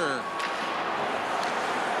Tucker.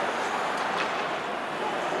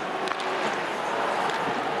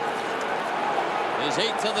 His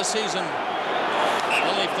 8th of the season.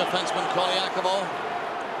 Relief defenseman Koliakovo.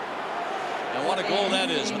 And what a goal that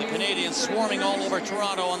is for the Canadians, swarming all over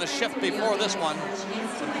Toronto on the shift before this one.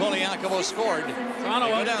 And Koliakovo scored. Toronto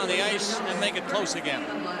go down the ice and make it close again.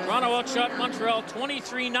 Toronto outshot Montreal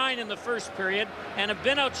 23-9 in the first period and have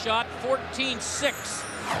been outshot 14-6.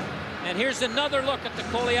 And here's another look at the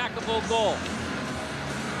Koliakovo goal.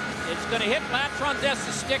 It's going to hit Latron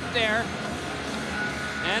Dess's stick there.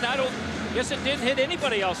 And I guess it didn't hit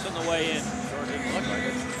anybody else on the way in. Sure didn't look like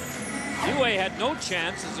it. Huet had no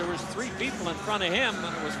chance as there was 3 people in front of him,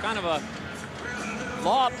 and it was kind of a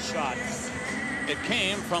lob shot. It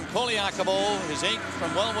came from Koliakovo, his 8th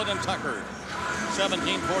from Wellwood and Tucker.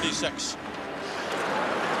 17:46.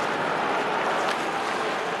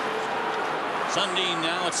 Sundin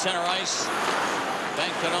now at center ice.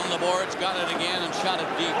 Banked it on the boards, got it again, and shot it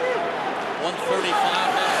deep.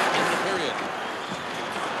 1:35 left in the period.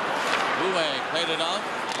 Huet played it out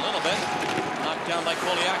a little bit. Knocked down by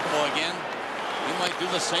Koliakovo again. He might do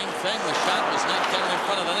the same thing. The shot was knocked down in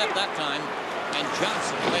front of the net that time. And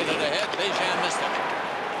Johnson played it ahead. Bejan missed it.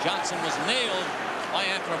 Johnson was nailed by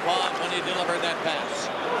Antropov when he delivered that pass.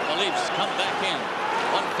 The Leafs come back in.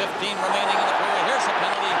 1:15 remaining in the period. Here's a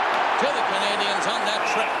penalty to the Canadians on that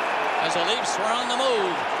trip as the Leafs were on the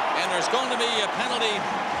move. And there's going to be a penalty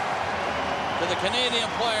to the Canadian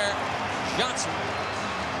player, Johnson.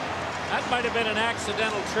 That might have been an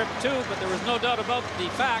accidental trip too, but there was no doubt about the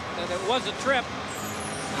fact that it was a trip.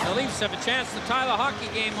 And the Leafs have a chance to tie the hockey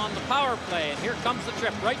game on the power play, and here comes the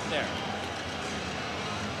trip right there.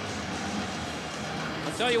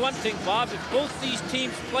 I'll tell you one thing, Bob, if both these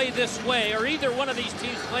teams play this way, or either one of these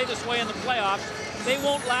teams play this way in the playoffs, they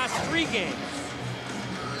won't last 3 games.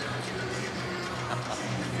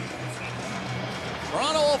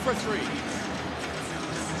 Toronto 0 for 3.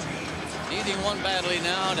 Needing one badly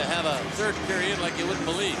now to have a third period like you wouldn't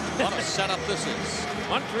believe. What a setup this is.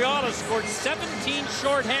 Montreal has scored 17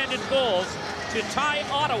 shorthanded goals to tie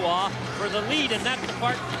Ottawa for the lead in that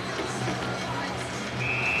department.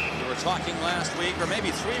 We were talking last week, or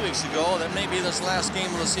maybe 3 weeks ago, that maybe this last game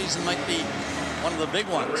of the season might be one of the big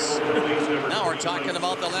ones. Now we're talking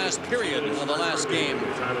about the last period of the last game.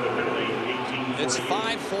 It's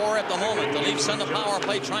 5-4 at the moment. The Leafs on the power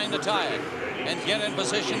play trying to tie it and get in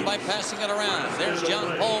position by passing it around. There's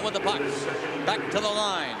John Paul with the puck. Back to the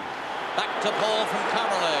line. Back to Paul from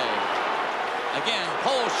Kaberle. Again,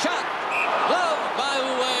 Paul shot. Gloved by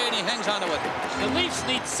Huet, and he hangs onto it. The Leafs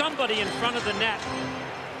need somebody in front of the net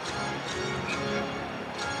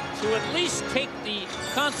to at least take the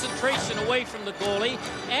concentration away from the goalie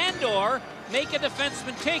and or make a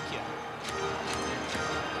defenseman take you.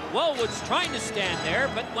 Wellwood's trying to stand there,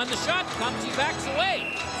 but when the shot comes, he backs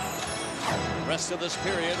away. Rest of this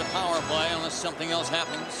period, the power play, unless something else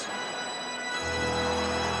happens.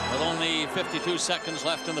 With only 52 seconds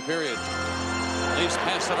left in the period. Leafs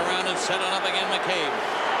pass it around and set it up again, McCabe.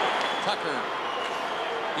 Tucker.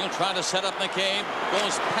 He'll try to set up McCabe.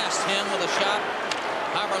 Goes past him with a shot.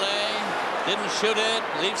 Kaberle didn't shoot it.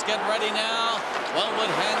 Leafs get ready now.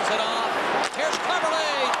 Wellwood hands it off. Here's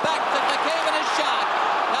Kaberle. Back to McCabe and his shot.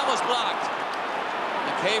 That was blocked.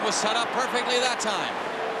 McCabe was set up perfectly that time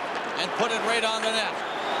and put it right on the net.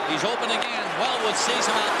 He's open again. Wellwood sees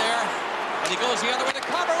him out there, and he goes the other way to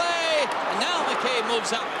Kaberle. And now McCabe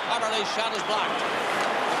moves up. Kaberle's shot is blocked.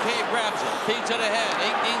 McCabe grabs it, feeds it ahead.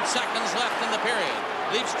 18 seconds left in the period.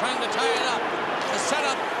 Leafs trying to tie it up. The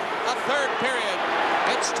setup of third period.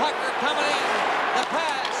 It's Tucker coming in. The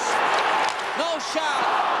pass. No shot.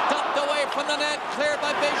 Dumped away from the net. Cleared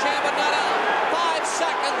by Bejan, but not out. 5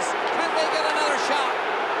 seconds. Can they get another shot?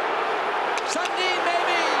 Sundin,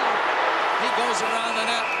 maybe. He goes around the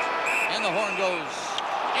net, and the horn goes.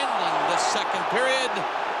 Ending the second period,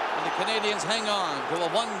 and the Canadians hang on to a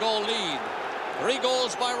 1-goal lead. 3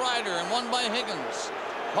 goals by Ryder and 1 by Higgins.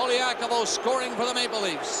 Koliakovo scoring for the Maple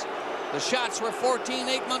Leafs. The shots were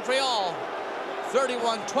 14-8 Montreal,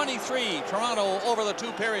 31-23 Toronto over the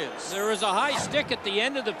 2 periods. There was a high stick at the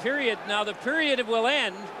end of the period. Now the period will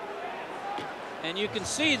end, and you can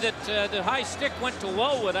see that the high stick went to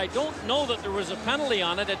Wellwood. I don't know that there was a penalty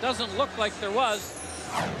on it. It doesn't look like there was.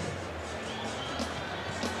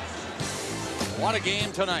 What a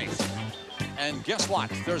game tonight. And guess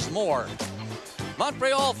what? There's more.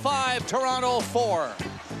 Montreal 5, Toronto 4.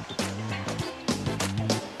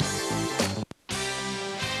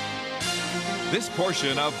 This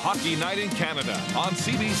portion of Hockey Night in Canada on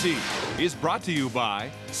CBC is brought to you by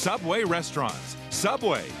Subway Restaurants.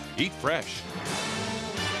 Subway, eat fresh.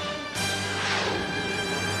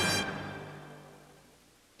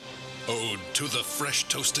 Ode to the fresh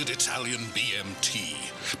toasted Italian BMT,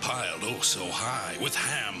 piled oh so high with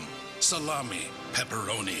ham, salami,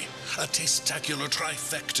 pepperoni, a tastacular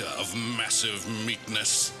trifecta of massive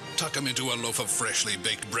meatness. Tuck 'em into a loaf of freshly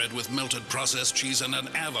baked bread with melted processed cheese and an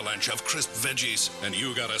avalanche of crisp veggies, and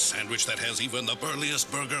you got a sandwich that has even the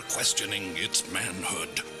burliest burger questioning its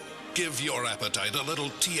manhood. Give your appetite a little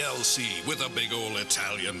TLC with a big ol'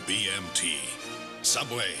 Italian BMT.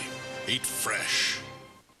 Subway, eat fresh.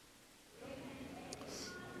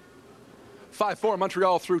 5-4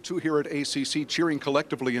 Montreal through 2 here at ACC, cheering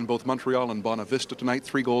collectively in both Montreal and Bonavista tonight.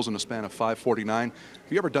 3 goals in a span of 5:49.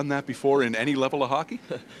 Have you ever done that before in any level of hockey?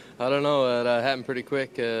 I don't know. It happened pretty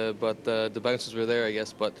quick, but the bounces were there, I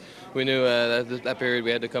guess. But we knew that period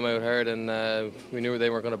we had to come out hard, and we knew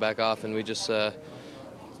they weren't going to back off, and we just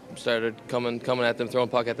started coming at them, throwing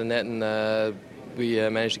puck at the net, and we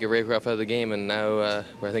managed to get Raycroft out of the game, and now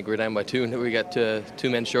I think we're down by 2, and we got 2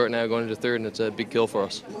 men short now going into third, and it's a big kill for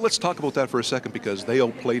us. Let's talk about that for a second, because they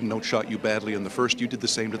outplayed and outshot you badly in the first. You did the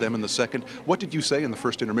same to them in the second. What did you say in the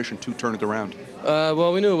first intermission to turn it around?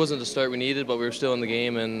 Well, we knew it wasn't the start we needed, but we were still in the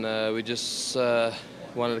game, and we just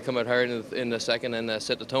wanted to come out hard in the second and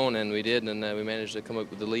set the tone, and we did, and we managed to come up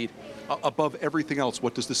with the lead. Above everything else,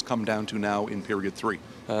 what does this come down to now in period 3?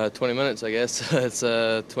 20 minutes, I guess. It's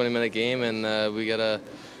a 20-minute game, and we got to,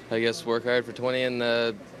 I guess, work hard for 20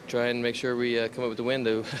 and try and make sure we come up with the win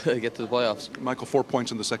to get to the playoffs. Michael, 4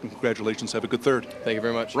 points in the second. Congratulations. Have a good third. Thank you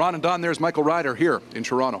very much. Ron and Don, there's Michael Ryder here in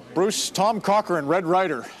Toronto. Bruce, Tom Cocker and Red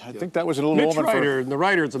Ryder. I think that was a little Mitch moment Ryder and the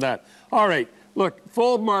Riders of that. All right. Look,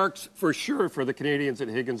 full marks for sure for the Canadians, and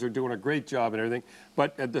Higgins are doing a great job and everything.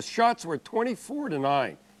 But the shots were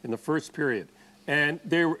 24-9 in the first period, and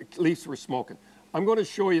Leafs were smoking. I'm going to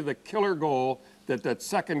show you the killer goal, that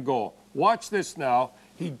second goal. Watch this now.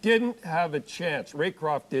 He didn't have a chance.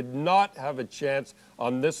 Raycroft did not have a chance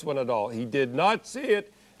on this one at all. He did not see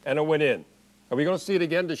it, and it went in. Are we going to see it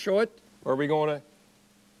again to show it, or are we going to?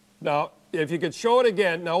 Now, if you could show it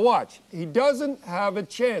again, now watch. He doesn't have a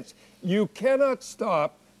chance. You cannot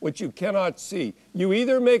stop what you cannot see. You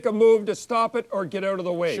either make a move to stop it or get out of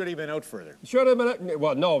the way. Should he have been out further? Should have been.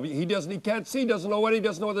 Well, no, he doesn't. He can't see. Doesn't know what he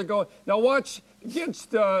doesn't know where they're going. Now watch against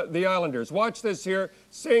the Islanders. Watch this here.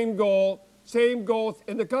 Same goal. Same goal.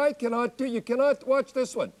 And the guy cannot do. You cannot watch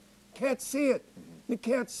this one. Can't see it. You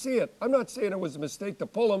can't see it. I'm not saying it was a mistake to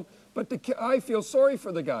pull him, but I feel sorry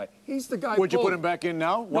for the guy. He's the guy. Would you put him back in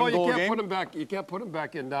now? No, One goal you can't game? put him back. You can't put him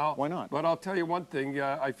back in now. Why not? But I'll tell you one thing.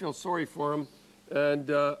 I feel sorry for him. And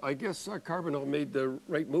I guess Carbonell made the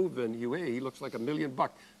right move in Huet. He looks like $1 million.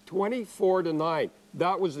 24-9.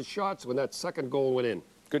 That was the shots when that second goal went in.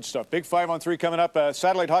 Good stuff. Big 5-on-3 coming up.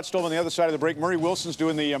 Satellite hot stove on the other side of the break. Murray Wilson's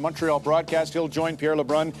doing the Montreal broadcast. He'll join Pierre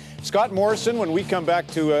Lebrun. Scott Morrison when we come back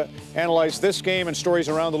to analyze this game and stories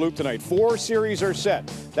around the loop tonight. 4 series are set.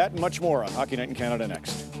 That and much more on Hockey Night in Canada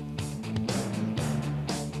next.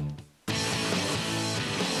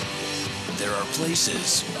 There are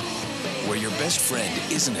places where your best friend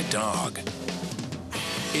isn't a dog.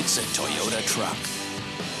 It's a Toyota truck.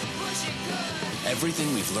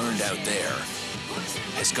 Everything we've learned out there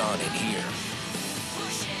has gone in here.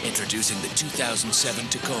 Introducing the 2007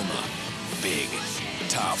 Tacoma. Big,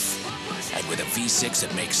 tough, and with a V6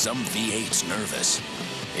 that makes some V8s nervous.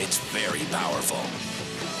 It's very powerful.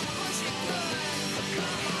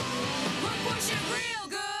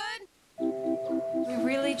 We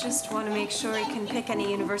really just want to make sure he can pick any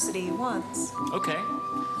university he wants. Okay,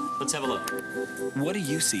 let's have a look. What do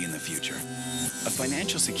you see in the future? A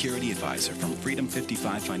financial security advisor from Freedom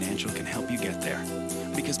 55 Financial can help you get there.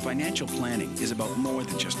 Because financial planning is about more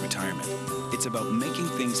than just retirement. It's about making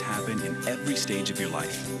things happen in every stage of your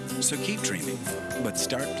life. So keep dreaming, but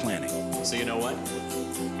start planning. So you know what?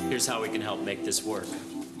 Here's how we can help make this work.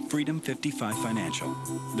 Freedom 55 Financial.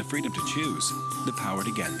 The freedom to choose, the power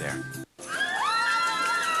to get there.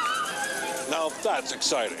 Now that's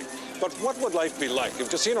exciting. But what would life be like if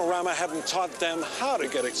Casino-Rama hadn't taught them how to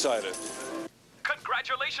get excited?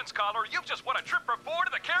 Congratulations, caller. You've just won a trip for 4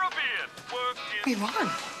 to the Caribbean. We won.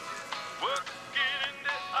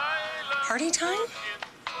 Party time?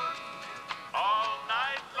 All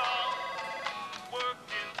night long.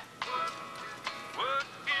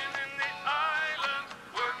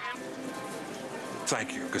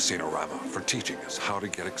 Thank you, Casino-Rama, for teaching us how to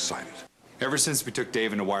get excited. Ever since we took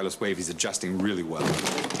Dave into wireless wave, he's adjusting really well.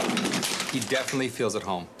 He definitely feels at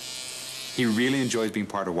home. He really enjoys being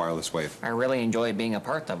part of wireless wave. I really enjoy being a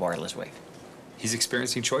part of wireless wave. He's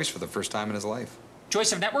experiencing choice for the first time in his life.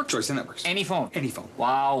 Choice of networks? Choice of networks. Any phone? Any phone.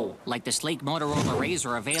 Wow. Like the sleek Motorola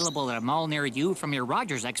Razr available at a mall near you from your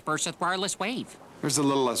Rogers experts at Wireless Wave. There's a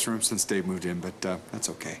little less room since Dave moved in, but that's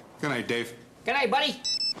okay. Good night, Dave. Good night, buddy.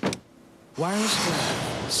 Wireless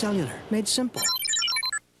Wave. Cellular. Made simple.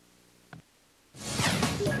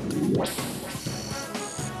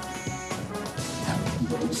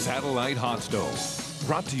 Satellite Hot Stove.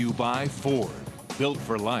 Brought to you by Ford. Built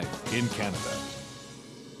for life in Canada.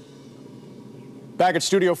 Back at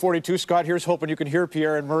Studio 42, Scott, here's hoping you can hear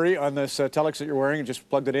Pierre and Murray on this telex that you're wearing and just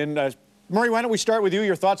plugged it in. Murray, why don't we start with you?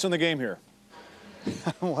 Your thoughts on the game here?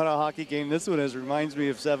 What a hockey game this one is. Reminds me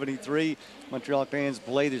of '73. Montreal Canadiens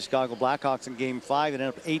played the Chicago Blackhawks in Game 5. It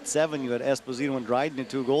ended up 8-7. You had Esposito and Dryden and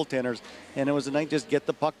 2 goaltenders. And it was a night just get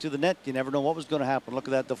the puck to the net. You never know what was going to happen. Look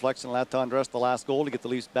at that deflection. Latendresse, the last goal to get the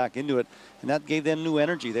Leafs back into it. And that gave them new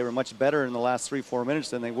energy. They were much better in the last 3-4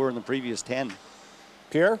 minutes than they were in the previous 10.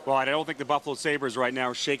 Pierre? Well, I don't think the Buffalo Sabres right now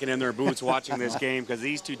are shaking in their boots watching this game because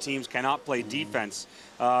these two teams cannot play defense.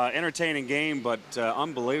 Entertaining game, but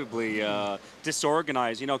unbelievably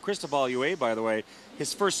disorganized. You know, Cristobal Huet, by the way,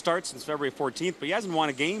 his first start since February 14th, but he hasn't won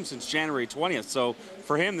a game since January 20th. So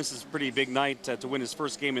for him, this is a pretty big night to win his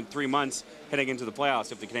first game in 3 months heading into the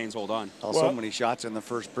playoffs if the Canadiens hold on. Well, so many shots in the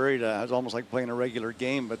first period. It was almost like playing a regular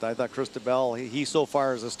game, but I thought Cristobal, he so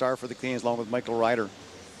far is a star for the Canadiens along with Michael Ryder.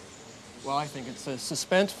 Well, I think it's a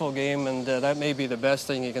suspenseful game, and that may be the best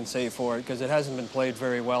thing you can say for it because it hasn't been played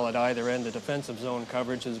very well at either end. The defensive zone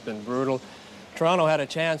coverage has been brutal. Toronto had a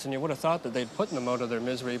chance, and you would have thought that they'd put them out of their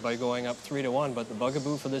misery by going up 3-1, but the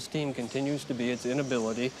bugaboo for this team continues to be its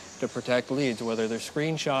inability to protect leads. Whether they're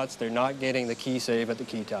screen shots, they're not getting the key save at the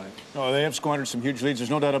key time. Oh, they have squandered some huge leads. There's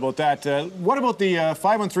no doubt about that. What about the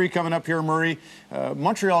 5-on-3 coming up here, Murray?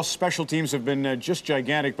 Montreal's special teams have been just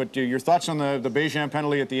gigantic, but your thoughts on the Béjean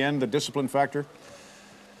penalty at the end, the discipline factor?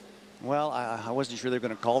 Well, I wasn't sure they were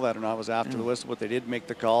going to call that or not. It was after the whistle, but they did make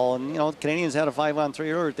the call. And, you know, the Canadiens had a 5-on-3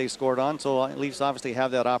 earlier they scored on, so Leafs obviously have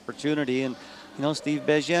that opportunity. And, you know, Steve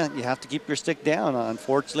Béjean, you have to keep your stick down.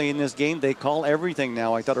 Unfortunately, in this game, they call everything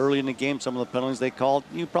now. I thought early in the game, some of the penalties they called,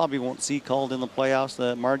 you probably won't see called in the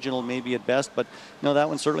playoffs. Marginal maybe at best, but, you know, that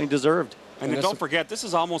one certainly deserved. And don't forget, this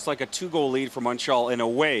is almost like a 2-goal lead for Montreal in a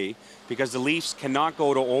way because the Leafs cannot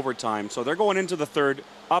go to overtime. So they're going into the third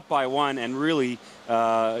up by 1, and really,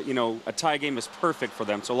 you know, a tie game is perfect for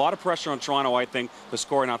them. So a lot of pressure on Toronto, I think, the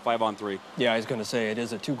score not 5-on-3. Yeah, I was going to say it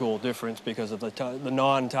is a 2-goal difference because of the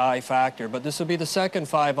non-tie factor. But this will be the second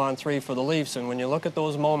 5-on-3 for the Leafs. And when you look at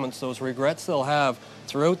those moments, those regrets they'll have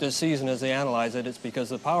throughout this season as they analyze it, it's because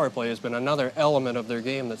the power play has been another element of their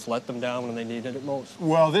game that's let them down when they needed it most.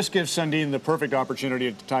 Well, this gives Sundin the perfect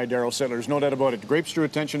opportunity to tie Darryl Sittler. There's no doubt about it. Grapes drew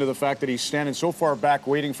attention to the fact that he's standing so far back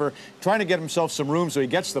waiting for, trying to get himself some room so he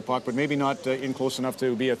gets the puck, but maybe not in close enough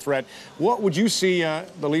to be a threat. What would you see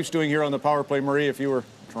the Leafs doing here on the power play, Murray, if you were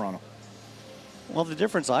Toronto? Well, the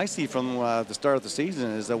difference I see from the start of the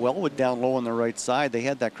season is that Wellwood down low on the right side. They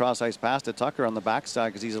had that cross-ice pass to Tucker on the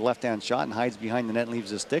backside because he's a left-hand shot and hides behind the net and leaves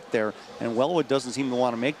his stick there. And Wellwood doesn't seem to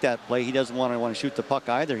want to make that play. He doesn't want to shoot the puck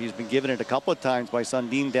either. He's been given it a couple of times by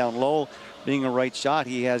Sundin down low. Being a right shot,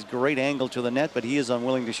 he has great angle to the net, but he is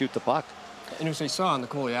unwilling to shoot the puck. And as we saw in the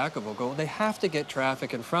Koliakovo goal, they have to get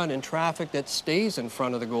traffic in front, and traffic that stays in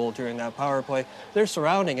front of the goal during that power play. They're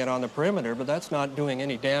surrounding it on the perimeter, but that's not doing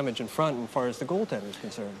any damage in front as far as the goaltender is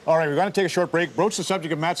concerned. All right, we're going to take a short break. Broach the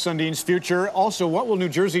subject of Matt Sundin's future. Also, what will New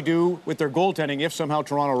Jersey do with their goaltending if somehow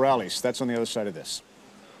Toronto rallies? That's on the other side of this.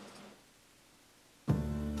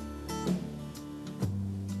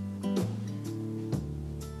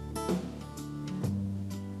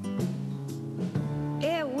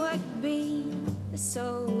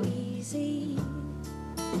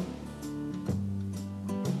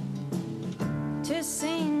 to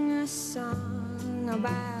sing a song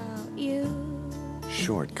about you.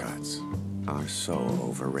 Shortcuts are so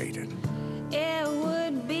overrated. It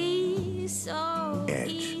would be so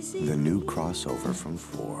Edge, easy. the new crossover from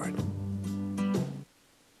Ford.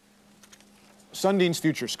 Sundin's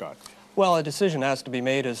future, Scott. Well, a decision has to be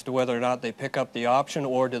made as to whether or not they pick up the option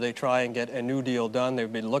or do they try and get a new deal done.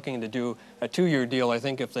 They've been looking to do a 2-year deal, I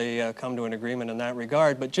think, if they come to an agreement in that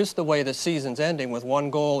regard. But just the way the season's ending with 1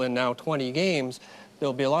 goal in now 20 games,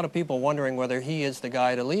 there'll be a lot of people wondering whether he is the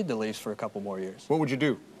guy to lead the Leafs for a couple more years. What would you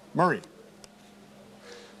do? Murray.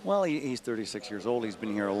 Well, he's 36 years old. He's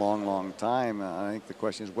been here a long, long time. I think the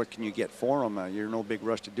question is, what can you get for him? You're in no big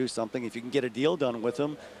rush to do something. If you can get a deal done with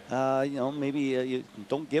him, you know, maybe you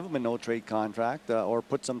don't give him a no-trade contract or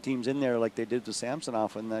put some teams in there like they did with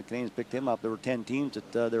Samsonov when the Canadiens picked him up. There were 10 teams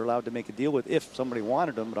that they're allowed to make a deal with if somebody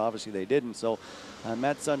wanted him, but obviously they didn't. So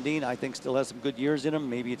Matt Sundin, I think, still has some good years in him.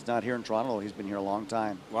 Maybe it's not here in Toronto. He's been here a long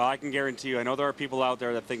time. Well, I can guarantee you, I know there are people out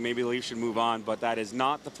there that think maybe the Leafs should move on, but that is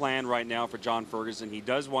not the plan right now for John Ferguson. He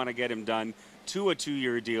does want to get him done to a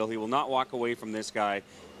 2-year deal. He will not walk away from this guy.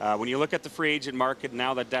 When you look at the free agent market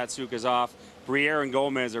now that Datsuk is off, Briere and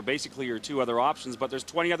Gomez are basically your 2 other options, but there's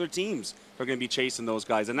 20 other teams that are going to be chasing those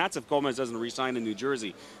guys, and that's if Gomez doesn't re-sign in New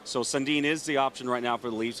Jersey. So Sundin is the option right now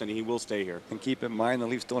for the Leafs, and he will stay here. And keep in mind, the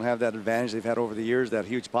Leafs don't have that advantage they've had over the years, that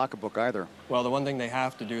huge pocketbook either. Well, the one thing they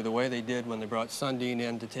have to do, the way they did when they brought Sundin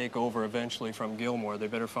in to take over eventually from Gilmore, they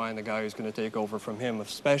better find the guy who's going to take over from him,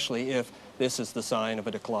 especially if this is the sign of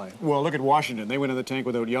a decline. Well, look at Washington. They went in the tank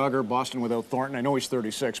without Yager, Boston without Thornton. I know he's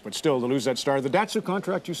 36, but still, to lose that star. The Datsuk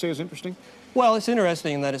contract, you say, is interesting? Well, it's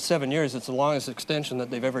interesting that it's 7 years. It's the longest extension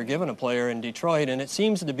that they've ever given a player in Detroit, and it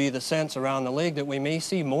seems to be the sense around the league that we may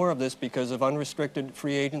see more of this because of unrestricted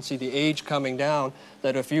free agency, the age coming down,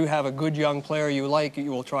 that if you have a good young player you like,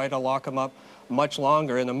 you will try to lock him up much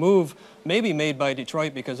longer. And the move may be made by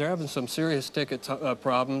Detroit because they're having some serious ticket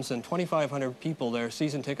problems, and 2,500 people there,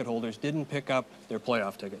 season ticket holders, didn't pick up their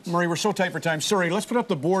playoff tickets. Murray, we're so tight for time. Sorry, let's put up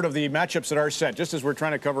the board of the matchups that are set, just as we're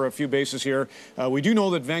trying to cover a few bases here. We do know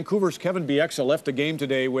that Vancouver's Kevin Bieksa left the game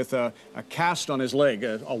today with a cast on his leg,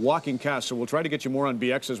 a walking cast, so we'll try to get you more on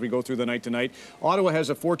Bieksa as we go through the night tonight. Ottawa has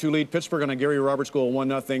a 4-2 lead. Pittsburgh on a Gary Roberts goal,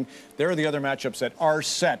 1-0. There are the other matchups that are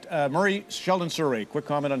set. Murray, Sheldon Surrey, quick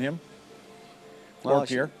comment on him?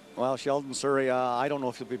 Well, Sheldon Surrey, I don't know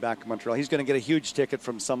if he'll be back in Montreal. He's going to get a huge ticket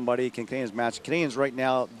from somebody. Canadiens match. Canadiens right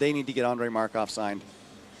now, they need to get Andre Markov signed.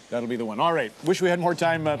 That'll be the one. All right. Wish we had more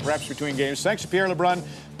time, perhaps, between games. Thanks to Pierre LeBrun,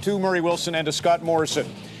 to Murray Wilson, and to Scott Morrison.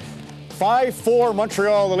 5-4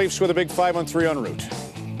 Montreal. The Leafs with a big 5-on-3 en route.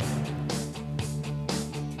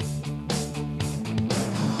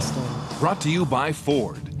 Brought to you by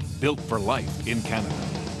Ford, built for life in Canada.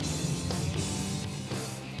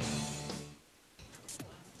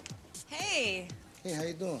 Hey. Hey, how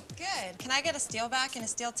you doing? Good. Can I get a steel back and a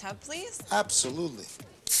steel tub, please? Absolutely.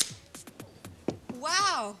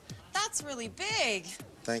 Wow, that's really big.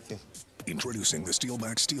 Thank you. Introducing the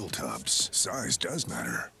Steelback Steel Tubs. Size does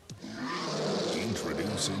matter.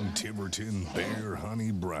 Introducing Tiverton Bear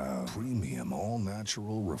Honey Brown. Premium,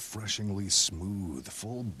 all-natural, refreshingly smooth,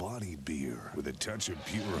 full-bodied beer with a touch of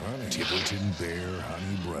pure honey. Tiverton Bear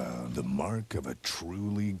Honey Brown, the mark of a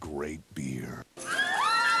truly great beer.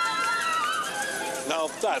 Now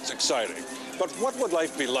that's exciting. But what would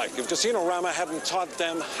life be like if Casino-Rama hadn't taught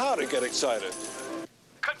them how to get excited?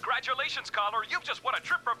 Congratulations, caller. You've just won a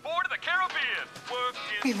trip for 4 to the Caribbean.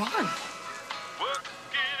 We won.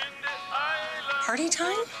 Party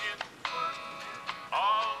time?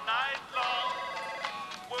 All night long.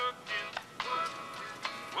 Working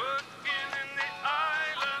in the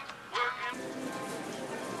island.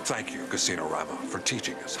 Thank you, Casino-Rama, for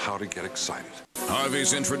teaching us how to get excited.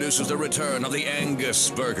 Harvey's introduces the return of the Angus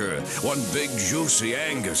Burger. One big, juicy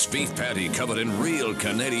Angus beef patty covered in real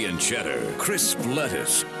Canadian cheddar. Crisp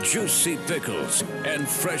lettuce, juicy pickles, and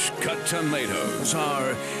fresh-cut tomatoes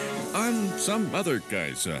are on some other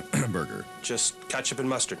guy's burger. Just ketchup and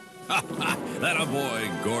mustard. That a boy,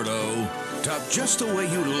 Gordo. Topped just the way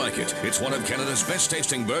you like it. It's one of Canada's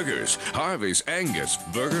best-tasting burgers. Harvey's Angus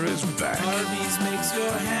Burger is back. Harvey's makes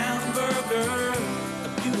your hamburger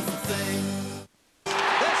a beautiful thing.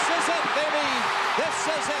 This is it, baby. This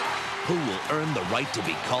is it. Who will earn the right to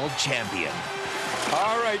be called champion?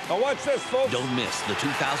 All right, now watch this, folks. Don't miss the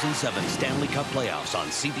 2007 Stanley Cup playoffs on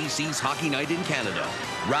CBC's Hockey Night in Canada.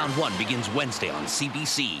 Round 1 begins Wednesday on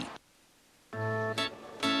CBC.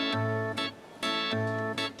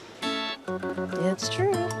 It's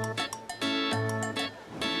true.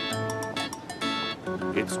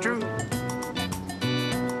 It's true.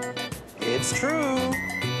 It's true.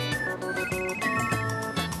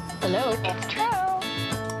 Hello? It's true.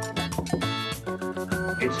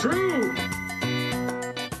 It's true.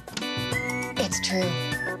 It's true.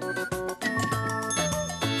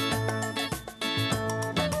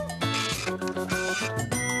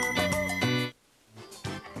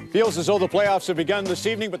 Feels as though the playoffs have begun this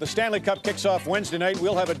evening, but the Stanley Cup kicks off Wednesday night.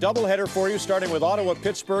 We'll have a doubleheader for you, starting with Ottawa,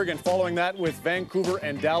 Pittsburgh, and following that with Vancouver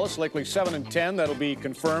and Dallas, likely 7 and 10. That'll be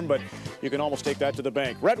confirmed, but you can almost take that to the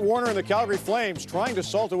bank. Rhett Warner and the Calgary Flames trying to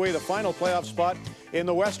salt away the final playoff spot in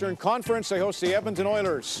the Western Conference. They host the Edmonton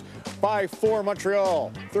Oilers. 5-4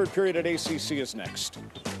 Montreal. Third period at ACC is next.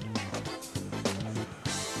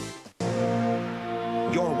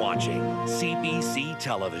 You're watching CBC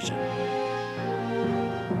Television,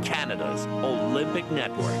 Canada's Olympic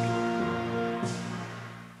Network.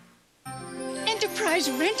 Enterprise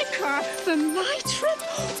rent-a-car for my trip?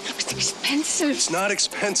 Looks expensive. It's not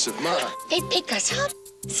expensive, Ma. They pick us up.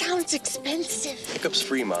 Sounds expensive. Pickup's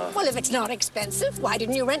free, Ma. Well, if it's not expensive, why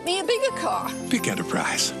didn't you rent me a bigger car? Pick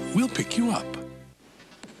Enterprise. We'll pick you up.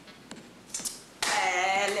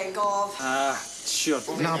 Let go. Sure.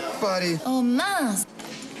 Now, buddy. Oh, mince.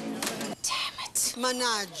 Damn it.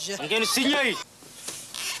 Manage. I'm gonna see you.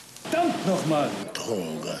 Verdammt nochmal.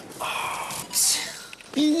 Droge.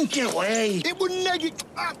 Pinche way.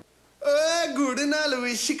 गुड़ नाल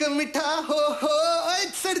wish का मिठा हो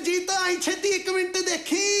sir जी तो आई छती 1 minute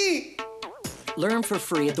देखी. Learn for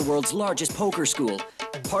free at the world's largest poker school,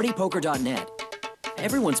 partypoker.net.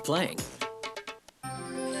 Everyone's playing.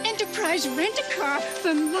 Enterprise rent-a-car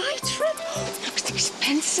for my trip? Looks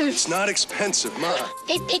expensive. It's not expensive, Ma.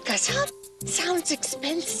 They pick us up. Sounds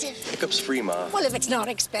expensive. Pickup's free, Ma. Well, if it's not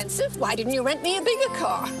expensive, why didn't you rent me a bigger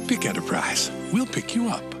car? Pick Enterprise. We'll pick you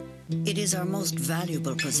up. It is our most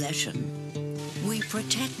valuable possession. We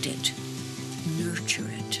protect it, nurture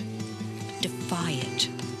it, defy it.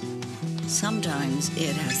 Sometimes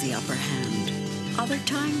it has the upper hand. Other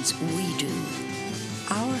times we do.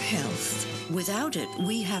 Our health. Without it,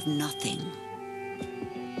 we have nothing.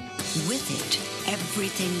 With it,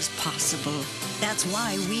 everything's possible. That's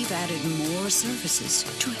why we've added more services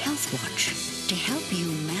to HealthWatch to help you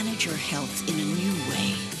manage your health in a new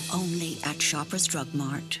way. Only at Shoppers Drug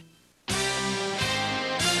Mart.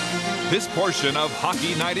 This portion of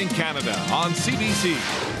Hockey Night in Canada on CBC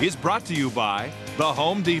is brought to you by The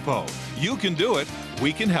Home Depot. You can do it,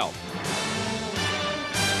 we can help.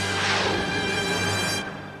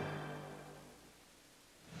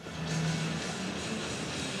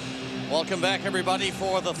 Welcome back, everybody,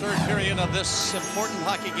 for the third period of this important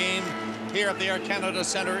hockey game here at the Air Canada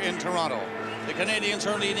Centre in Toronto. The Canadians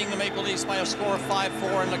are leading the Maple Leafs by a score of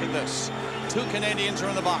 5-4, and look at this. 2 Canadians are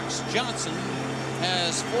in the box. Johnson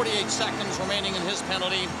has 48 seconds remaining in his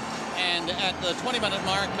penalty, and at the 20-minute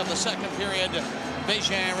mark of the second period,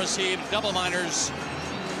 Bégin received double minors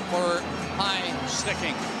for high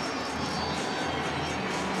sticking.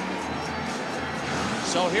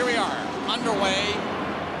 So here we are, underway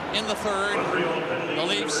in the third. The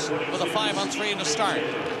Leafs with a 5-on-3 to start.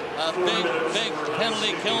 A big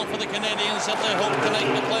penalty kill for the Canadians if they hope to make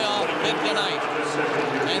the playoff bid tonight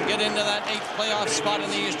and get into that 8th playoff spot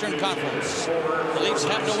in the Eastern Conference. The Leafs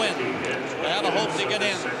have to win. They have a hope to get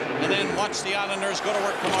in and then watch the Islanders go to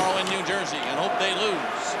work tomorrow in New Jersey and hope they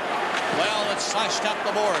lose. Well, it's slashed up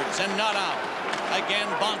the boards and not out. Again,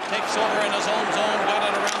 Bonk takes over in his own zone, got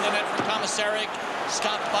it around the net for Komisarek.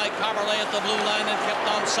 Stopped by Kaberle at the blue line and kept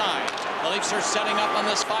onside. The Leafs are setting up on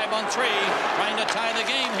this 5-on-3, trying to tie the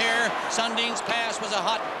game here. Sundin's pass was a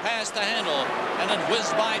hot pass to handle, and it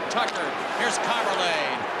whizzed by Tucker. Here's Kaberle,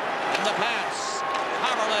 and the pass.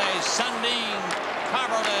 Kaberle, Sundin,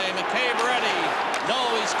 Kaberle, McCabe ready. No,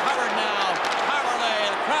 he's covered now. Kaberle,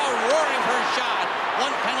 the crowd roaring for a shot.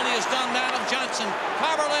 One penalty is done, that of Johnson.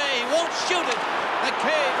 Kaberle, he won't shoot it.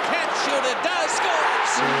 McCabe can't shoot it, does,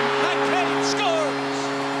 scores! McCabe scores!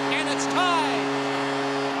 And it's tied.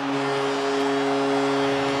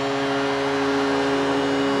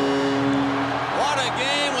 What a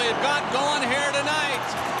game we've got going here tonight.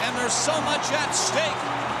 And there's so much at stake.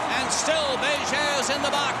 And still Bégin is in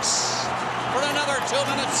the box for another 2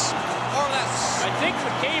 minutes or less. I think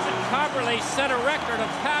McCabe and Kaberle set a record of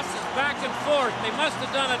passes back and forth. They must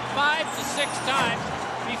have done it 5 to 6 times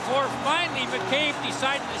before finally McCabe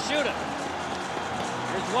decided to shoot it.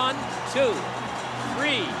 Here's 1, 2,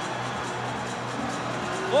 3,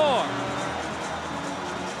 4,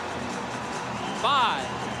 5,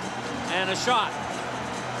 and a shot.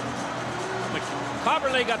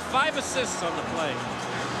 Kaberle got 5 assists on the play.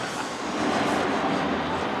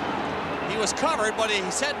 He was covered, but he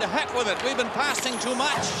said to heck with it. We've been passing too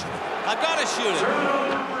much. I've got to shoot it.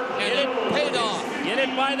 And it paid off. Get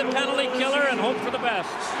it by the penalty killer and hope for the best.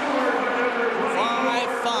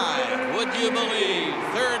 5-5, would you believe?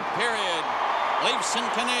 Third period, Leafs and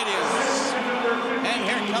Canadians. And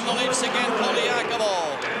here come the Leafs again,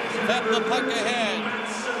 Koliakovo. Fed the puck ahead.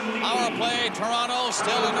 Power play, Toronto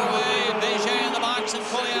still underway. Battaglia in the box, and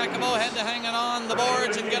Koliakovo had to hang it on the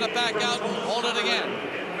boards and get it back out and hold it again.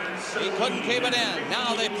 He couldn't keep it in.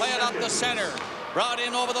 Now they play it up the center. Brought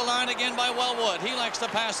in over the line again by Wellwood. He likes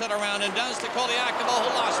to pass it around and does to Koliakovo,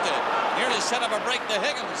 who lost it. Nearly set up a break to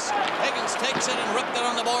Higgins. Higgins takes it and ripped it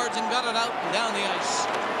on the boards and got it out and down the ice.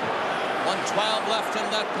 1:12 left in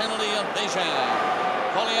that penalty of Battaglia.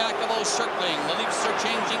 Koliakovo circling. The Leafs are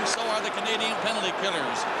changing, so are the Canadian penalty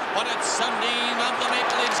killers. But it's Sundin of the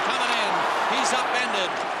Maple Leafs coming in. He's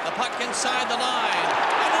upended. The puck inside the line.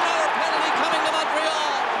 And another penalty coming to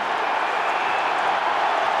Montreal.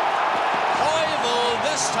 Koivu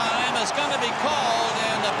this time is going to be called,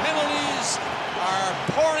 and the penalties are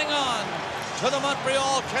pouring on to the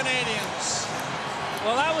Montreal Canadiens.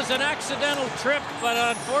 Well, that was an accidental trip, but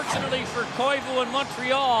unfortunately for Koivu and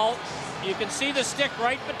Montreal, you can see the stick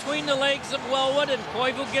right between the legs of Wellwood, and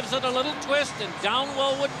Koivu gives it a little twist, and down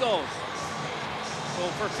Wellwood goes. So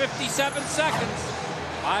for 57 seconds,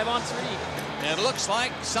 5-on-3. It looks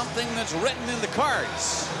like something that's written in the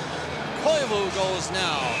cards. Koivu goes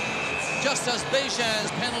now, just as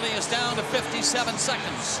Battag's penalty is down to 57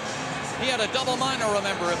 seconds. He had a double minor,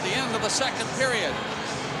 remember, at the end of the second period.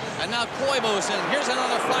 And now Koivu's in. Here's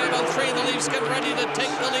another 5-on-3. The Leafs get ready to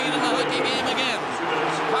take the lead in the hockey game again.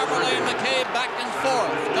 Kaberle and McCabe back and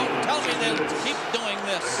forth. Don't tell me they'll keep doing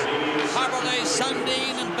this. Kaberle,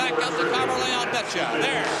 Sundin, and back out to Kaberle, I'll betcha.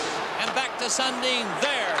 There. And back to Sundin.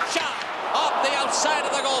 There. Shot. Off the outside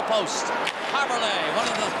of the goalpost. Kaberle, one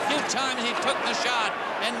of the few times he took the shot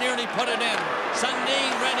and nearly put it in.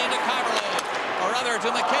 Sundin ready to Kaberle. Or rather to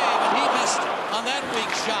McCabe, and he missed on that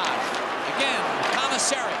weak shot. Again,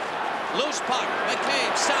 Commissary. Loose puck.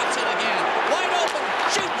 McCabe stops it again. Wide open.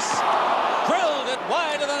 Shoots. Drilled it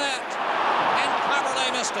wide of the net. And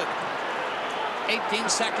Kaberle missed it.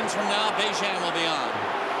 18 seconds from now, Battaglia will be on.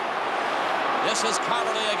 This is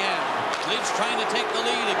Kaberle again. Leafs trying to take the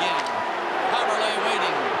lead again. Kaberle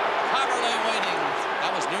waiting. Kaberle waiting.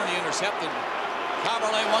 That was nearly intercepted.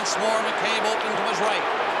 Kaberle once more. McCabe open to his right.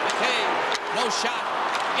 McCabe. No shot.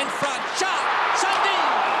 In front. Shot. Sundin.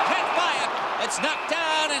 Can't buy it. It's knocked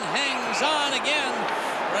down and hangs on again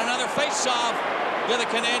for another face-off to the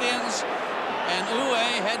Canadians. And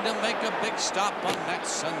Huet had to make a big stop on that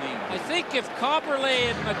Sundin. I think if Kaberle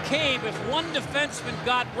and McCabe, if one defenseman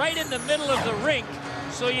got right in the middle of the rink,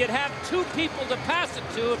 so you'd have two people to pass it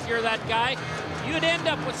to if you're that guy, you'd end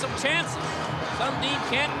up with some chances. Sundin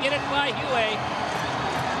can't get it by Huet.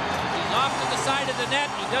 He's off to the side of the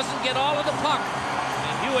net. He doesn't get all of the puck.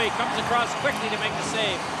 And Huet comes across quickly to make the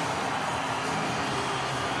save.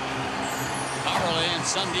 Kaberle and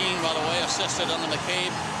Sundin, by the way, assisted on the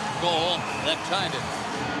McCabe goal that tied it.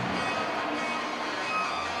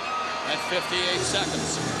 At 58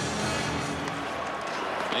 seconds.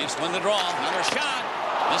 Leafs win the draw. Another shot.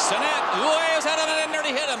 Missed the net. Huet is out of it and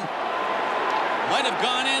nearly hit him. Might have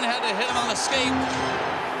gone in, had to hit him on the skate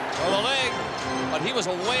or the leg, but he was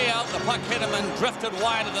way out. The puck hit him and drifted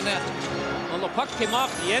wide of the net. Well, the puck came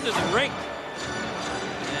off the end of the rink.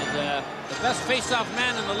 And the best face-off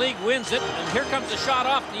man in the league wins it. And here comes a shot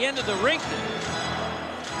off the end of the rink.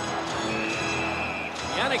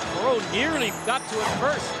 Yannick Moreau nearly got to it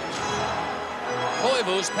first.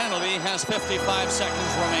 Koivu's penalty has 55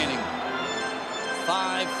 seconds remaining.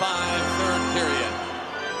 5-5 third period.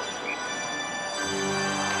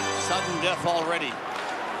 Sudden death already.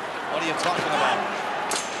 What are you talking about?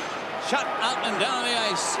 Shot out and down the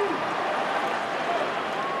ice.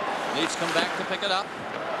 Leafs come back to pick it up.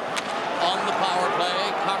 On the power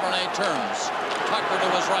play, Kaberle turns. Tucker to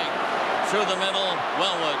his right. Through the middle,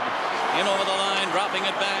 Wellwood. In over the line, dropping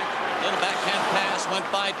it back. Little backhand pass went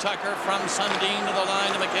by Tucker from Sundin to the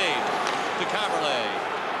line to McCabe. To Kaberle.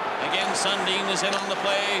 Again, Sundin is in on the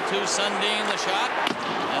play. To Sundin, the shot.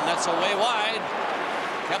 And that's away wide.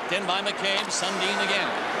 Kept in by McCabe. Sundin again.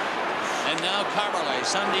 And now Kaberle.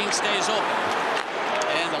 Sundin stays open.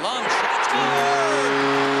 And the long shot's good.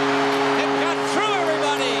 It got through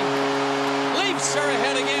everybody. Leafs are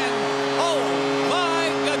ahead again. Oh,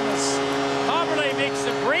 my goodness. Kaberle makes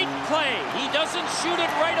a great play. He doesn't shoot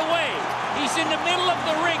it right away. He's in the middle of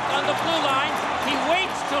the rink on the blue line. He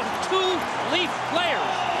waits till two Leaf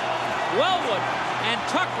players, Wellwood and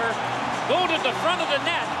Tucker, go to the front of the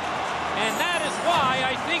net. And that is why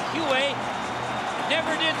I think Huet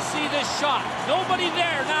never did see this shot. Nobody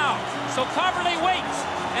there now. So Kaberle waits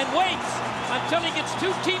and waits until he gets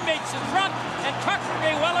two teammates in front, and Tucker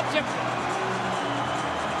tipped it.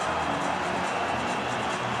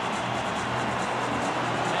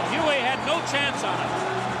 And Huet had no chance on it.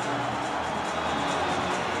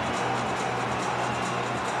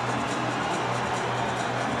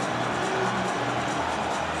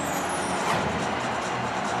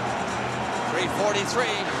 .43,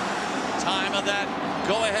 time of that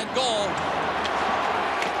go-ahead goal.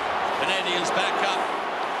 Canadians back up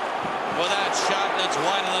with that shot that's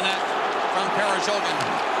wide of the net from Perezhogan.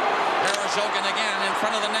 Perezhogan again in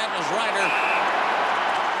front of the net was Ryder.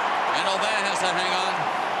 And Aubin has to hang on.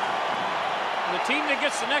 The team that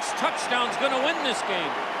gets the next touchdown is going to win this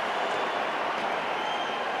game.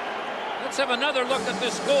 Let's have another look at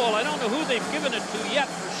this goal. I don't know who they've given it to yet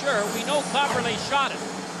for sure. We know Kaberle shot it.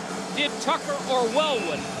 Did Tucker or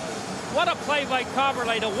Wellwood? What a play by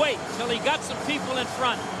Kaberle to wait till he got some people in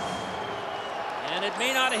front. And it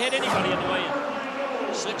may not have hit anybody on the way in.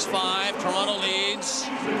 6-5, Toronto leads.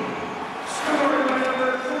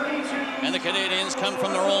 And the Canadians come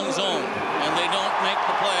from their own zone, and they don't make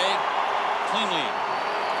the play cleanly.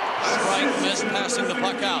 Strike missed, passing the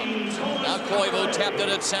puck out. Now Koivu tapped it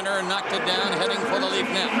at center and knocked it down, heading for the Leaf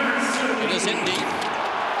net. It is in deep.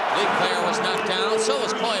 Leaf player was knocked down, so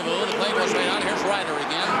was Koivu. The play goes right on. Here's Ryder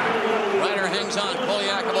again. Ryder hangs on.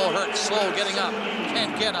 Koliakovo hurt, slow getting up.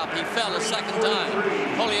 Can't get up. He fell a second time.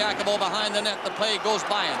 Koliakovo behind the net. The play goes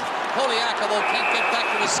by him. Koliakovo can't get back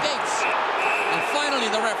to his skates. And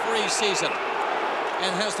finally the referee sees it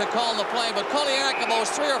and has to call the play. But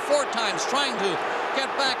Koliakovo's 3 or 4 times trying to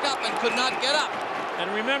get back up and could not get up.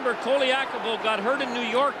 And remember, Koliakovo got hurt in New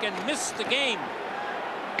York and missed the game.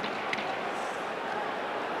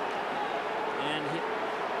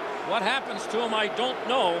 What happens to him, I don't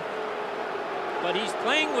know. But he's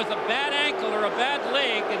playing with a bad ankle or a bad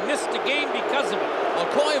leg and missed the game because of it. Well,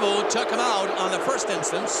 Koivu took him out on the first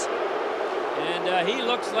instance. And he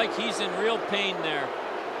looks like he's in real pain there.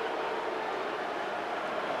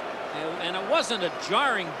 And it wasn't a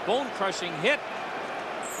jarring, bone-crushing hit.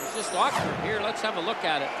 It was just awkward. Here, let's have a look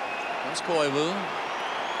at it. That's Koivu.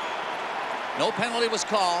 No penalty was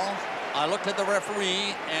called. I looked at the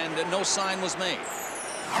referee, and no sign was made.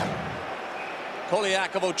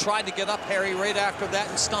 Koliakovo tried to get up, Harry, right after that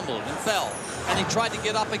and stumbled and fell. And he tried to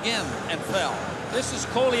get up again and fell. This is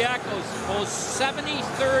Koliakovo's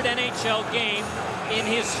 73rd NHL game in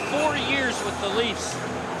his 4 years with the Leafs.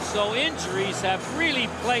 So injuries have really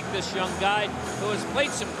plagued this young guy who has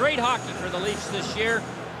played some great hockey for the Leafs this year.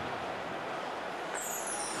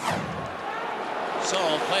 So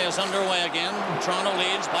play is underway again. Toronto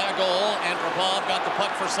leads by a goal, and Popov got the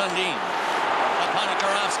puck for Sundin.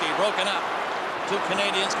 Ponikarovsky broken up. 2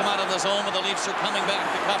 Canadians come out of the zone, but the Leafs are coming back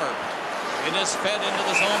to cover. It is fed into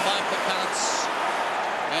the zone by Picats,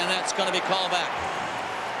 and that's going to be called back.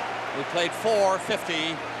 We played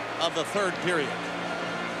 4:50 of the 3rd period.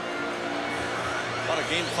 What a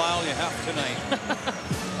game file you have tonight.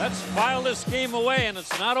 Let's file this game away, and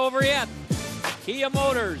it's not over yet. Kia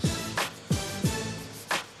Motors.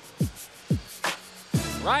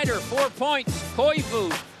 Ryder, 4 points.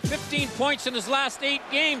 Koivu, 15 points in his last 8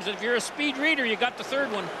 games. And if you're a speed reader, you got the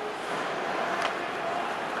 3rd one.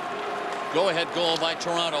 Go-ahead goal by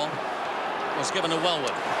Toronto was given to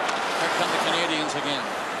Wellwood. Here come the Canadians again.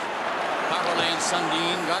 Kaberle and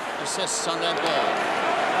Sundin got assists on that goal.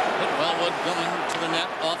 Hit Wellwood going to the net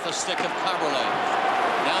off the stick of Kaberle.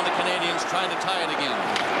 Now the Canadians trying to tie it again.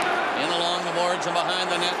 In along the boards and behind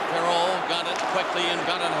the net, Perreault got it quickly and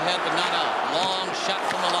got it ahead, but not out. Long shot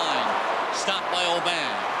from the line. Stopped by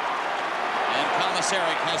Aubin. And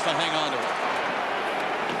Komisarek has to hang on to it.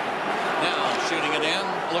 Now shooting it in,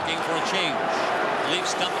 looking for a change.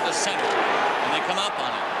 Leafs dump it to center, and they come up on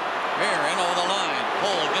it. Here, in over the line.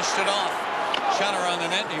 Cole dished it off. Shot around the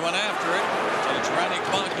net, and he went after it. And it's Randy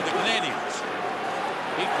Kwok to the Canadians.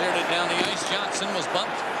 He cleared it down the ice. Johnson was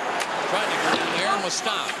bumped. Tried to get in there and was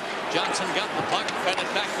stopped. Johnson got the puck, fed it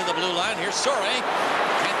back to the blue line. Here's Surrey.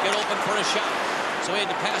 Can't get open for a shot, so he had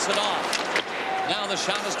to pass it off. Now the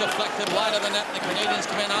shot is deflected wide of the net. The Canadians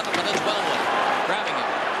come in on it, but it's Wellwood grabbing it,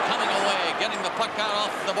 coming away, getting the puck out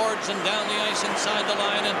off the boards and down the ice inside the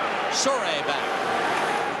line, and Surrey back.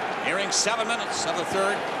 Nearing 7 minutes of the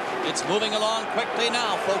 3rd. It's moving along quickly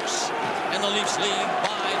now, folks, and the Leafs lead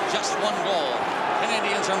by just 1 goal.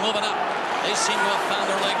 Canadians are moving up. They seem to have found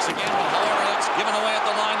their legs again. However, that's given away at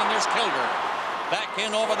the line, and there's Kilger. Back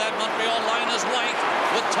in over that Montreal line is White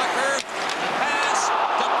with Tucker. Pass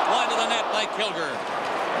ducked wide of the net by Kilger.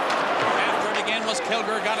 After it again was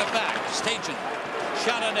Kilger, got it back. Stajan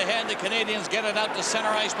shot it ahead. The Canadians get it out to center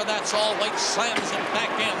ice, but that's all. White slams it back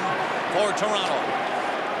in for Toronto.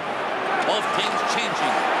 Both teams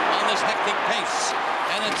changing on this hectic pace.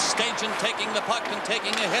 And it's Stajan taking the puck and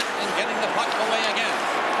taking a hit and getting the puck away again.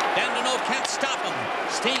 Dandenault can't stop him.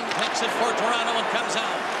 Steen takes it for Toronto and comes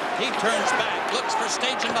out. He turns back, looks for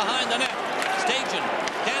Stajan behind the net. Stajan,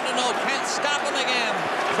 Dandenault can't stop him again.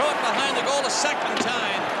 Throw it behind the goal a second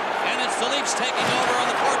time. And it's the Leafs taking over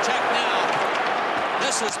on the forecheck now.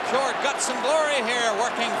 This is pure guts and glory here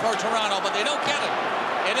working for Toronto, but they don't get it.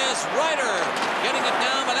 It is Ryder getting it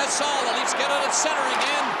down, but that's all. The Leafs get it at center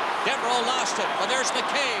again. Devereaux lost it, but there's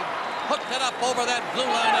McCabe. Hooked it up over that blue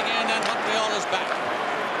line again, and Montreal is back.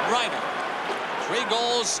 Ryder, 3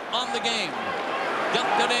 goals on the game.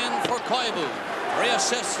 Dumped it in for Koivu. 3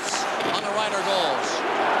 assists on the Ryder goals.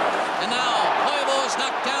 And now Koivu is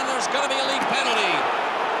knocked down. There's going to be a league penalty.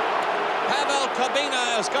 Pavel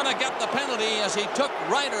Kabina is going to get the penalty as he took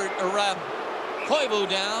Koivu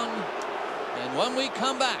down. And when we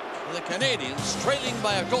come back, the Canadians, trailing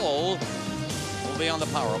by a goal, will be on the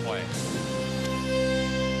power play.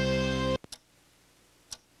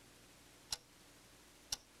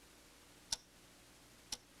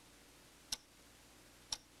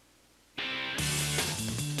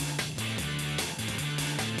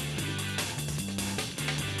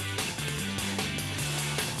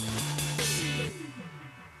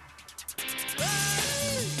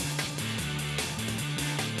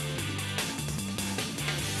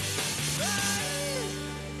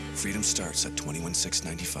 Freedom starts at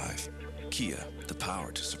 $21,695. Kia, the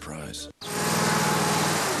power to surprise.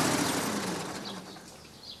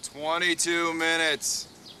 22 minutes.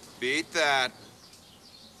 Beat that.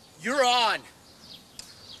 You're on.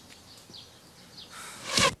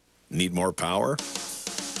 Need more power?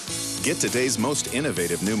 Get today's most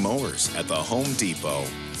innovative new mowers at the Home Depot.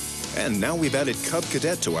 And now we've added Cub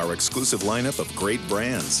Cadet to our exclusive lineup of great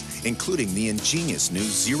brands, including the ingenious new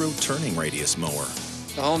Zero Turning Radius mower.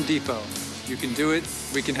 The Home Depot. You can do it,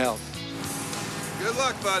 we can help. Good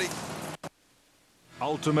luck, buddy.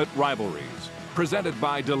 Ultimate Rivalries, presented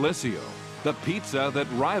by Delissio, the pizza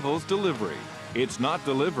that rivals delivery. It's not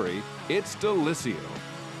delivery, it's Delissio.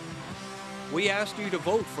 We asked you to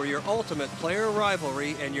vote for your ultimate player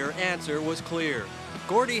rivalry, and your answer was clear.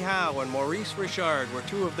 Gordie Howe and Maurice Richard were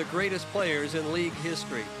 2 of the greatest players in league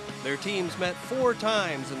history. Their teams met 4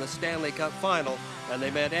 times in the Stanley Cup Final, and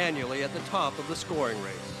they met annually at the top of the scoring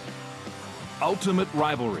race. Ultimate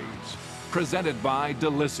Rivalries, presented by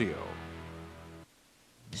Delissio.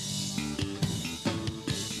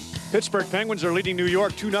 Pittsburgh Penguins are leading New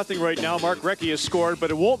York 2-0 right now. Mark Recchi has scored, but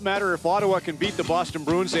it won't matter if Ottawa can beat the Boston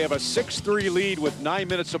Bruins. They have a 6-3 lead with 9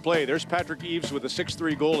 minutes to play. There's Patrick Eaves with a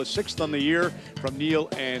 6-3 goal, his 6th on the year from Neil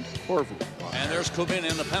and Horvu. And there's Kubin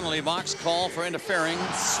in the penalty box. Call for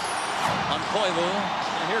interference on Koivu.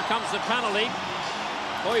 And here comes the penalty.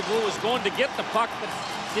 Koivu was going to get the puck, but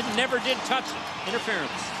never did touch it. Interference.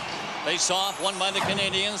 Face off, won by the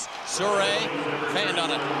Canadians. Surrey fanned on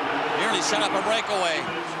it. Nearly set up a breakaway.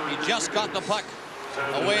 He just got the puck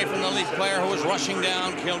away from the Leaf player who was rushing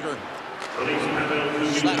down Kilger.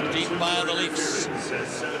 Slapped deep by the Leafs.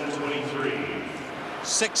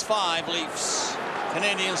 6-5 Leafs.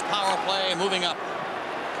 Canadians power play moving up.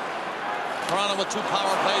 Toronto with 2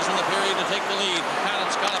 power plays in the period to take the lead.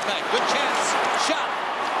 Buchanan's got it back. Good chance. Shot.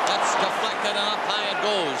 That's deflected and up high it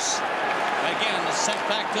goes. Again, sent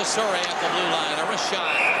back to Surrey at the blue line. A wrist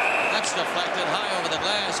shot. That's deflected high over the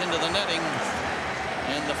glass into the netting.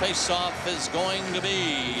 And the face-off is going to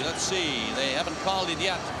be, let's see, they haven't called it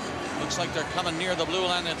yet. Looks like they're coming near the blue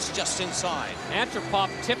line. It's just inside. Antropop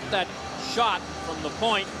tipped that shot from the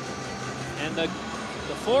point. And the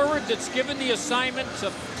forward that's given the assignment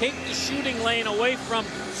to take the shooting lane away from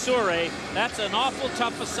Surrey, that's an awful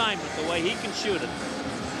tough assignment, the way he can shoot it.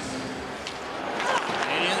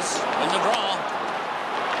 Canadians in the draw.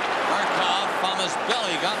 Markov from his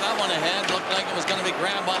belly got that one ahead. Looked like it was going to be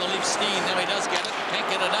grabbed by the Leaf Steen. Now he does get it. Can't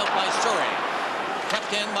get it out by Surrey.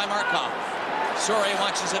 Kept in by Markov. Surrey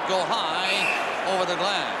watches it go high over the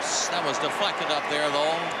glass. That was deflected up there,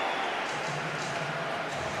 though.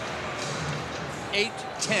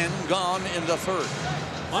 8-10 gone in the third.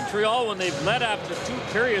 Montreal, when they've led after 2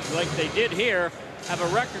 periods like they did here, have a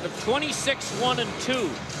record of 26-1-2.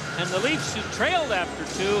 And the Leafs, who trailed after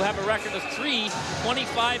 2, have a record of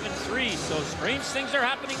 25-3. So strange things are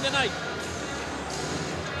happening tonight.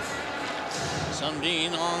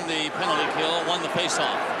 Sundin on the penalty kill, won the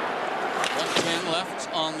faceoff. 1:10 left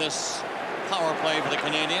on this power play for the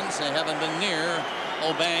Canadians. They haven't been near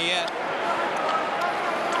Aubin yet.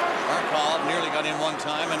 Markov nearly got in one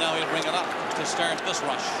time, and now he'll bring it up to start this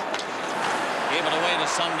rush. Gave it away to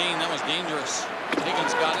Sundin. That was dangerous.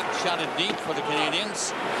 Higgins got it, shot it deep for the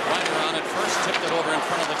Canadians. Ryder on it first, tipped it over in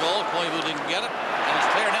front of the goal. Koivu didn't get it, and it's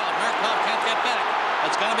cleared out. Markov can't get back. A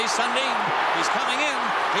going to be Sundin. He's coming in.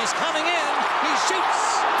 He's coming in. He shoots.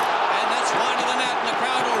 And that's wide of the net. And the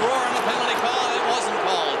crowd will roar on the penalty call. It wasn't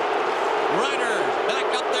called. Ryder back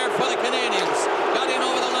up there for the Canadians. Got in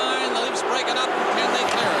over the line. The Leafs break it up. Can they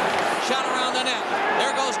clear it? Shot around the net.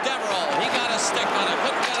 There goes Devereaux. He got a stick on it.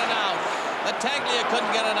 Couldn't get it out. Battaglia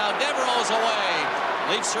couldn't get it out. Devereaux's away.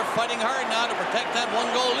 Leafs are fighting hard now to protect that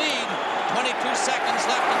one-goal lead. 22 seconds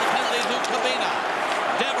left in the penalty to Kabina.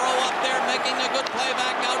 Devereaux up there making a good play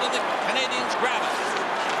back out, and the Canadians grab it.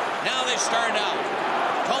 Now they start out.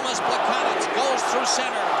 Tomas Plekanec goes through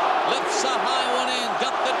center. Lifts a high one in.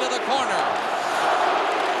 Dumped it to the corner.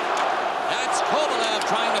 That's Kovalev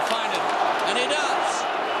trying to find it. And he does.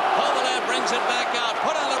 Kovalev brings it back out.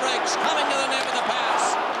 Put on the brakes. Coming to the net with a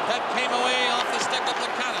pass. That came away off the stick of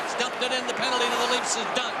Plekanec. Dumped it in. The penalty to the Leafs is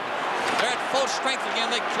done. They're at full strength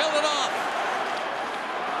again. They killed it off.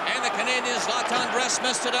 And the Canadians, Zlatan Dress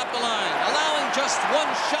messed it up the line. Allowing just one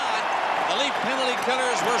shot. The Leaf penalty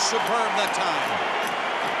killers were superb that time.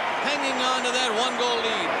 Hanging on to that one-goal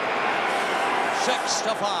lead.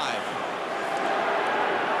 6-5.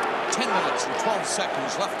 10 minutes and 12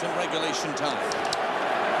 seconds left in regulation time.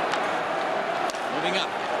 Moving up.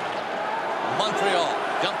 Montreal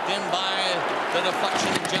dumped in by the deflection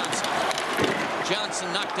of Johnson. Johnson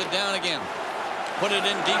knocked it down again. Put it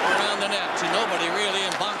in deep around the net to nobody really,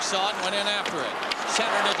 and Bonk saw it and went in after it.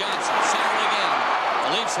 Center to Johnson. Center it again.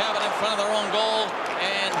 The Leafs have it in front of their own goal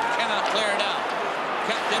and cannot clear it out.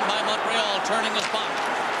 Kept in by Montreal, turning his Bonk.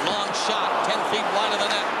 Long shot, 10 feet wide of the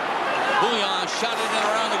net. Bouillon shot it in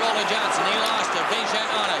around the goal to Johnson. He lost it. Bejan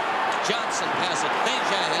on it. Johnson has it.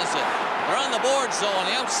 Bejan has it. They're on the boards, though, on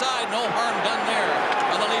the outside. No harm done there.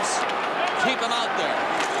 And the Leafs keep him out there.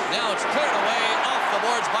 Now it's cleared away off the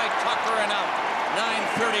boards by Tucker and out.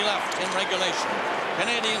 9:30 left in regulation.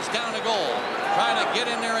 Canadians down a goal. Trying to get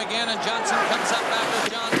in there again, and Johnson comes up back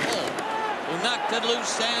with John Cole, who knocked it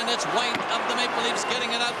loose, and it's White of the Maple Leafs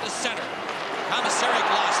getting it out to center. Commissaric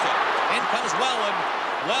lost it. In comes Wellwood.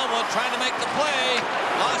 Wellwood trying to make the play.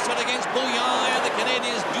 Lost it against Bouillon, and the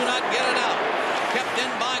Canadians do not get it out. Kept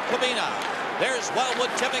in by Kabina. There's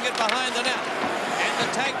Wellwood tipping it behind the net. And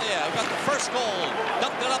Battaglia got the first goal.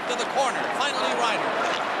 Dumped it up to the corner. Finally Ryder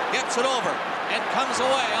gets it over and comes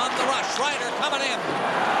away on the rush. Ryder coming in.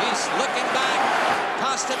 He's looking back.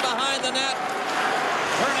 Tossed it behind the net.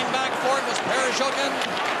 Turning back for it was Perezhokin.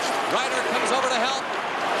 Ryder comes over to help.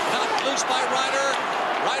 Knocked loose by Ryder.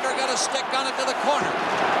 Ryder got a stick on it to the corner.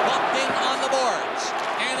 Bumped in on the boards.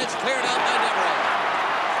 And it's cleared out by Devereaux.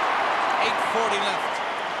 8:40 left.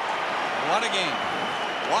 What a game.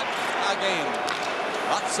 What a game.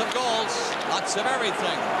 Lots of goals. Lots of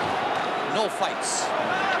everything. No fights.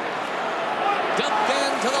 Dumped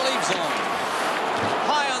into the Leaf zone.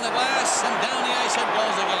 High on the glass and down the ice it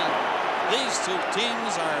goes again. These two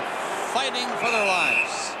teams are fighting for their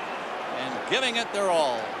lives and giving it their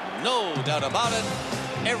all. No doubt about it.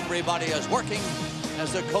 Everybody is working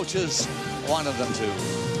as the coaches wanted them to.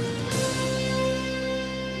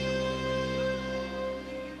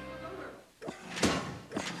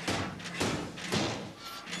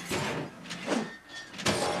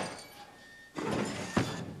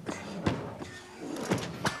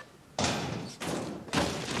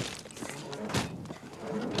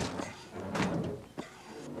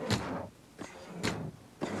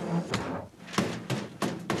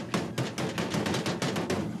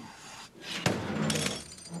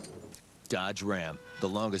 Dodge Ram, the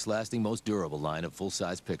longest-lasting, most durable line of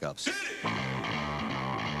full-size pickups.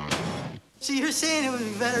 So you're saying it would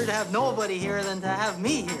be better to have nobody here than to have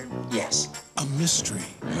me here? Yes. A mystery.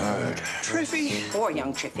 Murder. Triffy. Poor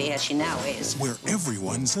young Triffy, as she now is. Where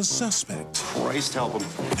everyone's a suspect. Christ help him.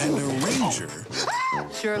 And a ranger.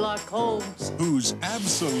 Sherlock Holmes. Who's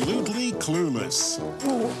absolutely clueless.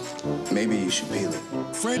 Maybe you should peel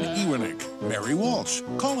it. Fred Ewernick, Mary Walsh,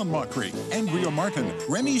 Colin Mockery, Andrea Martin,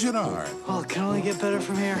 Remy Girard. Oh, it can only get better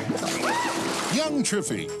from here. Young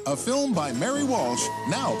Triffy, a film by Mary Walsh,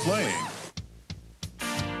 now playing.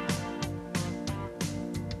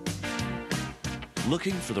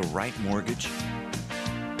 Looking for the right mortgage?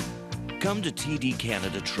 Come to TD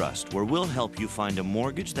Canada Trust, where we'll help you find a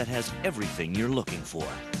mortgage that has everything you're looking for.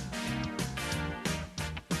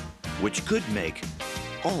 Which could make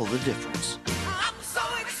all the difference. I'm so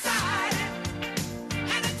excited,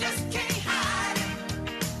 and I just can't hide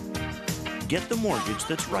it. Get the mortgage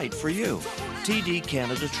that's right for you. TD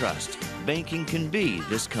Canada Trust. Banking can be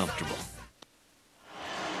this comfortable.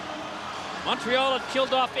 Montreal had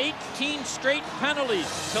killed off 18 straight penalties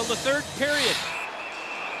until the third period.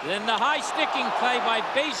 Then the high sticking play by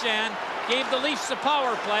Bejan gave the Leafs the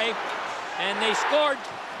power play, and they scored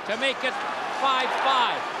to make it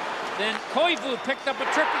 5-5. Then Koivu picked up a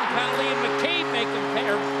tripping penalty, and McCabe made him pay,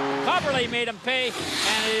 or Kaberle made him pay,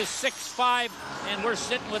 and it is 6-5, and we're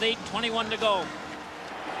sitting with 8:21 to go.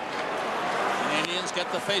 Canadians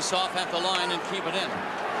get the face-off at the line and keep it in.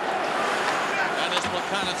 That is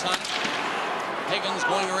Plekanec on it. Higgins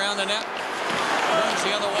going around the net. Turns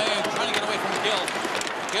the other way and trying to get away from Gill.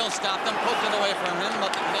 Gill stopped him, poked it away from him,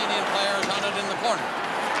 but the Canadian player is on it in the corner.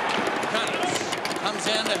 Plekanec comes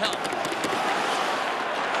in to help.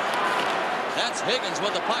 That's Higgins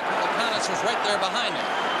with the puck. Plekanec was right there behind him.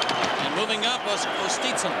 And moving up was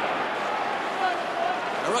Kostitsyn.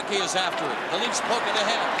 The rookie is after it. The Leafs poke it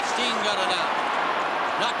ahead. Steen got it out.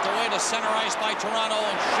 Knocked away to center ice by Toronto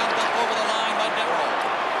and shoved up over the line by Devereaux.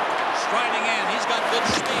 Striding in. He's got good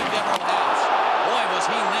speed, Devereaux has. Boy, was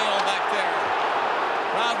he nailed back there.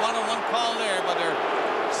 Crowd wanted one call there, but they're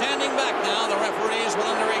standing back now. The referees with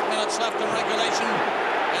under 8 minutes left in regulation.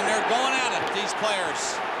 And they're going at it, these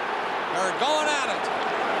players. They're going at it.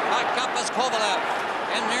 Back up is Kovalev.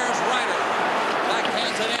 And there's Ryder.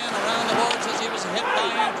 Backhands it in around the boards as he was hit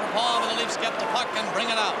by Antropov, and the Leafs get the puck and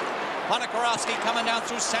bring it out. Ponikarovsky coming down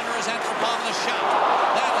through center as Antropov in the shot.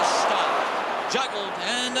 That is stopped. Juggled,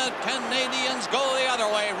 and the Canadians go the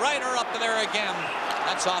other way. Ryder up there again.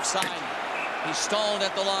 That's offside. He stalled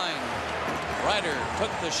at the line. Ryder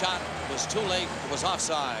took the shot. It was too late. It was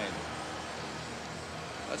offside.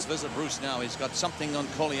 Let's visit Bruce now. He's got something on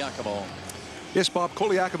Koliakovo. Yes, Bob,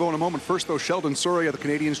 Koliakovo in a moment. First, though, Sheldon Surrey of the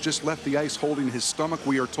Canadians just left the ice holding his stomach.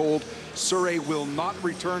 We are told Surrey will not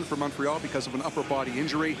return for Montreal because of an upper body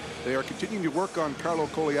injury. They are continuing to work on Carlo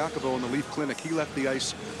Koliakovo in the Leaf Clinic. He left the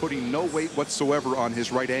ice putting no weight whatsoever on his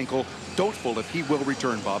right ankle. Doubtful if he will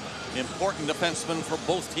return, Bob. Important defenseman for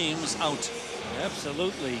both teams out.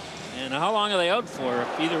 Absolutely. And how long are they out for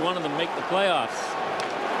if either one of them make the playoffs?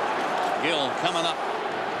 Gill coming up.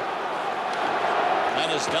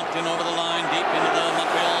 That is dumped in over the line, deep into the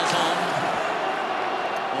Montreal zone.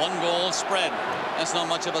 1-goal spread. That's not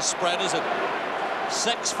much of a spread, is it?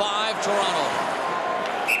 6-5 Toronto.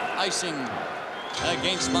 Icing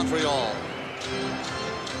against Montreal.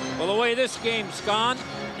 Well, the way this game's gone,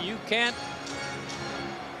 you can't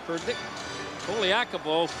predict.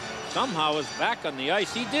 Koliakovo somehow is back on the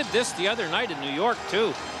ice. He did this the other night in New York,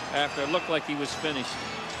 too, after it looked like he was finished.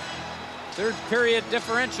 Third period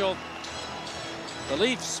differential. The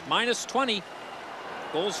Leafs minus 20.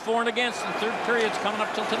 Goals for and against, and third period's coming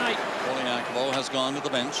up till tonight. Koliakovo has gone to the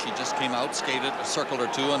bench. He just came out, skated a circle or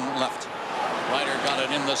two, and left. Ryder got it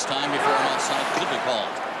in this time before an offside could be called.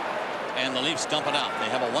 And the Leafs dump it out. They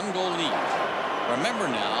have a 1-goal lead. Remember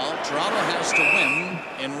now, Toronto has to win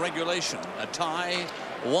in regulation. A tie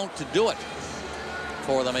won't do it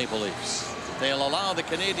for the Maple Leafs. They'll allow the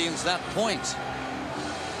Canadians that point.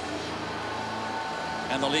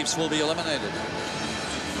 And the Leafs will be eliminated.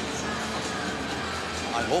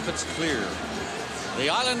 I hope it's clear. The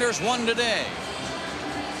Islanders won today.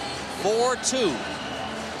 4-2.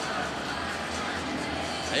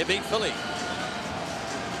 They beat Philly.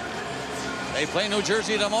 They play New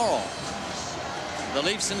Jersey tomorrow. The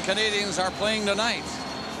Leafs and Canadians are playing tonight.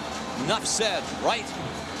 Enough said, right?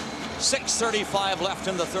 6:35 left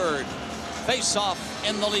in the third. Face-off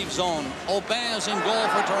in the Leaf zone. Aubin is in goal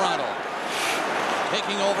for Toronto.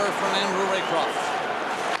 Taking over from Andrew Raycroft.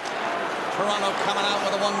 Toronto coming out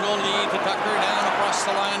with a 1-goal lead to Tucker. Down across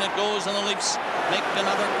the line it goes, and the Leafs make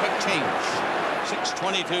another quick change.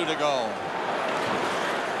 6:22 to go.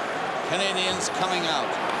 Canadians coming out.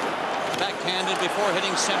 Backhanded before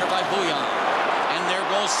hitting center by Bouillon. And there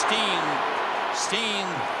goes Steen. Steen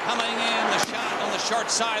coming in. The shot on the short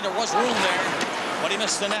side. There was room there, but he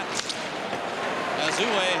missed the net. As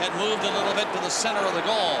Huet had moved a little bit to the center of the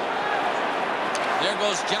goal. There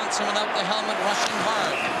goes Johnson without the helmet, rushing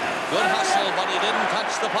hard. Good hustle, but he didn't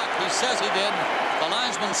touch the puck. He says he did. The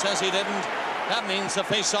linesman says he didn't. That means the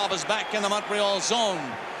faceoff is back in the Montreal zone.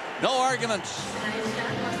 No argument.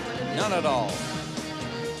 None at all.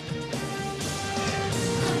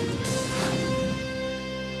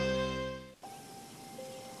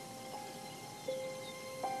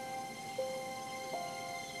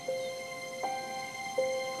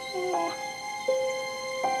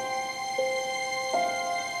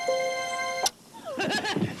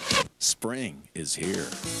 Spring is here.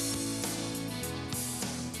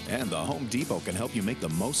 And the Home Depot can help you make the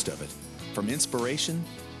most of it. From inspiration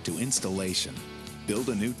to installation. Build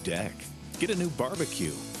a new deck, get a new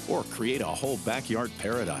barbecue, or create a whole backyard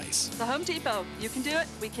paradise. The Home Depot. You can do it,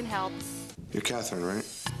 we can help. You're Catherine, right?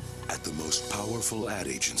 At the most powerful ad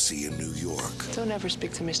agency in New York, Don't ever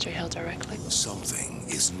speak to Mr. Hill directly. something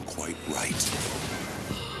isn't quite right.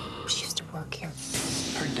 She used to work here.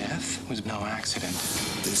 Her death was no accident.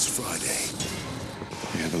 This Friday,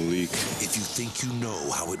 We have a leak. if you think you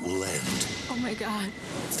know how it will end, Oh my God.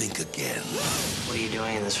 think again. What are you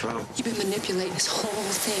doing in this room? You've been manipulating this whole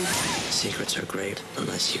thing. Secrets are great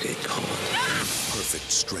unless you get caught.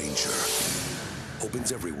 Perfect Stranger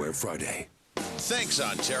opens everywhere Friday. Thanks,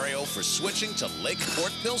 Ontario, for switching to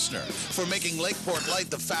Lakeport Pilsner, for making Lakeport Light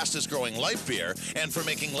the fastest-growing light beer, and for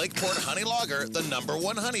making Lakeport Honey Lager the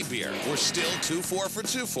 #1 honey beer. We're still 2-4 for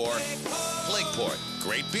 2-4. Lakeport,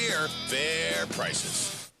 great beer, fair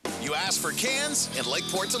prices. You ask for cans, and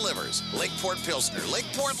Lakeport delivers. Lakeport Pilsner,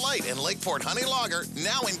 Lakeport Light, and Lakeport Honey Lager,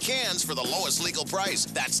 now in cans for the lowest legal price.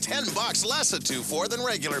 That's $10 less at 2-4 than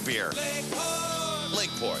regular beer.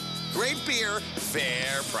 Lakeport, great beer,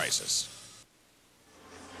 fair prices.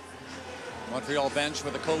 Montreal bench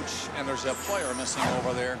with a coach, and there's a player missing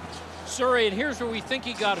over there. Surrey, and here's where we think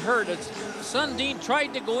he got hurt. As Sundin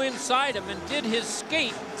tried to go inside him and did his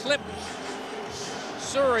skate clip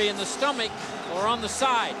Surrey in the stomach or on the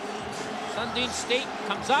side. Sundin's skate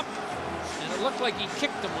comes up, and it looked like he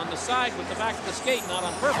kicked him on the side with the back of the skate, not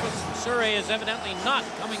on purpose. Surrey is evidently not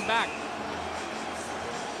coming back.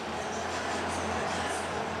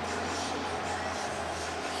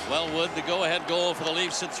 Wellwood, the go-ahead goal for the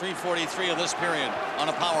Leafs at 3:43 of this period on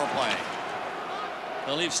a power play.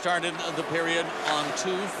 The Leafs started the period on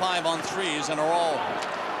 2 5-on-3s in a row.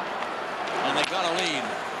 And they got a lead,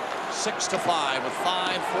 6-5 with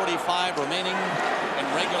 5:45 remaining in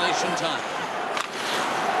regulation time.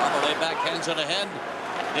 Kaberle backhands it ahead.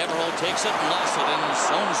 Devereaux takes it and lost it in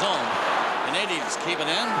his own zone. Canadians keep it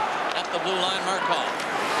in at the blue line. Markov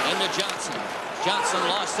into Johnson. Johnson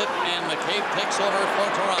lost it, and McCabe takes over for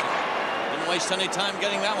Toronto. Didn't waste any time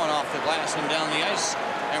getting that one off the glass and down the ice.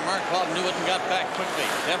 And Markov knew it and got back quickly.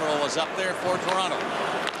 Devereaux was up there for Toronto.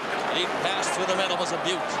 Deep pass through the middle was a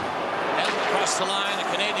beaut. And across the line, the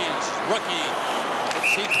Canadians, rookie.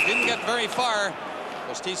 He didn't get very far.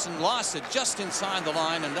 Kostitsyn lost it just inside the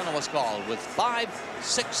line, and then it was called with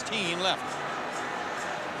 5:16 left.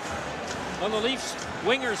 Well, the Leafs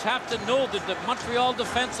wingers have to know that the Montreal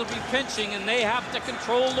defense will be pinching, and they have to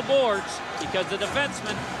control the boards because the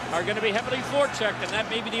defensemen are going to be heavily forechecked, and that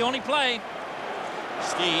may be the only play.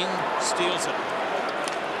 Steen steals it.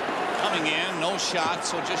 Coming in, no shot,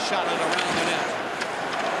 so just shot it around the net.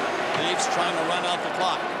 Leafs trying to run out the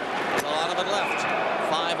clock. There's a lot of it left.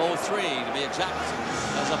 5:03 to be exact,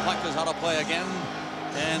 as the puck is out of play again,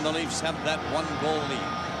 and the Leafs have that 1-goal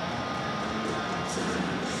lead.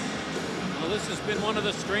 Well, this has been one of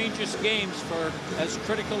the strangest games, for as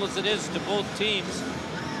critical as it is to both teams.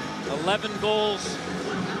 11 goals,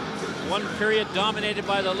 one period dominated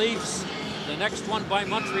by the Leafs, the next one by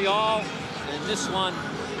Montreal, and this one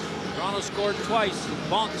Toronto scored twice.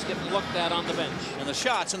 Bonks getting looked at on the bench. And the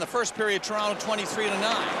shots in the first period, Toronto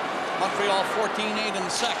 23-9. Montreal 14-8 in the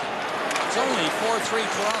second. It's only 4-3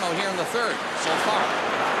 Toronto here in the third so far.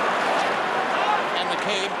 And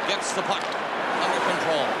McCabe gets the puck under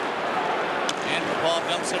control. And Popov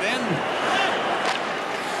dumps it in.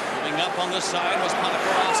 Moving up on this side was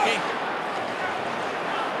Ponikarovsky.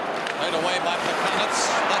 Right away by Plekanec.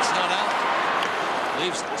 That's not out.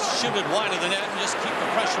 Leafs shoot it wide of the net and just keep the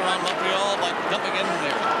pressure on Montreal by dumping it in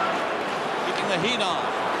there. Keeping the heat on.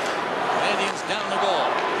 Canadians down the goal.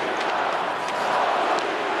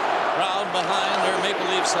 Crowd behind their Maple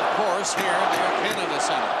Leafs, of course, here at the Canada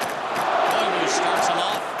Center. Koivu starts them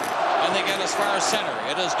off, and they get as far as center.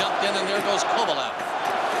 It is dumped in, and there goes Kovalev.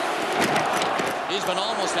 He's been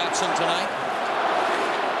almost absent tonight.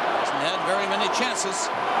 Hasn't had very many chances.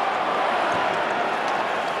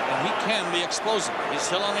 And he can be explosive. He's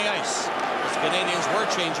still on the ice. The Canadians were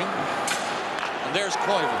changing. And there's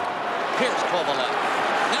Koivu. Here's Kovalev.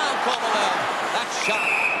 Now Kovalev. That shot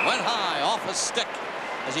went high off his stick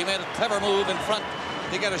as he made a clever move in front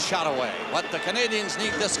to get a shot away. But the Canadians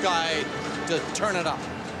need this guy to turn it up.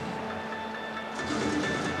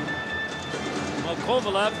 Well,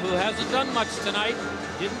 Kovalev, who hasn't done much tonight,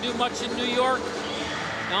 didn't do much in New York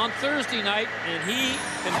on Thursday night, and he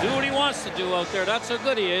can do what he wants to do out there. That's how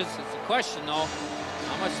good he is. It's a question, though,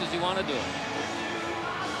 how much does he want to do it?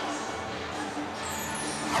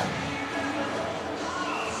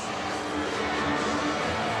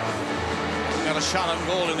 Got a shot on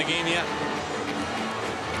goal in the game yet.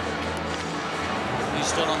 He's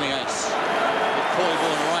still on the ice with Koivu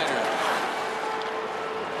and Ryder.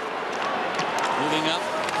 Moving up,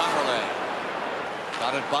 Kaberle.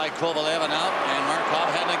 Got it by Kovalev and out, and Markov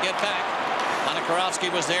had to get back. Ponikarovsky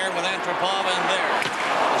was there with Antropov, and there.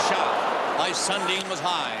 The shot by Sundin was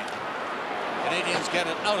high. Canadians get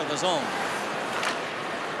it out of the zone.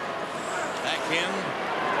 Back in,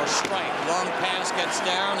 for strike. Long pass gets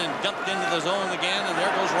down and dumped into the zone again, and there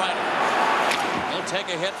goes Ryder. He'll take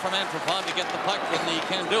a hit from Antropov to get the puck, and he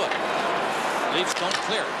can't do it. Leafs don't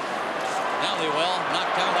clear it. Now they will.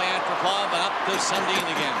 Knocked down by Antropov, and up to Sundin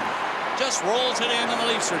again. Just rolls it in, and the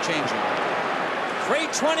Leafs are changing.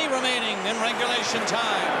 3:20 remaining in regulation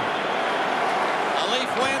time. A Leaf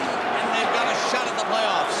win, and they've got a shot at the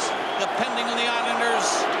playoffs, depending on the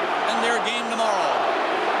Islanders and their game tomorrow.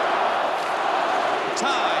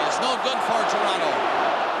 Tie is no good for Toronto.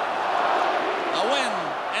 A win,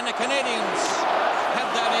 and the Canadiens have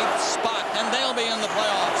that 8th spot, and they'll be in the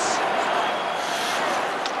playoffs.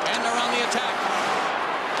 And they're on the attack.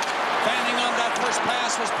 Fanning on that first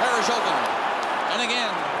pass was Perezhogin. And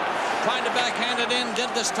again, tried to backhand it in, did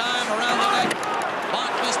this time around the net.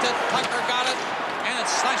 Bont missed it, Tucker got it, and it's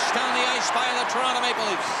slashed down the ice by the Toronto Maple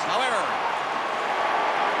Leafs. However,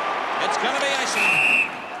 it's going to be icing,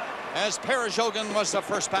 as Perezhogin was the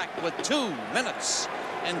first back with 2 minutes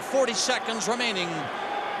and 40 seconds remaining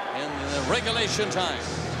in the regulation time.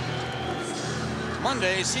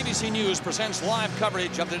 Monday, CBC News presents live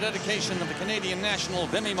coverage of the dedication of the Canadian National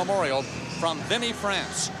Vimy Memorial from Vimy,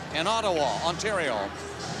 France, in Ottawa, Ontario.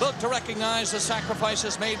 Built to recognize the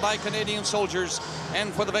sacrifices made by Canadian soldiers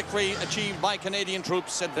and for the victory achieved by Canadian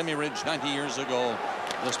troops at Vimy Ridge 90 years ago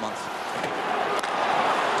this month.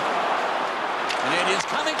 Canadians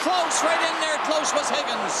coming close, right in there. Close was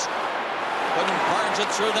Higgins. Couldn't barge it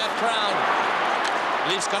through that crowd.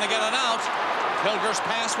 Leafs going to get it out. Pilger's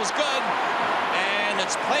pass was good, and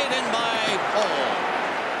it's played in by Cole.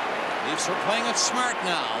 Leafs are playing it smart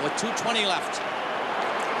now with 2:20 left.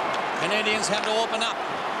 Canadians have to open up.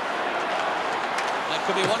 That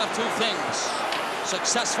could be one of two things: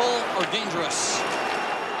 successful or dangerous.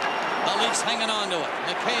 The Leafs hanging on to it.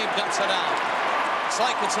 McCabe dumps it out. It's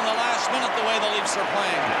like it's in the last minute the way the Leafs are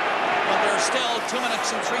playing. But there's still 2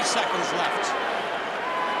 minutes and 3 seconds left.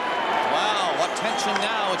 Wow, what tension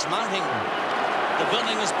now. It's mounting. The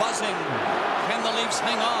building is buzzing. Can the Leafs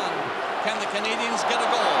hang on? Can the Canadians get a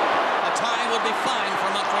goal? A tie would be fine for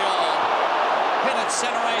Montreal. Hit at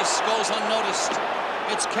center ice goes unnoticed.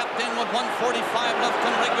 It's kept in with 1:45 left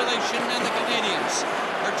in regulation, and the Canadians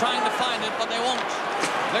are trying to find it, but they won't.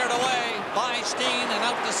 Cleared away by Steen and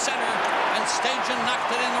out to center, and Stajan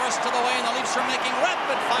knocked it in the rest of the way, and the Leafs are making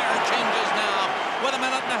rapid-fire changes now. With 1.5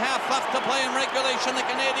 minutes left to play in regulation, the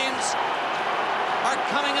Canadians are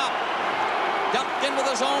coming up. Dumped into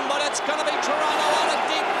the zone, but it's going to be Toronto on a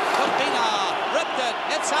deep. Kubina ripped it.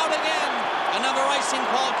 It's out again. Another icing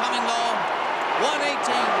call coming, though.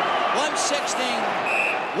 1:18, 1:16,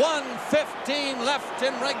 1:15 left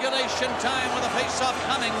in regulation time with a face-off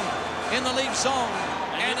coming in the Leaf zone.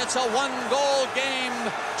 And it's a 1-goal game.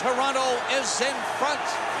 Toronto is in front.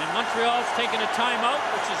 And Montreal's taking a timeout,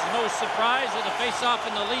 which is no surprise with a face-off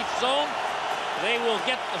in the Leaf zone. They will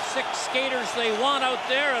get the 6 skaters they want out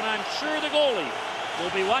there, and I'm sure the goalie will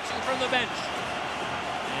be watching from the bench.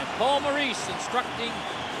 And Paul Maurice instructing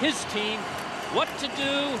his team what to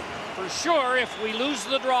do for sure if we lose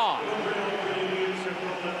the draw.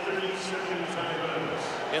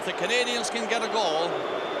 If the Canadians can get a goal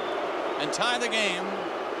and tie the game,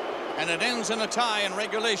 and it ends in a tie in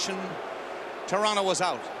regulation, Toronto was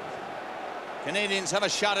out. Canadians have a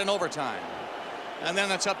shot in overtime. And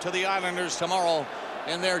then it's up to the Islanders tomorrow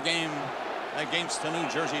in their game against the New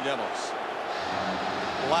Jersey Devils.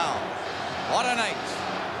 Wow, what a night.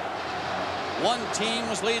 One team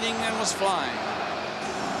was leading and was flying.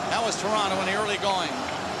 That was Toronto in the early going.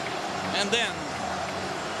 And then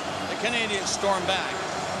the Canadians stormed back.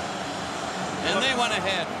 And they went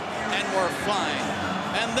ahead and were flying.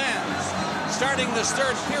 And then, starting this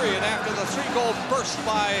third period after the 3-goal burst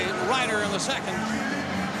by Ryder in the second,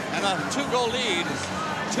 and a 2-goal lead,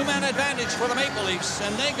 2-man advantage for the Maple Leafs,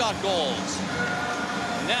 and they got goals.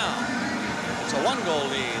 Now, it's a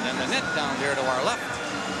 1-goal lead, and the net down there to our left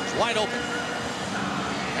is wide open.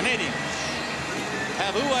 Canadians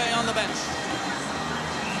have Huet on the bench,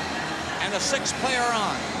 and a 6th player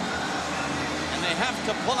on. And they have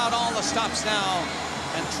to pull out all the stops now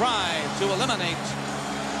and try to eliminate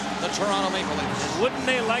the Toronto Maple Leafs. Wouldn't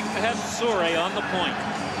they like to have Souray on the point?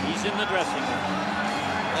 He's in the dressing room.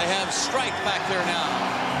 They have Strike back there now.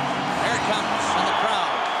 Here it comes in the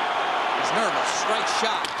crowd. He's nervous. Strike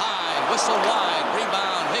shot high, whistle wide,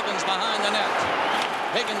 rebound. Higgins behind the net.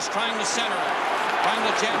 Higgins trying to center it, trying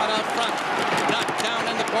to jam it out front. Knocked down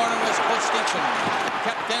in the corner was Kostechin.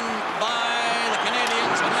 Kept in by the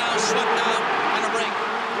Canadians, and now swept out and a break.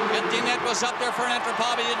 Empty net was up there for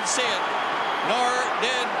Antropov. He didn't see it, nor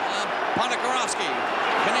did Ponikarovsky.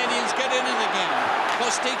 Canadians get in it again.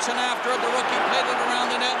 Kostechin after it. The rookie played it around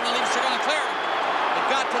the net, and the Leafs are going to clear it. It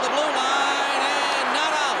got to the blue line and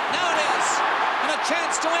not out. Now it is. And a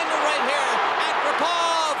chance to end it right here.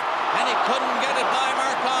 Akrapov. And he couldn't get it by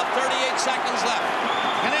Markov. 38 seconds left.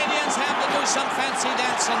 Canadians have to do some fancy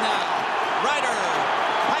dancing now. Ryder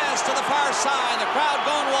pass to the far side. The crowd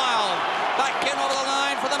going wild. Back in over the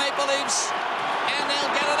line for the Maple Leafs. And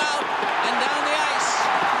they'll get it out and down the ice.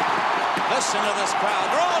 Listen to this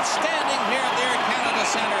crowd. They're all standing here at the Air Canada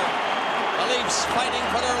Centre. The Leafs fighting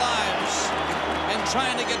for their lives and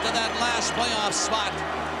trying to get to that last playoff spot.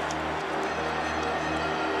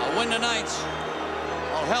 A win tonight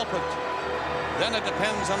will help it. Then it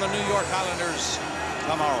depends on the New York Islanders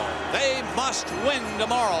tomorrow. They must win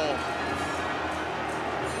tomorrow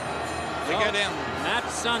to get in. Matt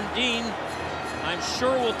Sundin, I'm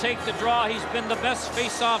sure, will take the draw. He's been the best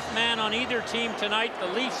face-off man on either team tonight. The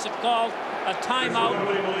Leafs have called a timeout,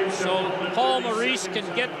 so Paul Maurice can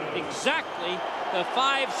get exactly the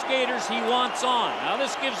 5 skaters he wants on. Now,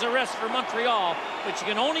 this gives a rest for Montreal, but you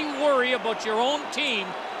can only worry about your own team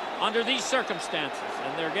under these circumstances,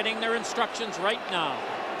 and they're getting their instructions right now.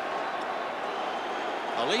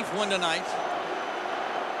 A Leaf win tonight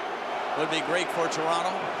would be great for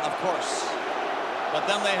Toronto, of course, but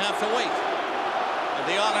then they have to wait. If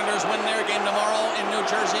the Islanders win their game tomorrow in New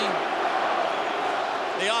Jersey,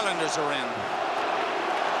 the Islanders are in.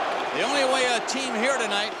 The only way a team here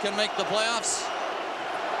tonight can make the playoffs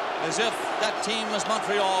is if that team is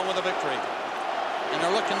Montreal with a victory. And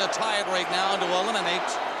they're looking to tie it right now to eliminate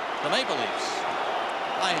the Maple Leafs.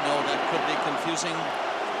 I know that could be confusing,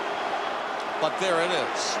 but there it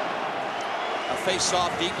is. A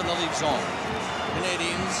face-off deep in the Leaf zone.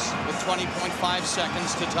 Canadians with 20.5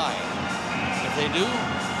 seconds to tie it. If they do,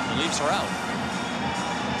 the Leafs are out.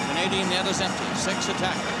 Canadian net is empty. 6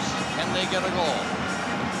 attackers. Can they get a goal?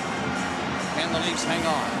 Can the Leafs hang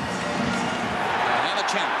on? They have a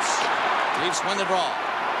chance. Leafs win the draw.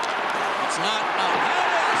 It's not out. There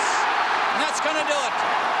it is! And that's going to do it.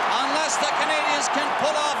 Unless the Canadians can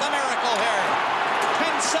pull off a miracle here.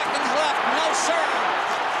 10 seconds left. No, sir.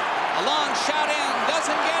 A long shot in.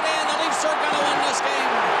 Doesn't get in. The Leafs are going to win this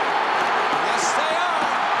game. Yes, they are.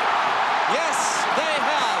 Yes, they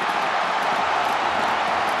have.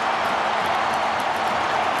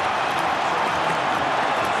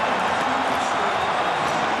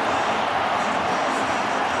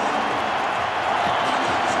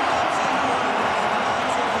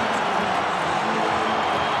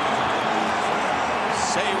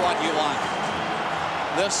 Say what you want.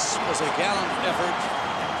 This was a gallant effort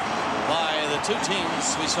by the two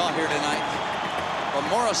teams we saw here tonight, but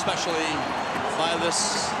more especially by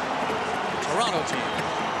this Toronto team.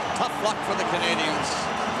 Tough luck for the Canadians.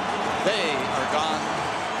 They are gone.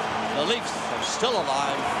 The Leafs are still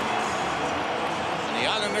alive. And the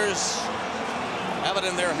Islanders have it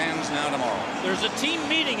in their hands now tomorrow. There's a team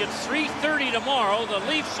meeting at 3:30 tomorrow. The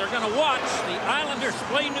Leafs are going to watch the Islanders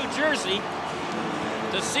play New Jersey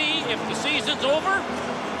to see if the season's over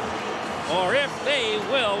or if they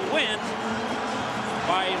will win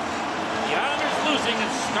by the Islanders losing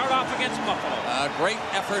and start off against Buffalo. A great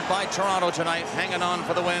effort by Toronto tonight, hanging on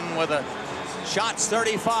for the win with a shots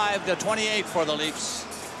 35-28 for the Leafs.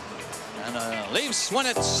 And the Leafs win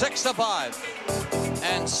it 6-5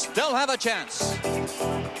 and still have a chance.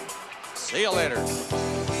 See you later.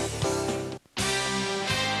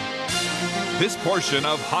 This portion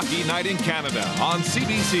of Hockey Night in Canada on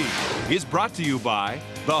CBC is brought to you by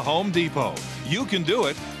The Home Depot. You can do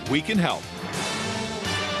it, we can help.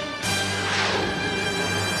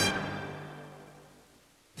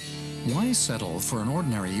 Why settle for an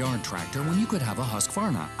ordinary yard tractor when you could have a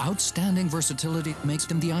Husqvarna? Outstanding versatility makes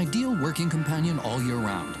them the ideal working companion all year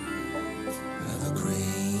round. Have a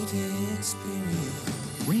great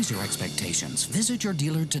experience. Raise your expectations. Visit your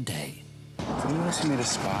dealer today. Can you listen me to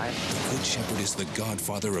spy? The Good Shepherd is the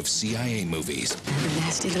godfather of CIA movies. The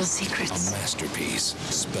nasty little secrets. A masterpiece.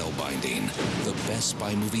 Spellbinding. The best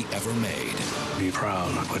spy movie ever made. Be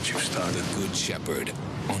proud of what you've started. The Good Shepherd.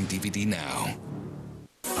 On DVD now.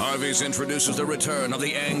 Harvey's introduces the return of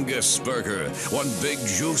the Angus Burger. One big,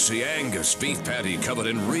 juicy Angus beef patty covered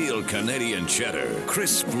in real Canadian cheddar,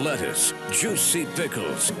 crisp lettuce, juicy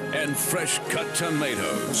pickles, and fresh-cut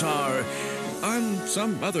tomatoes are on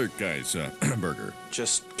some other guy's burger.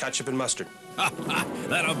 Just ketchup and mustard.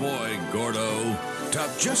 That a boy, Gordo.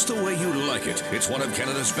 Topped just the way you like it. It's one of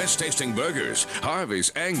Canada's best-tasting burgers.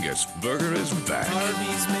 Harvey's Angus Burger is back.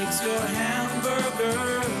 Harvey's makes your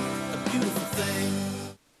hamburger a beautiful thing.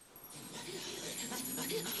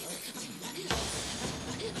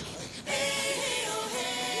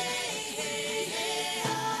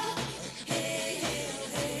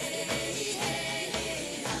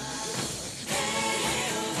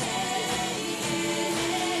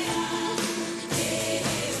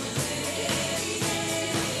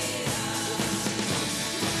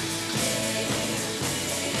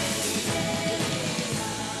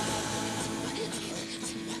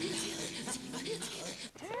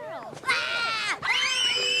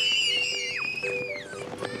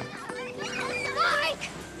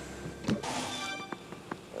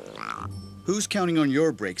 Who's counting on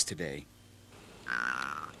your brakes today?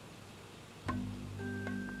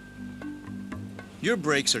 Your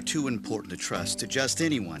brakes are too important to trust to just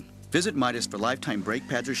anyone. Visit Midas for lifetime brake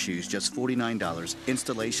pads or shoes, just $49,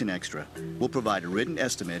 installation extra. We'll provide a written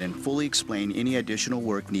estimate and fully explain any additional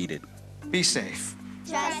work needed. Be safe.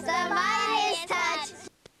 Just the Midas touch.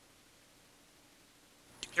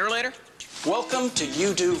 Curator, welcome to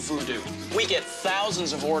You Do Voodoo. We get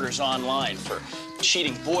thousands of orders online for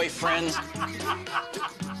cheating boyfriends,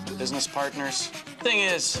 business partners. Thing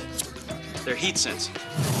is, they're heat sensitive.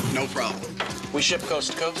 No problem. We ship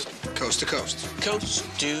coast to coast. Coast to coast.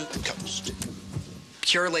 Coast to coast.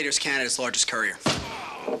 Curalator's Canada's largest courier.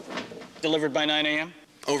 Delivered by 9 a.m.?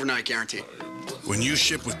 Overnight guaranteed. When you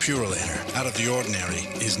ship with Purolator, out of the ordinary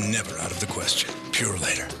is never out of the question.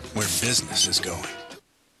 Purolator, where business is going.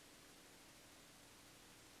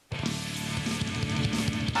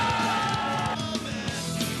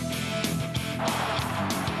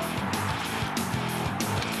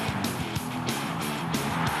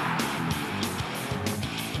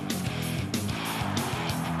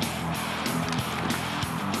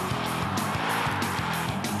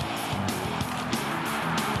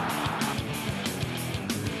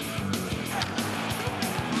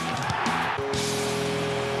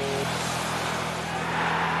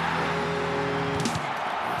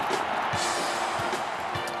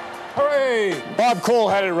 Bob Cole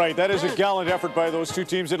had it right. That is a gallant effort by those two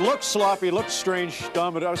teams. It looked sloppy, looked strange,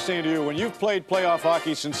 Dom, but I was saying to you, when you've played playoff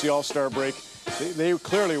hockey since the All-Star break, they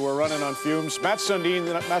clearly were running on fumes. Matt Sundin,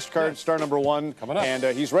 the MasterCard star #1, coming up. And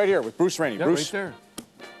he's right here with Bruce Rainey. Yeah, Bruce. right there.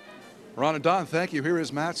 Ron and Don, thank you. Here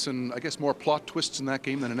is Matt's, and I guess more plot twists in that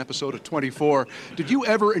game than an episode of 24. Did you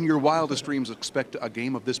ever, in your wildest dreams, expect a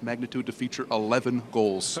game of this magnitude to feature 11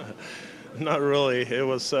 goals? Not really. It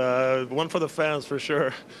was one for the fans for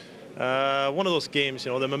sure. One of those games,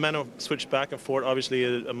 you know, the momentum switched back and forth.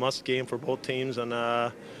 Obviously, a must game for both teams, and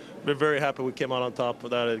we're very happy we came out on top of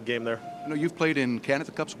that game there. You know, you've played in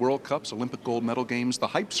Canada Cups, World Cups, Olympic gold medal games. The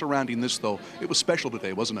hype surrounding this, though, it was special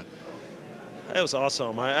today, wasn't it? It was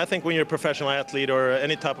awesome. I think when you're a professional athlete or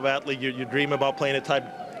any type of athlete, you dream about playing a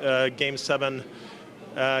type Game 7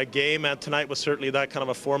 game, and tonight was certainly that kind of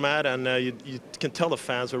a format, and you can tell the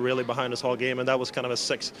fans were really behind this whole game, and that was kind of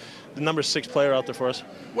the number 6 player out there for us.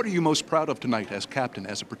 What are you most proud of tonight as captain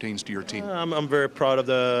as it pertains to your team? I'm very proud of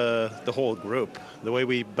the whole group, the way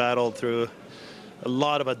we battled through a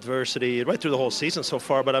lot of adversity right through the whole season so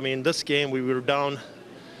far, but I mean this game we were down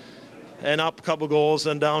and up a couple goals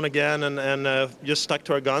and down again, and just stuck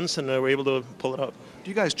to our guns, and were able to pull it out. Do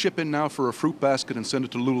you guys chip in now for a fruit basket and send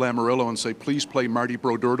it to Lou Lamoriello and say, please play Marty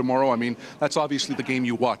Brodeur tomorrow? I mean, that's obviously the game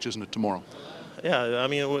you watch, isn't it, tomorrow? Yeah, I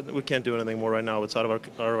mean, we can't do anything more right now. It's out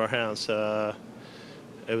of our hands.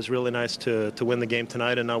 It was really nice to win the game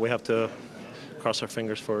tonight, and now we have to cross our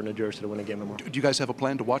fingers for New Jersey to win the game tomorrow. Do you guys have a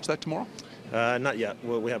plan to watch that tomorrow? Not yet.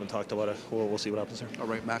 We haven't talked about it. We'll see what happens there. All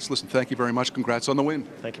right, Matt, listen, thank you very much. Congrats on the win.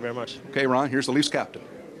 Thank you very much. Okay, Ron, here's the Leafs captain.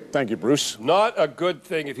 Thank you, Bruce. Not a good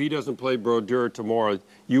thing if he doesn't play Brodeur tomorrow.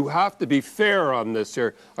 You have to be fair on this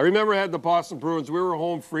here. I remember I had the Boston Bruins. We were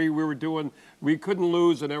home free. We couldn't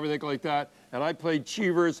lose and everything like that. And I played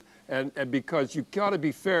Cheevers, and because you got to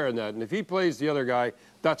be fair in that. And if he plays the other guy,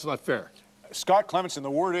 that's not fair. Scott Clemenson,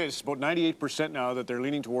 the word is about 98% now that they're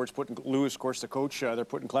leaning towards putting Lewis, of course, the coach, they're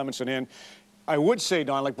putting Clemenson in. I would say,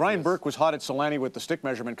 Don, like Brian Burke was hot at Solani with the stick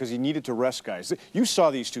measurement because he needed to rest guys. You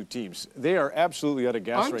saw these two teams. They are absolutely out of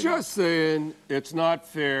gas right now. I'm just saying it's not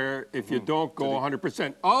fair if you don't go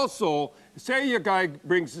 100%. Also, say your guy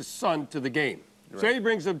brings his son to the game. Right. Say he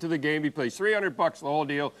brings him to the game, he plays $300 the whole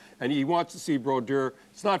deal, and he wants to see Brodeur.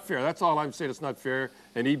 It's not fair. That's all I'm saying. It's not fair,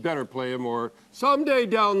 and he better play him, or someday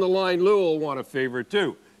down the line, Lou will want a favor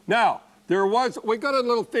too. Now, we got a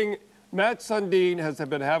little thing. Matt Sundin has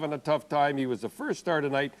been having a tough time. He was the first star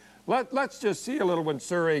tonight. Let's just see a little when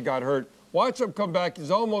Surrey got hurt. Watch him come back.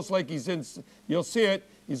 He's almost like he's in, you'll see it,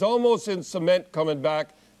 he's almost in cement coming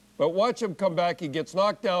back. But watch him come back. He gets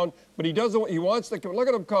knocked down, but he doesn't, he wants to come. Look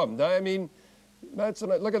at him come. I mean,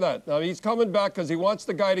 look at that. Now, he's coming back because he wants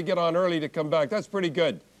the guy to get on early to come back. That's pretty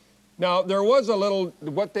good. Now, there was a little,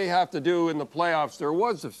 what they have to do in the playoffs, there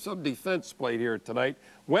was some defense played here tonight.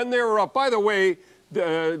 When they were up, by the way,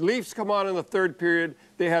 the Leafs come on in the third period.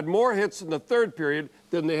 They had more hits in the third period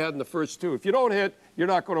than they had in the first two. If you don't hit, you're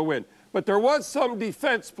not going to win. But there was some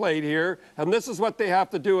defense played here, and this is what they have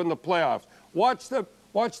to do in the playoffs. Watch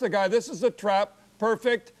the guy. This is a trap.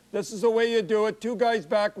 Perfect. This is the way you do it. 2 guys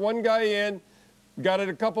back, 1 guy in. Got it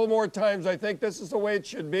a couple more times. I think this is the way it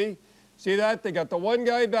should be. See that? They got the 1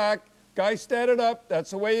 guy back. Guy standing up.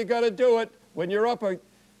 That's the way you got to do it. When you're up,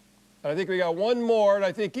 And I think we got one more, and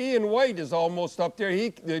I think Ian White is almost up there.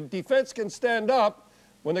 The defense can stand up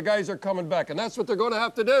when the guys are coming back, and that's what they're going to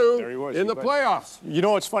have to do in the playoffs. You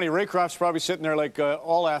know what's funny? Raycroft's probably sitting there like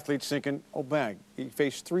all athletes thinking, Obang, he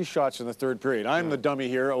faced 3 shots in the 3rd period. I'm the dummy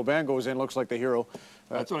here. Obang goes in, looks like the hero.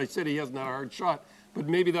 That's what I said. He hasn't had a hard shot. But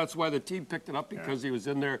maybe that's why the team picked it up, because he was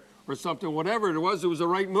in there or something. Whatever it was the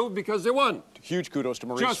right move because they won. Huge kudos to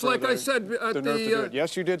Maurice. Just like I said at the nerve to do it.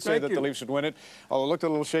 Yes, you did say that the Leafs would win it. Although it looked a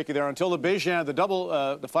little shaky there until the Bejin, the double,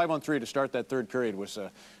 the 5-on-3 to start that 3rd period was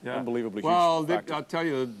unbelievably huge. Well, I'll tell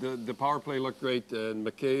you, the power play looked great, and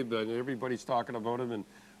McCabe and everybody's talking about him and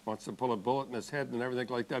wants to pull a bullet in his head and everything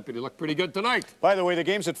like that, but he looked pretty good tonight. By the way, the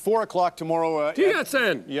game's at 4 o'clock tomorrow.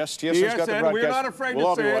 TSN. Yes, TSN's got the broadcast. We're not afraid to say it. We'll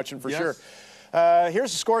all be watching for sure.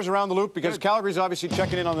 Here's the scores around the loop, because Calgary's obviously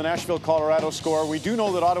checking in on the Nashville-Colorado score. We do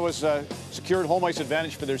know that Ottawa's secured home ice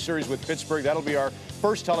advantage for their series with Pittsburgh. That'll be our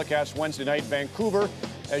first telecast Wednesday night. Vancouver,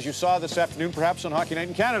 as you saw this afternoon, perhaps on Hockey Night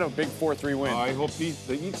in Canada, big 4-3 win. I hope the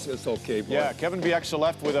East is okay, boy. Yeah, Kevin Bieksa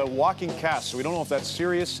left with a walking cast, so we don't know if that's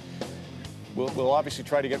serious. We'll obviously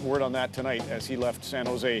try to get word on that tonight, as he left San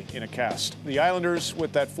Jose in a cast. The Islanders,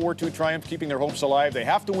 with that 4-2 triumph, keeping their hopes alive. They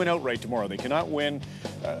have to win outright tomorrow. They cannot win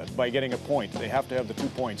by getting a point. They have to have the 2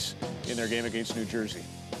 points in their game against New Jersey.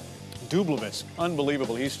 Dublovitz,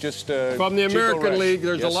 unbelievable. He's just from the American League.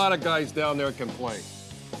 There's a lot of guys down there can play.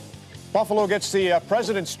 Buffalo gets the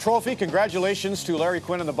President's Trophy. Congratulations to Larry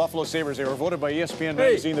Quinn and the Buffalo Sabres. They were voted by ESPN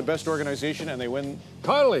Magazine the best organization, and they win.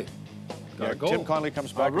 Connolly. Yeah, Tim Connolly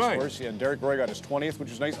comes back and scores. And Derek Roy got his 20th, which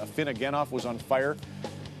was nice. Finn Agenoff was on fire.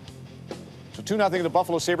 So 2-0 the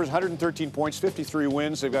Buffalo Sabres, 113 points, 53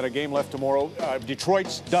 wins. They've got a game left tomorrow.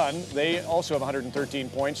 Detroit's done. They also have 113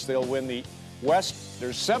 points. They'll win the West.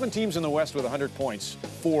 There's 7 teams in the West with 100 points,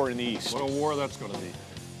 4 in the East. What a war that's going to be.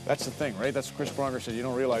 That's the thing, right? That's what Chris Pronger said. You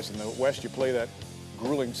don't realize in the West you play that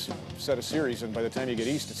grueling set of series, and by the time you get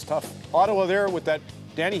East, it's tough. Ottawa there with that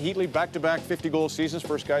Danny Heatley, back-to-back 50-goal seasons.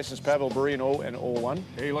 First guy since Pavel Bure in 0-01.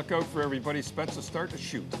 Hey, look out for everybody. Spencer starting to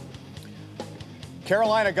shoot.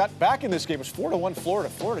 Carolina got back in this game. It was 4-1 Florida.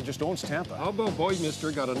 Florida just owns Tampa. How about Boy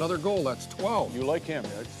Mister got another goal? That's 12. You like him?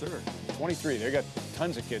 Yes, sir. 23. They got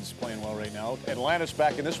tons of kids playing well right now. Atlanta's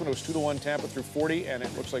back in this one. It was 2-1 Tampa through 40, and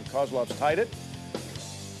it looks like Kozlov's tied it.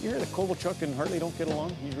 You hear that Kovalchuk and Hartley don't get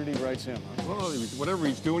along? He really rides him. Huh? Well, whatever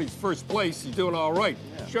he's doing, he's first place. He's doing all right.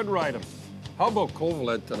 Yeah. Should ride him. How about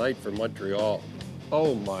Kovalchuk tonight for Montreal?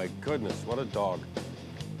 Oh, my goodness, what a dog.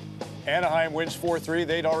 Anaheim wins 4-3.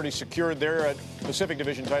 They'd already secured their Pacific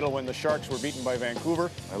Division title when the Sharks were beaten by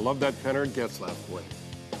Vancouver. I love that Penner and Getzlaff win.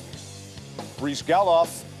 Brice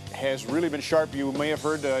Galoff has really been sharp. You may have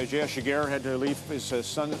heard J.S. Shiger had to leave. His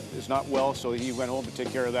son is not well, so he went home to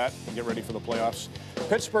take care of that and get ready for the playoffs.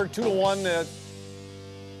 Pittsburgh 2-1.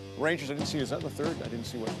 Rangers, I didn't see, is that the third? I didn't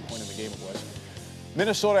see what point in the game it was.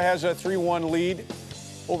 Minnesota has a 3-1 lead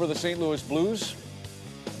over the St. Louis Blues.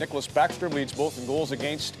 Nicholas Backstrom leads both in goals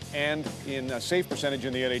against and in save percentage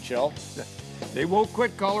in the NHL. They won't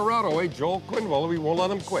quit Colorado, eh? Joel Quenneville, we won't let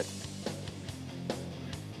them quit.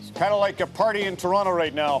 It's kind of like a party in Toronto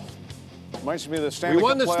right now. Reminds me of the Stanley Cup. We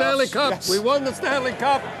won the playoffs. Stanley Cup. Yes. We won the Stanley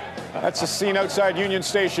Cup. That's the scene outside Union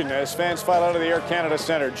Station as fans file out of the Air Canada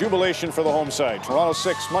Centre. Jubilation for the home side. Toronto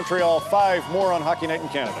 6, Montreal 5. More on Hockey Night in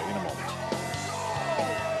Canada in a moment.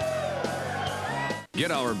 Get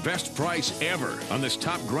our best price ever on this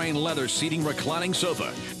top grain leather seating reclining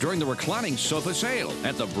sofa during the reclining sofa sale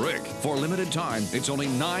at the Brick. For a limited time, it's only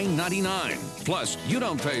 $9.99. Plus, you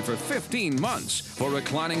don't pay for 15 months. For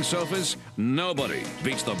reclining sofas, nobody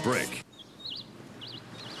beats the Brick.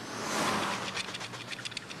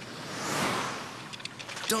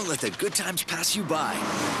 Don't let the good times pass you by.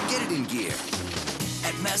 Get it in gear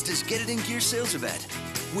at Mazda's Get It in Gear sales event.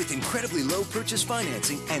 With incredibly low purchase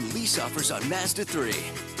financing and lease offers on Mazda 3,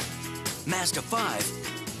 Mazda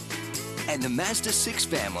 5, and the Mazda 6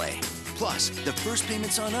 family. Plus, the first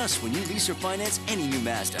payment's on us when you lease or finance any new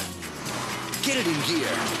Mazda. Get it in gear.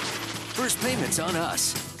 First payment's on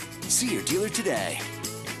us. See your dealer today.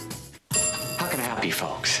 How can I help you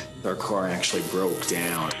folks? Our car actually broke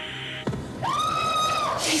down.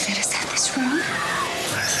 David, is that this room?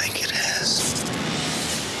 I think it is.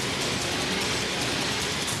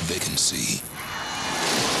 Vacancy.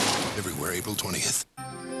 Everywhere April 20th.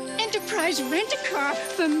 Enterprise rent-a-car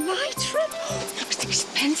for my trip? Looks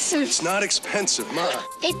expensive. It's not expensive, Ma.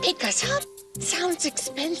 They pick us up. Sounds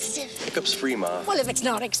expensive. Pickup's free, Ma. Well, if it's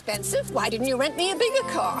not expensive, why didn't you rent me a bigger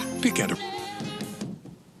car? Pick Enter.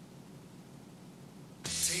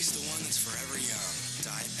 Taste the one that's forever young.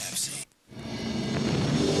 Diet Pepsi.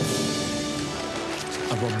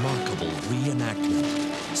 A remarkable reenactment,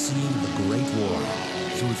 seeing the Great War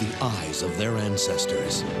through the eyes of their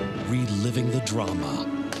ancestors, reliving the drama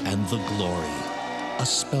and the glory. A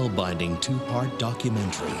spellbinding two-part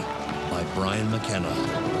documentary by Brian McKenna.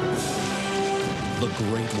 The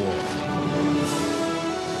Great War.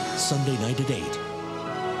 Sunday night at 8.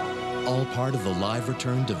 All part of the live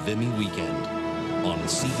return to Vimy weekend on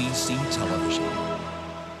CBC television.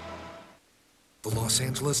 The Los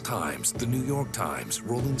Angeles Times, the New York Times,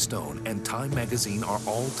 Rolling Stone, and Time Magazine are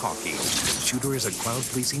all talking. Shooter is a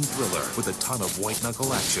crowd-pleasing thriller with a ton of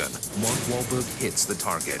white-knuckle action. Mark Wahlberg hits the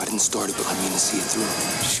target. I didn't start it, but I mean to see it through.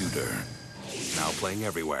 Shooter. Now playing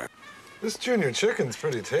everywhere. This junior chicken's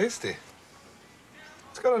pretty tasty.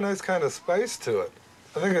 It's got a nice kind of spice to it.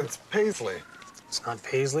 I think it's paisley. It's not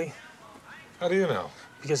paisley. How do you know?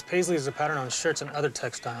 Because paisley is a pattern on shirts and other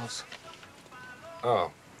textiles. Oh,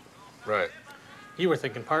 right. You were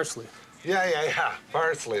thinking parsley. Yeah.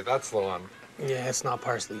 Parsley, that's the one. Yeah, it's not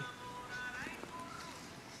parsley.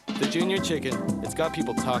 The Junior Chicken. It's got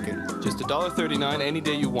people talking. Just $1.39 any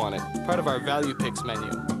day you want it. Part of our Value Picks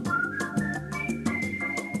menu.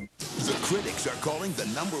 The critics are calling the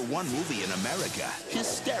 #1 movie in America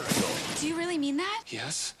hysterical. Do you really mean that?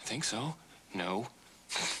 Yes, I think so. No.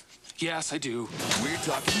 Yes, I do. We're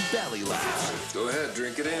talking belly laughs. Go ahead,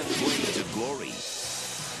 drink it in. Blades of Glory.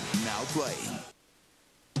 Now playing.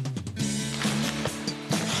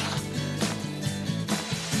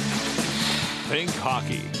 Think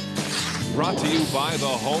Hockey. Brought to you by the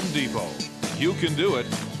Home Depot. You can do it.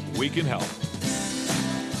 We can help.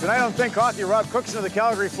 Tonight on Think Hockey, Rob Cookson of the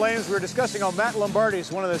Calgary Flames. We're discussing how Matt Lombardi is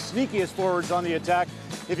one of the sneakiest forwards on the attack.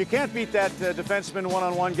 If you can't beat that defenseman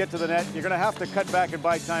one-on-one, get to the net, you're going to have to cut back and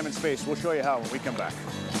buy time and space. We'll show you how when we come back.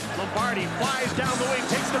 Lombardi flies down the wing,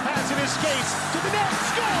 takes the pass in his skates to the net,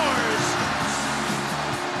 scores!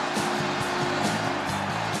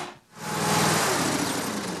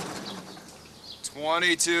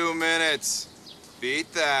 22 minutes.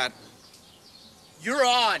 Beat that. You're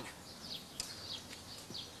on.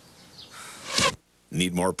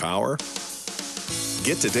 Need more power?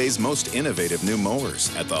 Get today's most innovative new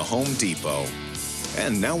mowers at the Home Depot.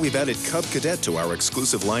 And now we've added Cub Cadet to our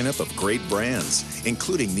exclusive lineup of great brands,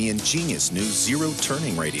 including the ingenious new Zero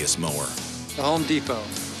Turning Radius mower. The Home Depot.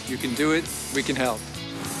 You can do it. We can help.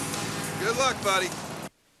 Good luck, buddy.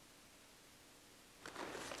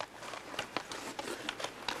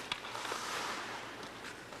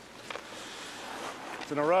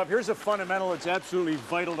 So now, Rob, here's a fundamental that's absolutely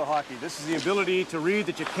vital to hockey. This is the ability to read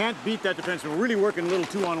that you can't beat that defenseman. We're really working little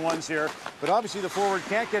two-on-ones here, but obviously the forward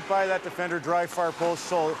can't get by that defender, drive far post,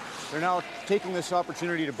 so they're now taking this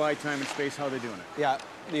opportunity to buy time and space. How are they doing it? Yeah,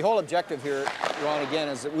 the whole objective here, Ron, again,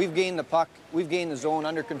 is that we've gained the puck, we've gained the zone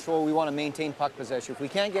under control. We want to maintain puck possession. If we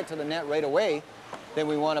can't get to the net right away, then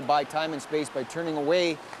we want to buy time and space by turning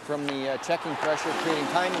away from the checking pressure, creating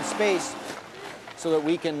time and space so that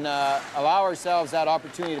we can allow ourselves that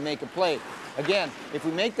opportunity to make a play. Again, if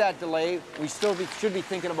we make that delay, we still should be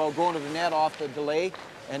thinking about going to the net off the delay.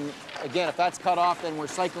 And again, if that's cut off, then we're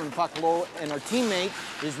cycling puck low, and our teammate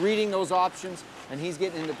is reading those options, and he's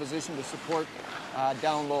getting into position to support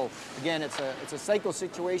down low. Again, it's a cycle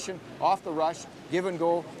situation, off the rush, give and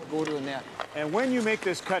go to the net. And when you make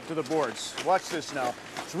this cut to the boards, watch this now.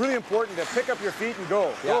 It's really important to pick up your feet and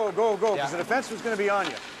go. Yeah. Go, because the defenseman's going to be on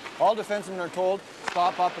you. All defensemen are told,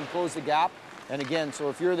 stop up and close the gap. And again, so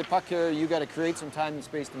if you're the puck carrier, you got to create some time and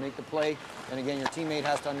space to make the play. And again, your teammate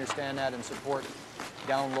has to understand that and support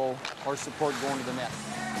down low or support going to the net.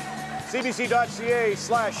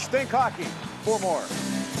 CBC.ca/thinkhockey for more.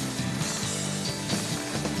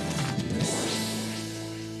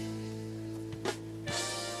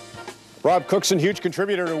 Rob Cookson, huge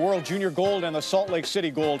contributor to World Junior Gold and the Salt Lake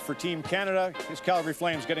City Gold for Team Canada. His Calgary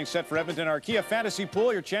Flames getting set for Edmonton. Our Kia Fantasy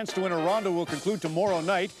Pool, your chance to win a Rondo will conclude tomorrow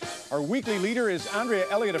night. Our weekly leader is Andrea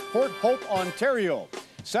Elliott of Port Hope, Ontario.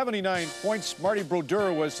 79 points. Marty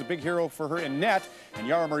Brodeur was the big hero for her in net. And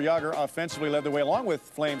Jaromir Jagr offensively led the way along with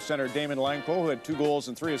Flames center Damon Langko, who had 2 goals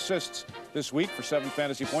and 3 assists this week for 7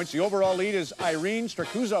 fantasy points. The overall lead is Irene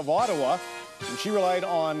Strakuza of Ottawa, and she relied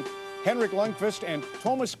on Henrik Lundqvist and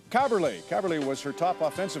Thomas Kaberle. Kaberle was her top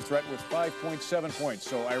offensive threat with 5.7 points.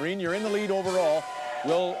 So, Irene, you're in the lead overall.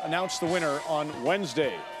 We'll announce the winner on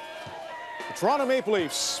Wednesday. The Toronto Maple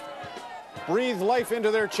Leafs breathe life into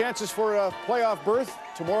their chances for a playoff berth.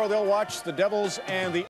 Tomorrow they'll watch the Devils and the